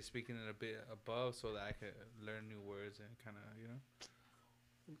 they speaking it a bit above so that I could learn new words and kind of, you know.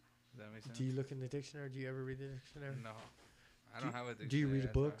 Does that make sense? Do you look in the dictionary? Do you ever read the dictionary? No, I don't have a dictionary. Do you read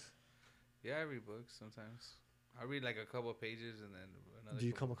that's why. books? Yeah, I read books sometimes. I read like a couple of pages and then another. Do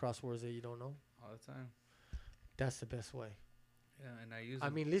you couple come across words that you don't know? all the time? That's the best way. Yeah, and I use. I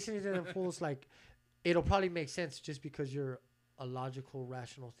them. mean, listening to them fools, like, it'll probably make sense just because you're a logical,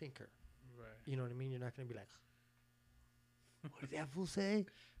 rational thinker. right. You know what I mean? You're not going to be like, what did that fool say?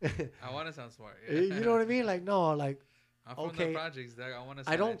 I want to sound smart. Yeah. You know what I mean? Like, no, like, I'm from okay, the projects. Dog. I want to.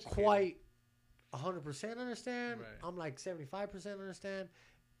 I don't quite 100% understand. Right. I'm like 75% understand.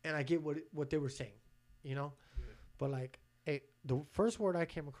 And I get what they were saying, you know? Yeah. But, like, hey, the first word I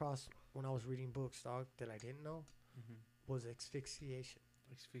came across when I was reading books, dog, that I didn't know Mm-hmm. was asphyxiation.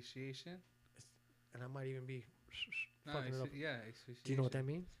 Asphyxiation. And I might even be No, fucking it up. yeah, asphyxiation. Do you know what that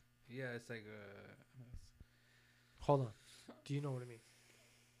means? Yeah, it's like Hold on. Do you know what it means?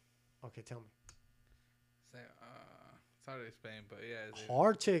 Okay, tell me. it's like it's hard to explain, but yeah. It's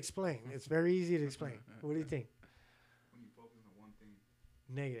Hard to explain. It's very easy to explain. What do you think? When you focus on one thing.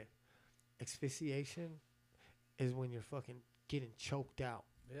 Negative. Asphyxiation is when you're fucking getting choked out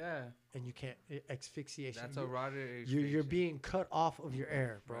yeah, and you can't. Asphyxiation. that's You- a rotter. You're being cut off of your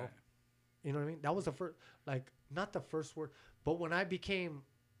air, bro. Right. You know what I mean? That was the first, like, not the first word, but when I became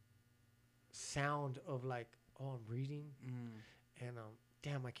sound of like, oh, I'm reading, and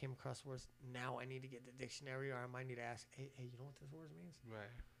damn, I came across words. Now I need to get the dictionary, or I might need to ask, hey, you know what this word means? Right.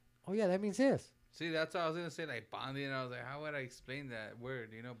 Oh yeah, that means this. See, that's what I was gonna say, like bonding. And I was like, how would I explain that word?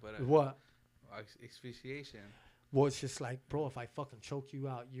 You know, but What? asphyxiation. Well, it's just like, bro, if I fucking choke you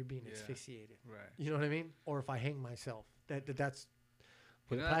out, you're being Yeah. asphyxiated. Right. You know what I mean? Or if I hang myself, that's You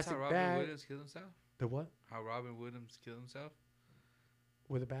with know a that's how plastic Robin bag. Williams killed himself. The what? How Robin Williams killed himself.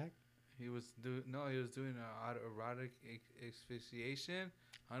 With a bag? He was doing erotic asphyxiation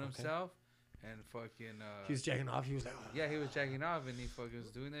on Okay. himself, and fucking. He was jacking off. He was like, "Oh." Yeah, he was jacking off, and he fucking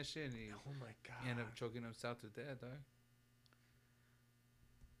was doing that shit, and he Oh my god. ended up choking himself to death, dog.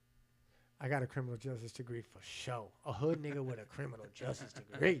 I got a criminal justice degree for sure. A hood nigga with a criminal justice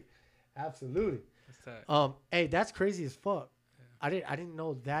degree. Absolutely. That's that. Hey, that's crazy as fuck. Yeah. I didn't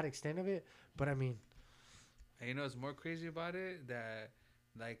know that extent of it, but I mean, And you know what's more crazy about it? That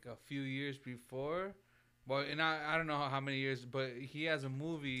like a few years before, well, and I don't know how many years, but he has a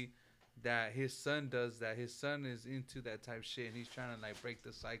movie that his son does that. His son is into that type shit, and he's trying to like break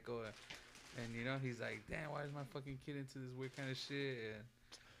the cycle. And you know, he's like, damn, why is my fucking kid into this weird kind of shit? And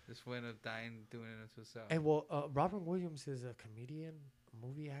just went up dying doing it to himself. hey, well, Robin Williams is a comedian, a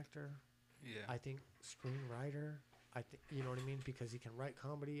movie actor, Yeah. I think screenwriter. I think, you know what I mean, because he can write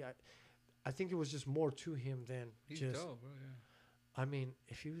comedy. I think it was just more to him than He's just. dope, bro. Yeah. I mean,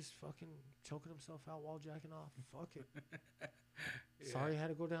 if he was fucking choking himself out while jacking off, fuck it. Yeah. Sorry, I had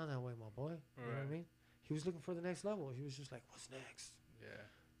to go down that way, my boy. You know what I Right. mean? He was looking for the next level. He was just like, what's next? Yeah.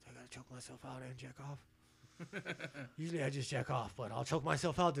 So I gotta choke myself out and jack off. Usually I just jack off, but I'll choke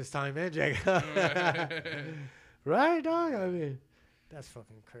myself out this time and jack. Right, dog? I mean, that's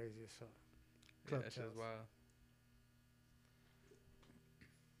fucking crazy as fuck. Yeah, Club that shit's Tales. wild.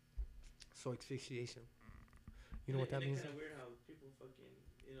 So asphyxiation. You know what that Isn't means? it kind of weird how people fucking,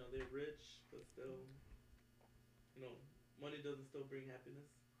 they're rich, but still, money doesn't still bring happiness.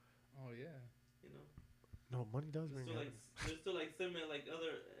 Oh yeah. No, money does bring They're still like happiness. they're still like similar like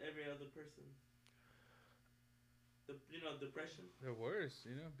every other person. Depression. They're worse,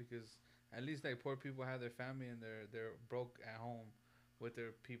 because at least like poor people have their family and they're broke at home with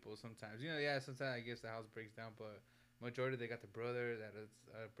their people sometimes. Sometimes I guess the house breaks down, but majority they got the brother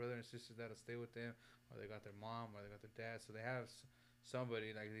brother and sister that'll stay with them, or they got their mom, or they got their dad. So they have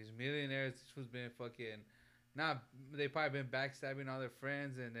somebody like these millionaires who's been fucking they probably been backstabbing all their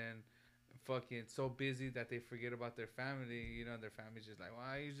friends and then fucking so busy that they forget about their family. Their family's just like,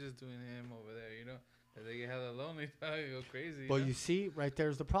 why are you just doing him over there? They get hella lonely, dog. They go crazy. But know? you see, right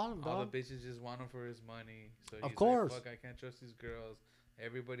there's the problem, All dog. the bitches just want him for his money. So he's Of course. like, fuck, I can't trust these girls.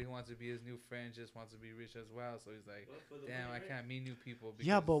 Everybody who wants to be his new friend just wants to be rich as well. So he's like, Well, for the damn, money, I right? can't meet new people.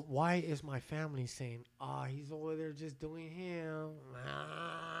 Yeah, because- but why is my family saying, he's over there just doing him?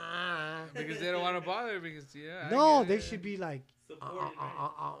 Ah. because they don't want to bother. Because I No, get they it. should be like, Supporting,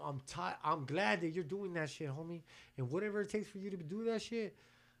 right? I'm glad that you're doing that shit, homie. And whatever it takes for you to do that shit,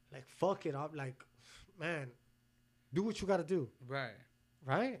 like, fuck it. I'm like, man, do what you got to do, right.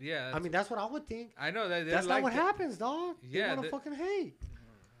 right? Yeah, I mean, that's what I would think. I know that. That's like not what that. happens, dog. Yeah, they want to they- fucking hate.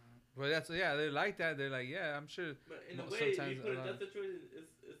 But they're like that. They're like, yeah, I'm sure. But in a Well, way, sometimes you put a it lot that situation,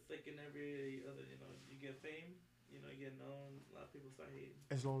 it's like in every other, you get fame, you get known, a lot of people start hating.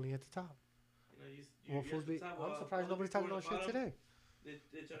 It's lonely at the top. You're Well, at the top, I'm while surprised other nobody's people talking on about the shit bottom, today.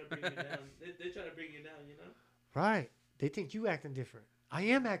 They try to bring you down. They try to bring you down, Right. They think you acting different. I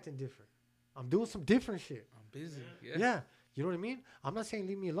am acting different. I'm doing some different shit. I'm busy. Yeah. Yeah. You know what I mean? I'm not saying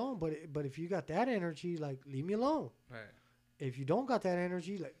leave me alone, but if you got that energy, like, leave me alone. Right. If you don't got that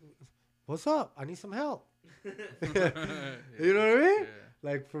energy, like, what's up? I need some help. Yeah. You know what I mean? Yeah.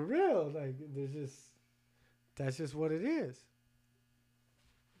 Like, for real. Like, that's just what it is.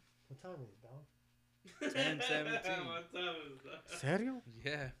 What time is it, dog? 10:17. What time is that? Serio?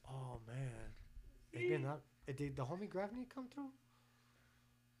 Yeah. Oh, man. It's been up. Did the homie Grafney come through?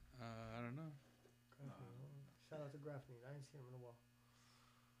 I don't know. Shout out to Grafney. I ain't seen him in a while.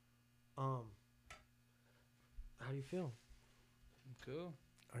 How do you feel? Cool.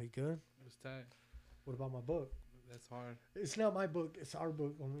 Are you good? It was tight. What about my book? That's hard. It's not my book. It's our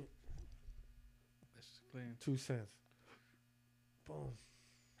book. Homie. That's just clean. 2 cents. Boom.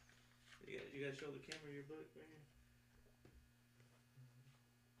 You gotta show the camera your book right here.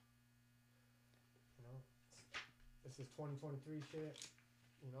 You know, this is 2023 shit.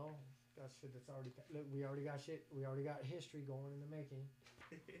 You know, got shit that's already. Look, we already got shit. We already got history going in the making.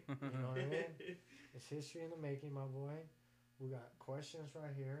 You know what I mean? It's history in the making, my boy. We got questions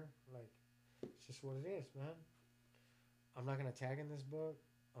right here. Like, it's just what it is, man. I'm not gonna tag in this book.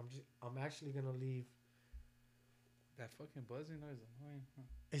 I'm actually gonna leave. That fucking buzzing noise is annoying. Huh?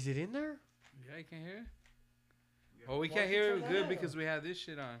 Is it in there? Yeah, you can hear it? Yeah. Oh, we Why can't don't you hear turn it that good light because on? we have this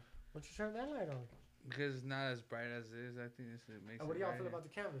shit on. Why don't you turn that light on? Because it's not as bright as it is. I think this it makes And what it do y'all feel brighter. about the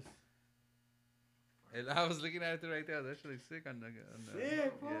canvas? And I was looking at it right there. That's really sick on the.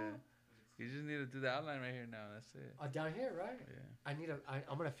 Sick, bro. Yeah. You just need to do the outline right here now. That's it. Down here, right? Yeah.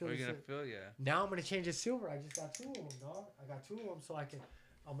 I'm gonna fill Or this you're in. gonna fill, yeah. Now I'm gonna change it silver. I just got 2 of them, dog. I got 2 of them, so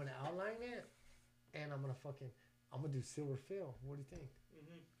I'm gonna outline it, and I'm gonna do silver fill. What do you think?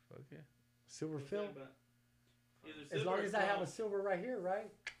 Mm-hmm. Fuck yeah. Silver fill. As As long as I have a silver right here, right?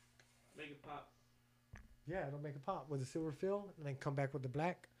 make it pop. Yeah, it'll make it pop with a silver fill, and then come back with the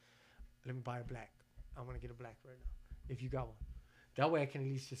black. Let me buy a black. I'm gonna get a black right now. If you got one, that way I can at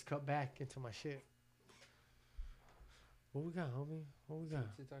least just cut back into my shit. What we got, homie? What we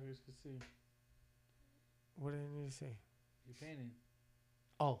got? TikTokers could see. What did I need to say? You're painting.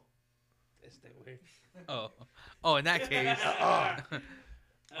 Oh, That's that way. Oh, in that case. oh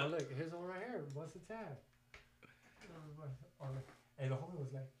look, here's one right here. What's the tab? Hey, the homie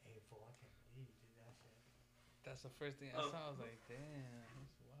was like, "Hey, fool, I can't believe you did that shit." That's the first thing I saw. I was like, damn,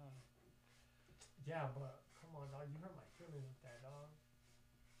 that's wild. Yeah, but come on, dog. You hurt my feelings with that, dog.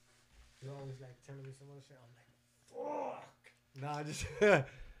 You're always like telling me some other shit. I'm like, fuck. Nah, I just,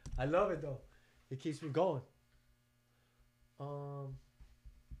 I love it though. It keeps me going.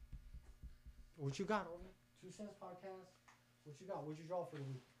 What you got, homie? 2 Cents Podcast. What you got? What'd you draw for the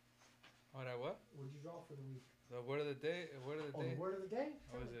week? All right, what? What'd you draw for the week? The word of the day. Word of the Oh, day. the word of the day?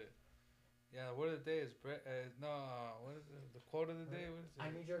 What is it? Yeah, the word of the day is what is it? The quote of the day. What is it? I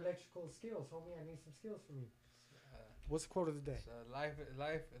need your electrical skills, homie. I need some skills from you. Uh, What's the quote of the day? So life is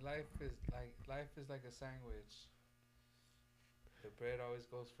like a sandwich. The bread always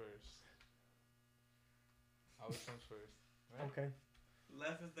goes first. Always comes first. Right? Okay.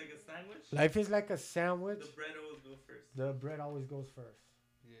 Life is like a sandwich. Life is like a sandwich. The bread always go first. The bread always goes first.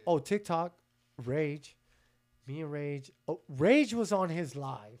 Yeah. Oh, TikTok, Rage, me and Rage. Oh, Rage was on his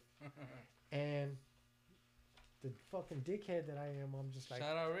live, and the fucking dickhead that I am, I'm just like,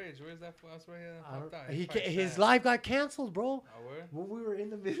 Shout out Rage. Where's that? That's right here. I don't, Popped out. he He's probably his sad. live got canceled, bro. Oh, word? When we were in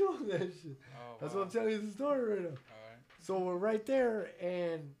the middle of that shit. Oh, That's wow. what I'm telling you the story right now. All right. So we're right there,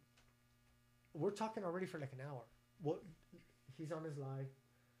 and we're talking already for like an hour. What? He's on his live.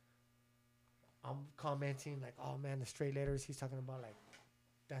 I'm commenting like, "Oh man, the straight letters." He's talking about like,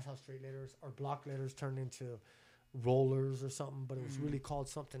 that's how straight letters or block letters turned into rollers or something, but it was really called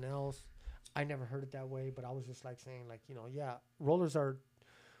something else. I never heard it that way, but I was just like saying like, yeah, rollers are,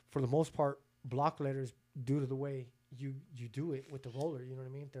 for the most part, block letters due to the way you do it with the roller. You know what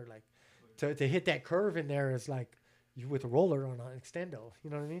I mean? They're like to hit that curve in there is like you with a roller on an extendo. You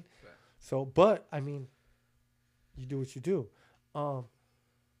know what I mean? Right. So, but I mean, you do what you do.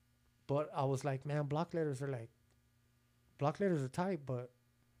 But I was like, man, block letters are tight, but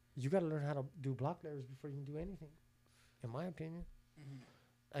you got to learn how to do block letters before you can do anything, in my opinion.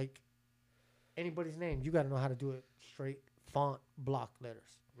 Like anybody's name, you got to know how to do it straight font block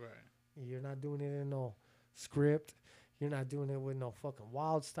letters. Right. You're not doing it in no script. You're not doing it with no fucking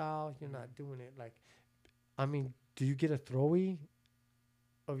wild style. You're not doing it like, I mean, do you get a throwy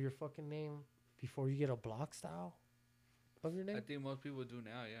of your fucking name before you get a block style of your name? I think most people do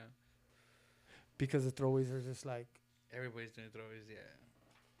now. Yeah. Because the throwies are just like, Everybody's doing throwaways. Yeah.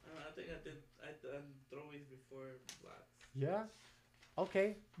 I think I done throwaways before blocks. yeah,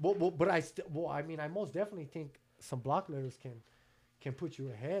 okay. But I mean, I most definitely think some block letters can put you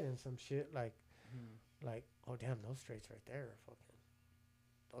ahead in some shit like, like, oh damn, those straights right there are fucking,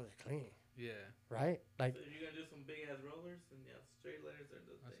 those are clean, Yeah. right? Like, So if you're gonna do some big ass rollers, then yeah, straight letters are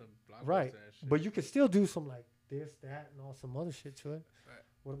the That's thing. a block right. letter shit. But you can still do some like this, that, and all some other shit to it. Right.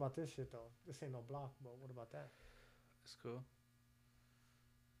 What about this shit though? This ain't no block, but what about that? It's cool.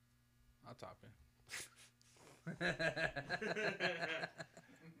 I'll top it.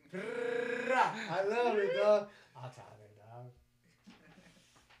 I love it, dog. I'll tell it, dog.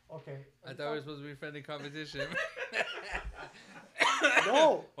 Okay. I thought we were supposed to be friendly competition.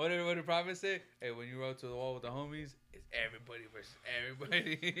 No. What did Prophet say? Hey, when you roll to the wall with the homies, it's everybody versus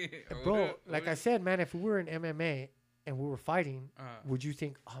everybody. Or Bro, what- like what- I said, man, if we were in MMA and we were fighting, Uh, would you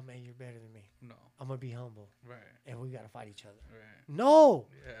think, oh man, you're better than me? no. I'm gonna be humble, Right. and we gotta fight each other. Right. No.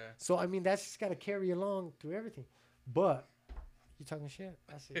 Yeah. So I mean, that's just gotta carry along through everything. But you talking shit?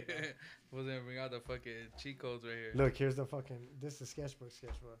 I see. It, dog. Wasn't bring out the fucking cheat codes right here. Look, here's the fucking. This is sketchbook.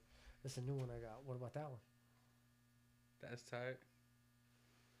 This is a new one I got. What about that one? That's tight.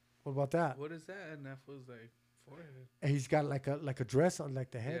 What about that? What is that? And that was like forehead. And he's got like a dress on like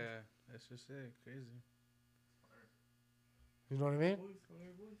the head. Yeah. That's just it. Crazy. You know what I mean? Boys,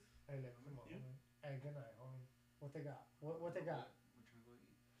 hungry boys. Hey, look, come on, You? homie. Hey, good night, homie. What they got? What they got?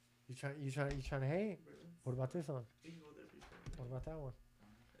 We're trying to go eat. You trying to hate? Bro, What about this one? you can go there before. What about that one?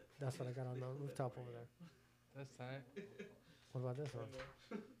 That's what I got on the rooftop over there. That's tight. What about this one?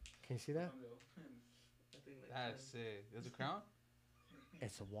 Can you see that? I think like That's 10. sick. There's a crown?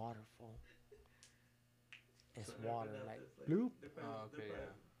 It's a waterfall. It's So they're water putting out like this, bloop. they're Oh, probably- okay, they're yeah.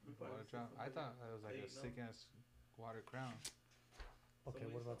 probably- they're probably Water just crown. I something thought that was like they a know. sick ass water crown. Okay,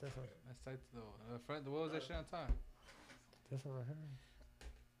 what about this one? That's tight though. Front, what was that shit on top? This one right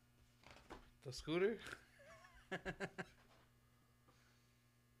here. The scooter?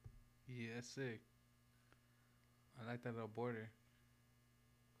 Yeah, that's sick. I like that little border.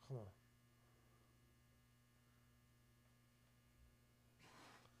 Come on.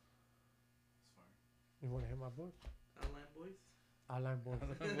 It's fire. You want to hit my book? Outline boys. Outline board.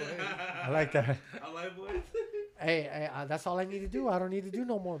 I like that. Outline boys. Hey, that's all I need to do. I don't need to do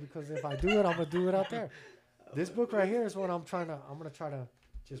no more because if I do it, I'm gonna do it out there. This book right here is what I'm gonna try to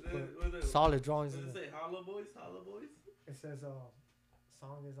just put Was it- solid drawings Does in it there. say hollow boys? Hollow boys? It says,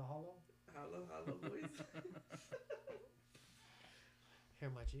 song is a hollow. Hollow boys? Here,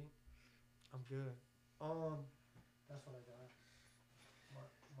 my G. I'm good. That's what I got.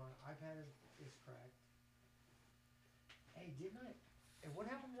 My iPad is cracked. Hey, didn't I? Hey, what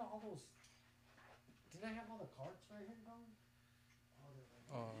happened to all those? Didn't I have all the cards right here, dog? Oh, they're right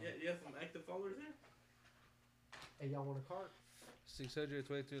here. Oh, Yeah, you have some active followers there? Hey, y'all want a card?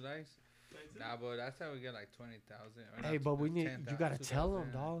 622 likes. Like, Nah, but that's how we get like 20,000. or Hey, not but we 20, need- 10,000, you gotta tell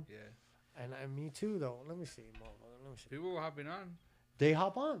 'em, 2,000. dog. Yeah. And me too, though. Let me see, motherfucker. Let me see. People were hopping on. They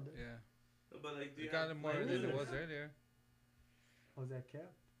hop on. Yeah. But like, do We you got have it more like, than it users? was earlier. Was that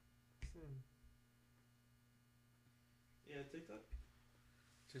kept? Yeah, TikTok.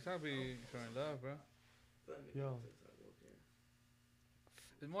 TikTok be showing love, bro. Find me Yo. on TikTok, okay.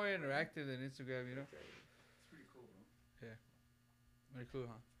 It's more interactive than Instagram, you know? Okay. It's pretty cool, bro. Very cool,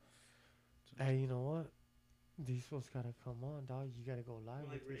 huh? Hey, you know what? These folks gotta come on, dog. You gotta go live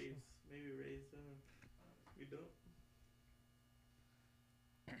Or like with this. raise, maybe raise. You don't.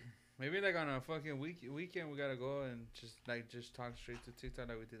 Maybe like on a fucking weekend, we gotta go and just talk straight to TikTok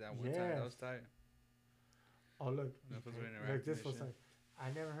like we did that one time. That Yes. was tight. Oh, look. That was okay. very Look, interactive this and was shit. like,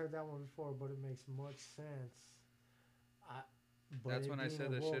 I never heard that one before, but it makes much sense. But That's it when I being said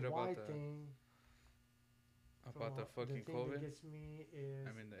a the shit about worldwide the- thing, About the fucking thing COVID. that gets me is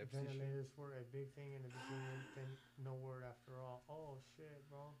I mean, the Epstein shit. ventilators were a big thing in the beginning, then no word after all. Oh shit,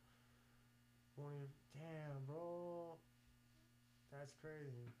 bro. Damn, bro. That's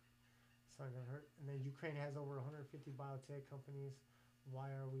crazy. starting to hurt. And then Ukraine has over 150 biotech companies.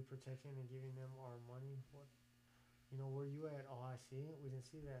 Why are we protecting and giving them our money? What? You know, where you at? Oh, I see it. We didn't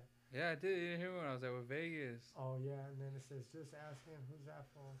see that. Yeah, I did. You didn't hear when I was at with Vegas. Oh, yeah. And then it says, just asking, who's that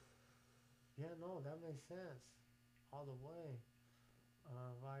for? Yeah, no, that makes sense. All the way.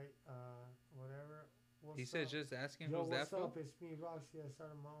 Right, whatever. What's He said up? just asking Yo, who's that what's for. up? It's me, Roxy. I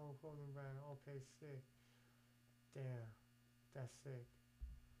started my own clothing brand. Okay, sick. Damn. That's sick.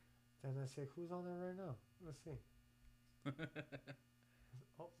 Then I say, who's on there right now? Let's see.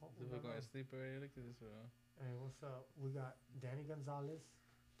 Oh, This we fool got going one. to sleep already. Look at this one. Hey, what's up? We got Danny Gonzalez.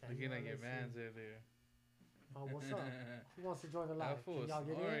 Looking like your let's man's see. earlier. Oh, what's up? Who wants to join the That live? fool Can y'all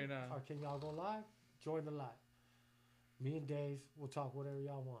get snoring in? now. Or can y'all go live? Join the live. Me and Days will talk whatever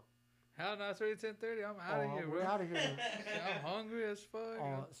y'all want. Hell no, it's already 10:30. I'm out of here, we're bro. out of here. Shit, I'm hungry as fuck.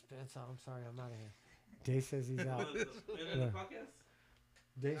 Oh, Spencer, I'm sorry, I'm out of here. Dave says he's out. End of the Yeah. podcast?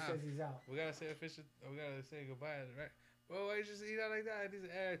 Dave Nah. says he's out. We gotta say official. We gotta say goodbye, right? Bro, why you just eat out like that?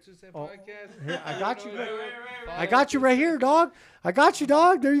 These 2 cent Oh, podcast. here, I got you, know bro. what I'm doing. I got you right here, dog. I got you,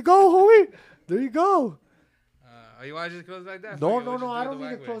 dog. There you go, homie. There you go. You want to just close it like that? No, Fuck it, no, we'll no. just I do it don't the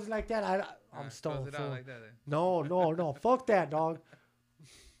need to whack close it way. like that. I'm Alright, stoned. Close it So out like that then. no, no, no. Fuck that, dog.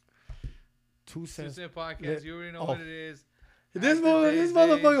 2 2 cents. cent podcast. You already know Oh. what it is. This After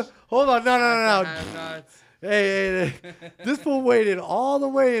motherfucker. days, Hold on. No, no, after no, no. have-nots. Hey, this fool waited all the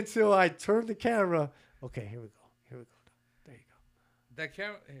way until I turned the camera. Okay, here we go. Here we go. There you go. That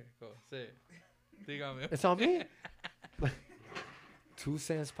camera. Here, go. Say it. Dígame. It's on me. 2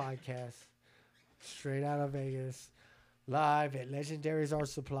 Cents Podcast, straight out of Vegas, live at Legendary's Art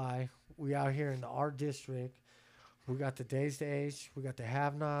Supply. We out here in the art district. We got the Days to Age. We got the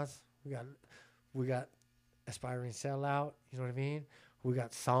Have-Nots. We got Aspiring Sellout. You know what I mean? We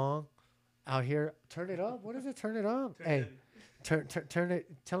got Song out here. Turn it up. What is it? Turn it up. Turn Hey, heavy. turn it.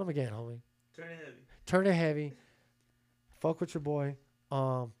 Tell them again, homie. Turn it heavy. Turn it heavy. Fuck with your boy.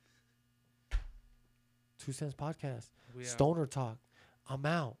 2 Cents Podcast. We out. Stoner Talk. I'm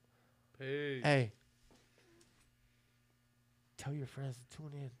out. Peace. Hey. Tell your friends to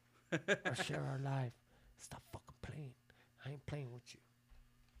tune in or share our live. Stop fucking playing. I ain't playing with you.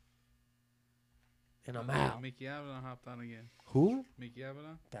 And I'm out. Mickey Avalon hopped on again. Who? Mickey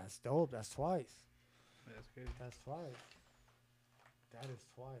Avalon? That's dope. That's twice. That's crazy. That's twice. That is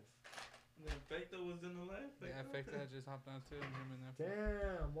twice. And then Fecto was in the live. Yeah, Fecta just hopped on too. Him and that.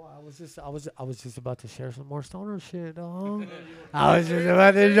 Damn, boy, I was just about to share some more stoner shit, dog. I was just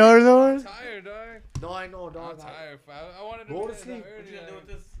about to share I'm some. tired, dog. No, I know, I'm dog. tired. I wanted to Go do to this sleep. What early. you gonna do with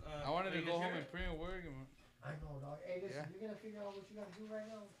Like, this? I wanted are to you go gonna home share and pre work. And I know, dog. Hey, listen, Yeah. you're gonna figure out what you gotta do right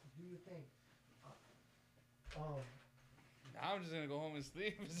now. Do your thing. I'm just gonna go home and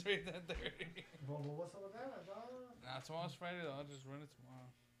sleep. It's right that 30. But what's up with that, dog? Nah, tomorrow's Friday though. I'll just run it tomorrow.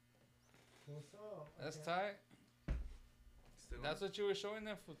 What's up? That's Okay. tight. That's what you were showing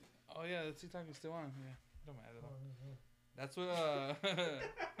them for. Oh yeah, the TikTok is still on. Yeah, don't matter though. That's what.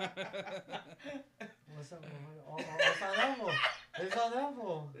 What's up, man? Oh, it's on Apple. It's on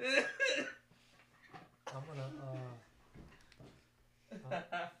Apple. I'm gonna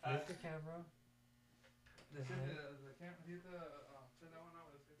flip the camera. the camera. Hit the turn that one on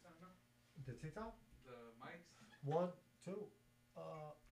with the TikTok now. The TikTok? The mics. 1, 2.